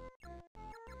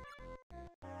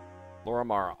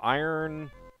 Lorimar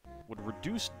iron would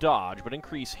reduce dodge, but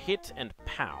increase hit and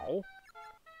pow.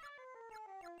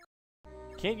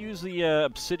 Can't use the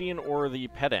obsidian or the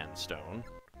pedan stone.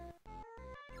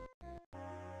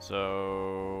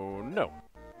 So, no.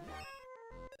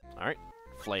 Alright,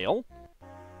 flail.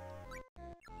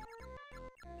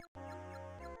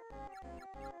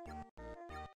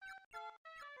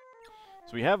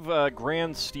 So we have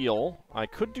Grand Steel. I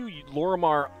could do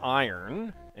Lorimar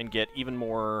Iron and get even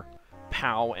more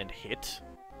POW and hit.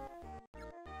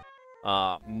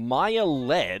 Maya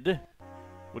Lead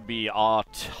would be a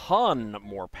ton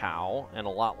more POW and a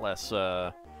lot less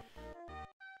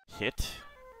hit.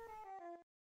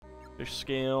 Fish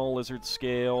Scale, Lizard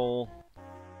Scale.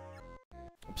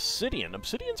 Obsidian.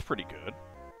 Obsidian's pretty good.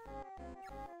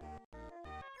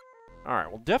 Alright,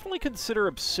 we'll definitely consider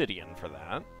Obsidian for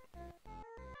that.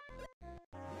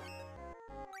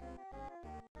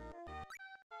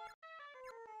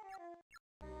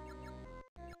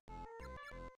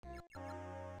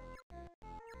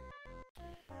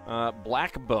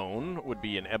 Black Bone would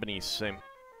be an Ebony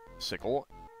Sickle.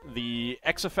 The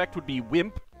X effect would be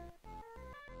Wimp.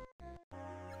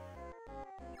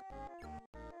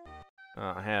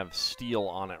 I have Steel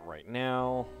on it right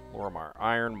now. Lorimar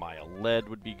Iron, Maya Lead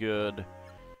would be good.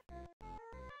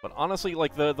 But honestly,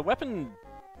 like, the weapon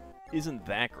isn't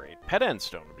that great. Pedan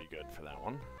Stone would be good for that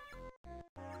one.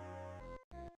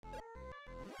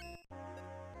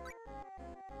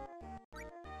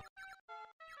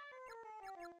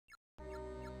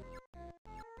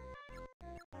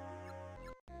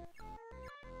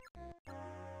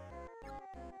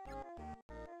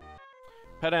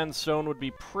 Pedan Stone would be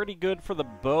pretty good for the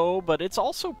bow, but it's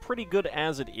also pretty good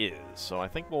as it is, so I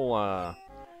think we'll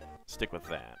stick with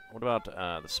that. What about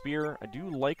the spear? I do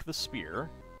like the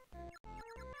spear.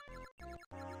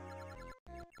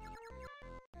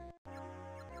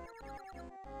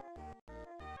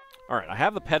 Alright, I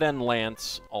have the Pedan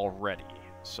Lance already,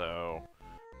 so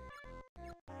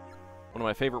one of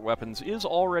my favorite weapons is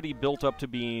already built up to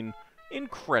being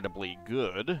incredibly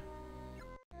good.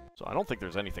 So I don't think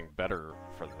there's anything better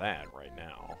for that right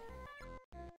now.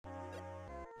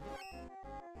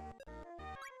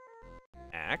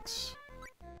 Axe.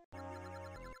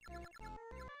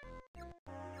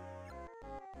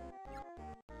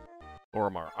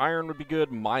 Lorimar Iron would be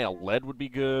good. Maya Lead would be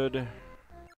good.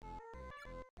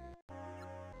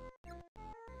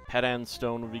 Pedan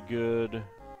Stone would be good.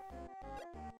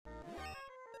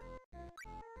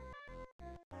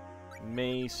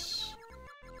 Mace.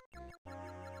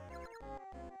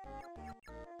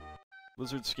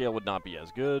 Lizard Scale would not be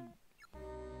as good.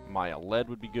 Maya Lead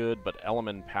would be good, but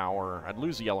Element Power... I'd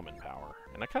lose the Element Power,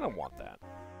 and I kind of want that.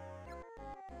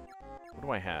 What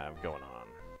do I have going on?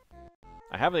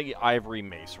 I have the Ivory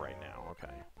Mace right now,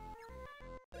 okay.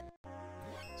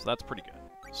 So that's pretty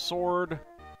good. Sword.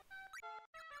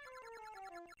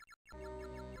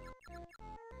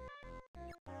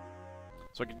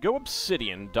 So I could go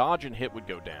Obsidian, dodge and hit would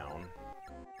go down.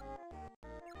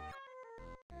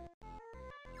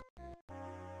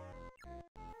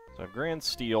 So I have Grand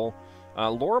Steel.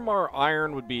 Lorimar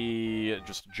Iron would be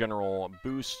just general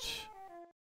boost.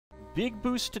 Big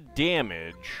boost to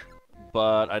damage,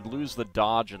 but I'd lose the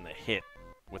dodge and the hit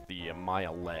with the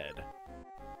Maya lead.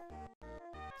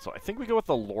 So I think we go with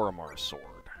the Lorimar sword.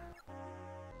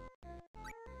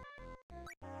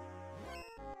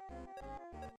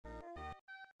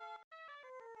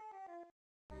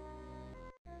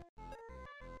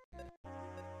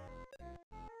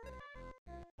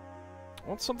 I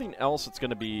want something else that's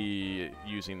going to be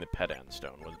using the Pedan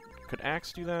Stone. Could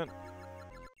Axe do that?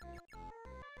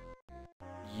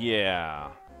 Yeah.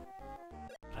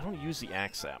 I don't use the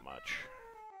Axe that much.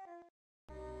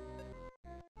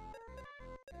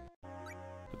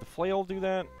 Did the Flail do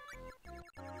that?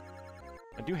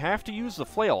 I do have to use the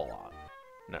Flail a lot.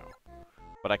 No.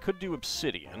 But I could do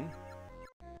Obsidian.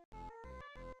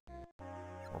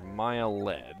 Or Maya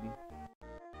Lead.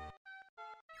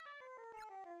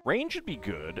 Range should be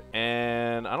good,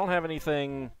 and I don't have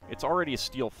anything... It's already a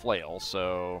steel flail,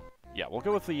 so... Yeah, we'll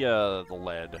go with the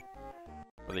lead.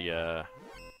 For the,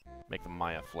 make the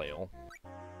Maya flail.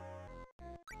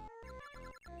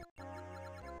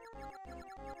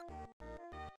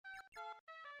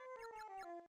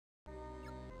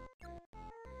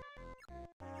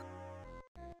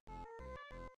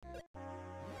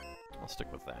 I'll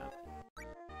stick with that.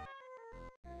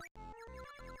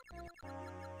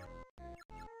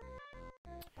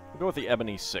 We'll go with the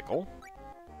Ebony Sickle.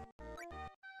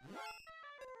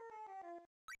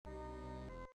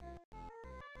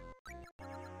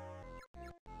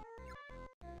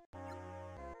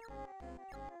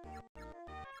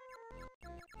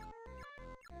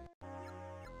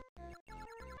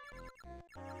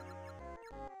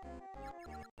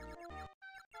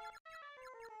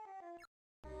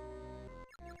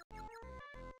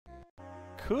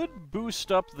 Could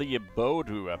boost up the bow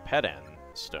to a Pedan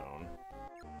Stone.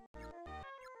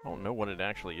 I don't know what it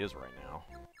actually is right now.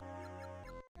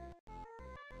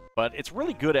 But it's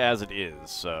really good as it is,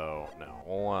 so no,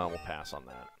 we'll pass on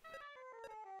that.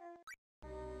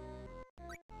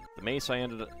 The mace I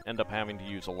end up having to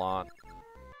use a lot,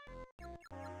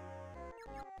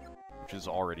 which is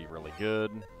already really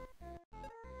good.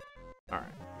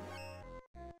 Alright.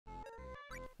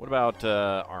 What about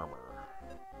armor?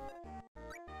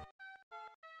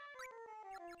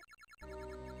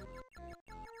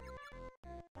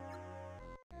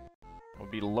 Would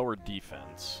be lower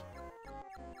defense.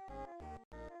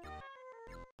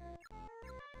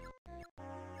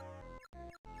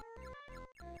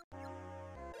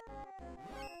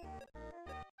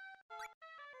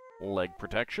 Leg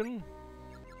protection.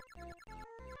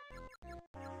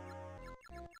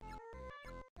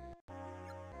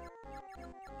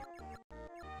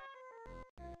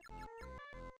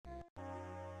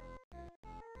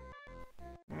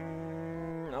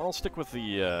 I'll stick with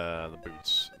the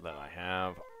boots that I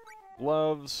have.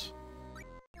 Gloves.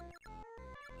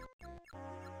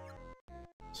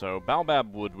 So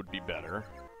Baobab wood would be better.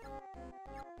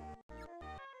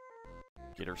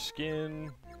 Gator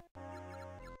skin.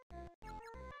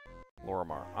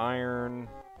 Lorimar iron.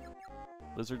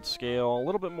 Lizard scale. A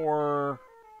little bit more.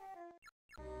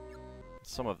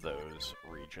 Some of those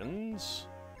regions.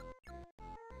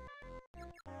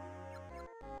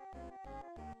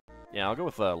 Yeah, I'll go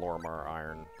with Lorimar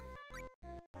iron.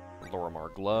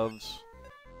 Lorimar gloves.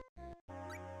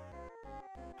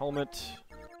 Helmet.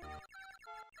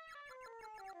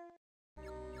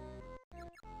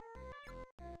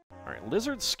 Alright,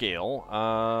 lizard scale.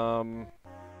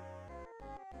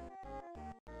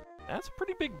 That's a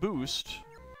pretty big boost.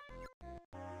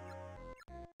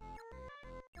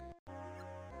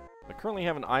 I currently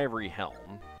have an ivory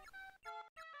helm.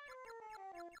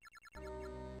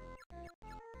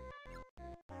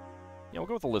 Yeah, we'll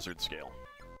go with the lizard scale.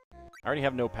 I already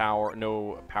have no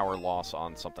power loss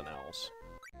on something else.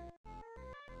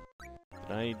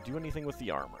 Did I do anything with the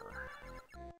armor?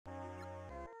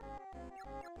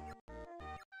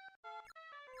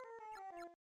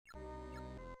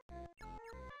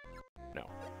 No.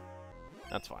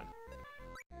 That's fine.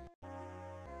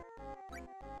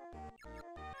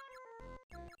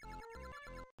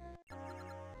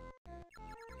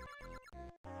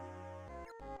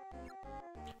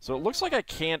 So it looks like I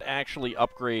can't actually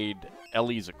upgrade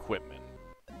Ellie's equipment.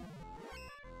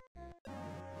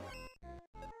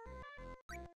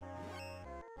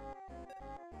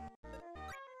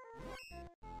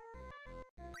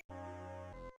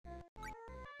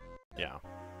 Yeah.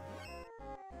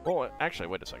 Well, actually,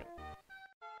 wait a second.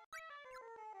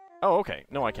 Oh, okay.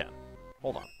 No, I can.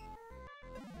 Hold on.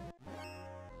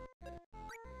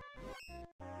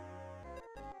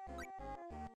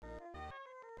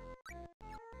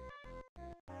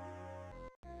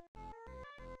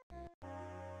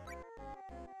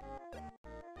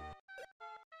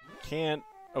 Can't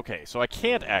Okay, so I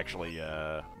can't actually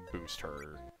boost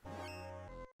her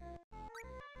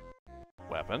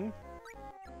weapon.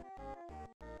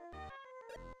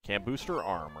 Can't boost her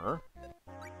armor.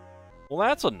 Well,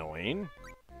 that's annoying.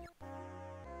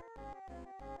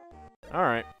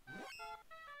 Alright.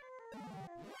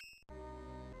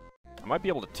 I might be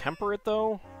able to temper it,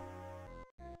 though.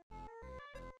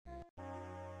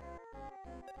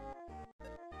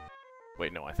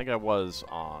 Wait, no, I think I was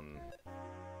on...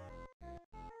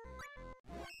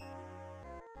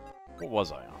 What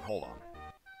was I on? Hold on.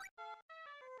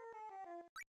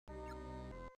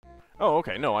 Oh,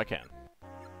 okay, no, I can.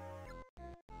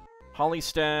 Holly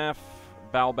staff,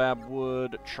 baobab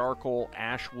wood, charcoal,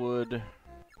 ash wood.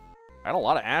 I had a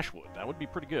lot of ash wood. That would be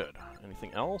pretty good.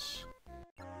 Anything else?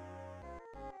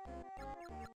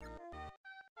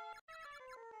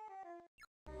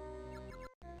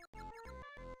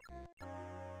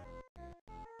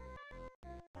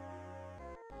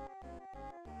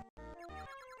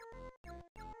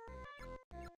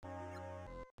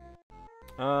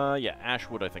 Yeah, ash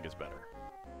wood I think is better.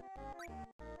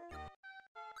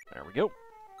 There we go.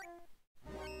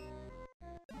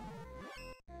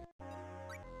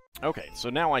 Okay,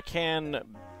 so now I can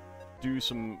do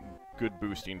some good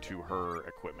boosting to her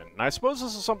equipment. And I suppose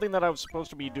this is something that I was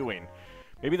supposed to be doing.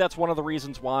 Maybe that's one of the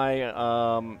reasons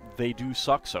why they do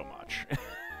suck so much.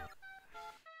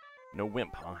 No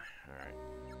wimp, huh? Alright.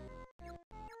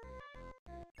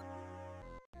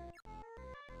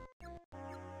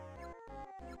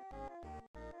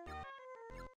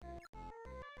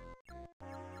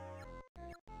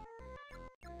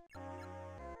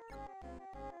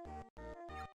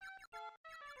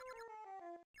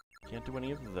 Can't do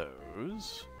any of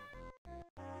those.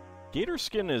 Gator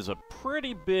skin is a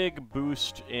pretty big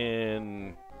boost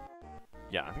in...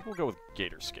 Yeah, I think we'll go with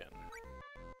gator skin.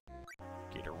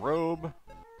 Gator robe.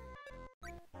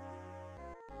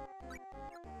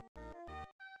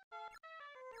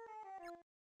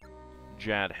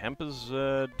 Jad hemp is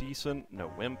decent.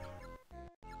 No wimp.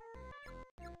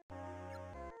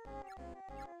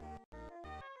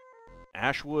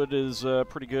 Ashwood is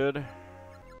pretty good.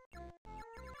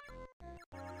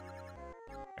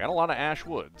 I got a lot of ash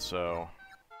wood, so...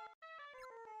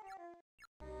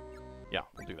 Yeah,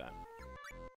 we'll do that.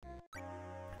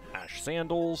 Ash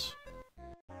sandals.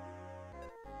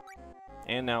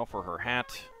 And now for her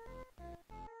hat.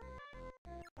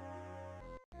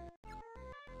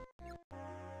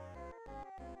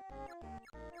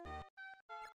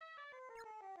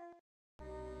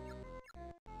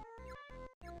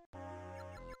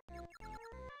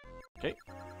 Okay.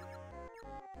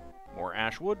 More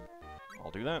ash wood. I'll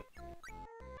do that.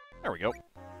 There we go.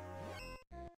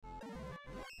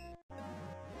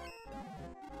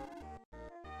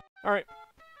 Alright.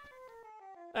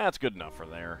 That's good enough for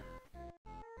there.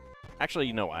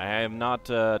 Actually, no, I have not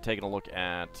taken a look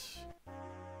at...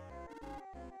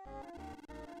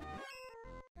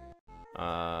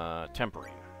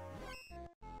 tempering.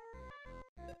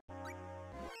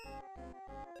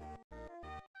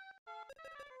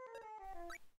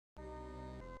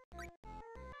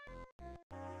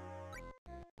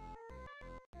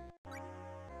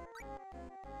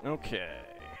 Okay.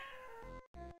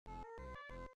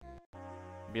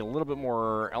 Be a little bit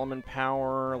more element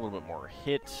power, a little bit more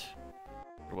hit,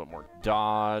 a little bit more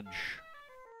dodge,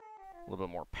 a little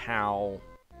bit more pow.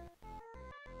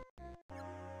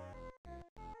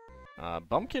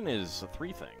 Bumpkin is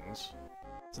 3 things.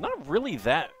 It's not really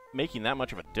making that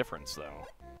much of a difference, though.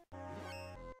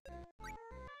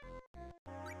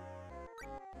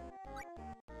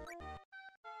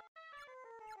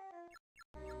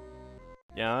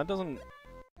 Yeah, it doesn't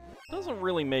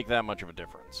really make that much of a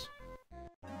difference.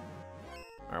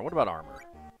 Alright, what about armor?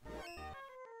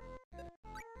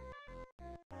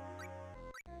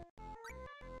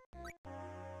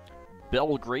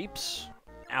 Bell grapes,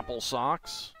 apple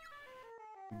socks,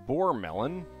 boar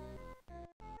melon.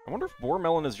 I wonder if boar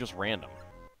melon is just random.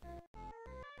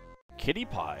 Kitty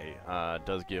pie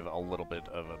does give a little bit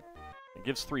of a... It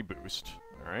gives 3 boost,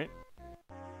 alright?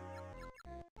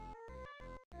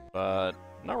 But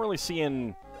not really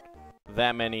seeing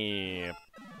that many...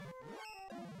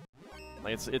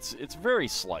 Like it's very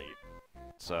slight,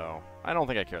 so I don't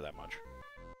think I care that much.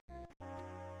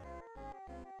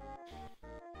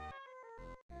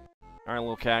 All right,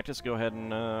 little cactus, go ahead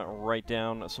and write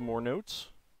down some more notes.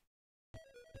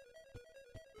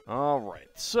 All right,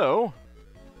 so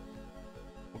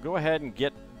we'll go ahead and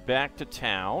get back to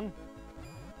town.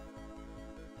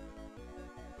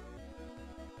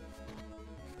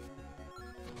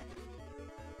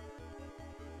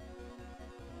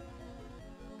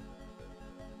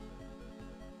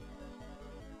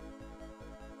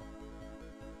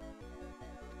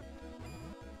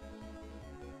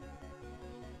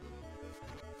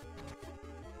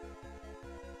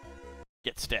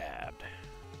 Get stabbed.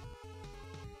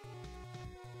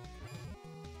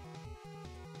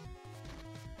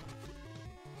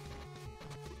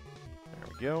 There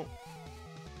we go.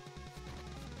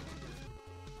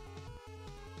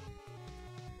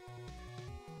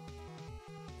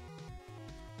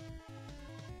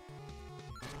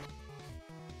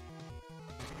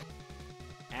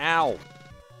 Ow!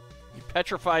 You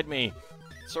petrified me.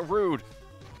 So rude.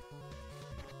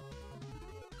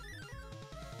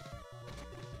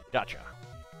 Gotcha.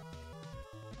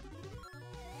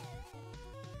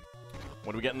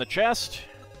 What do we get in the chest?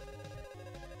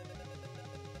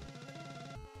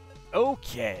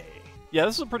 Okay. Yeah,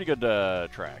 this is a pretty good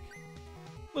track.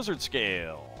 Lizard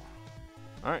scale.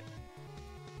 Alright.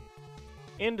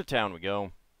 Into town we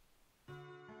go.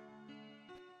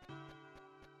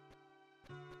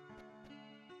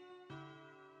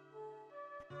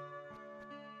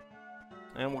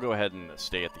 And we'll go ahead and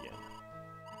stay at the end.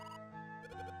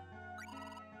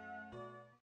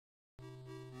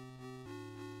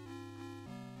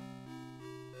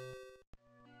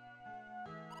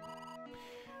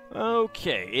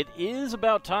 Okay, it is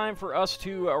about time for us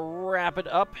to wrap it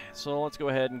up, so let's go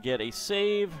ahead and get a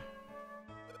save.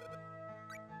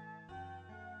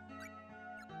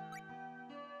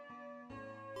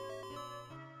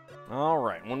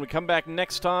 Alright, when we come back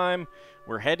next time,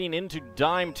 we're heading into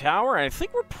Dime Tower, and I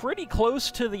think we're pretty close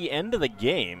to the end of the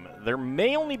game. There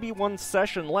may only be one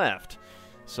session left,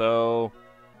 so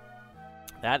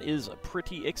that is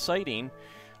pretty exciting.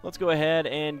 Let's go ahead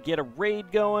and get a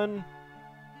raid going.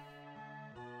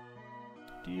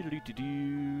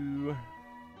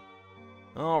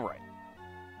 Alright.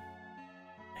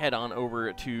 Head on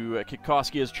over to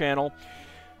Kikoskia's channel.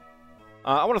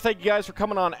 I want to thank you guys for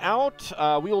coming on out.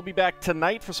 We will be back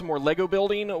tonight for some more Lego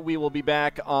building. We will be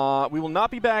back. We will not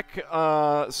be back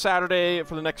Saturday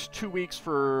for the next 2 weeks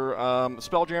for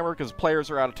Spelljammer because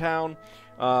players are out of town.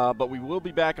 But we will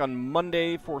be back on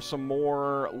Monday for some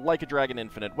more Like a Dragon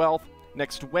Infinite Wealth.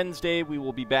 Next Wednesday, we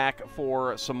will be back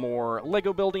for some more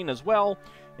Lego building as well.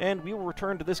 And we will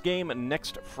return to this game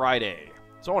next Friday.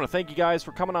 So I want to thank you guys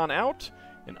for coming on out.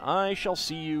 And I shall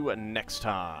see you next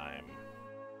time.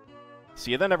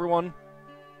 See you then, everyone.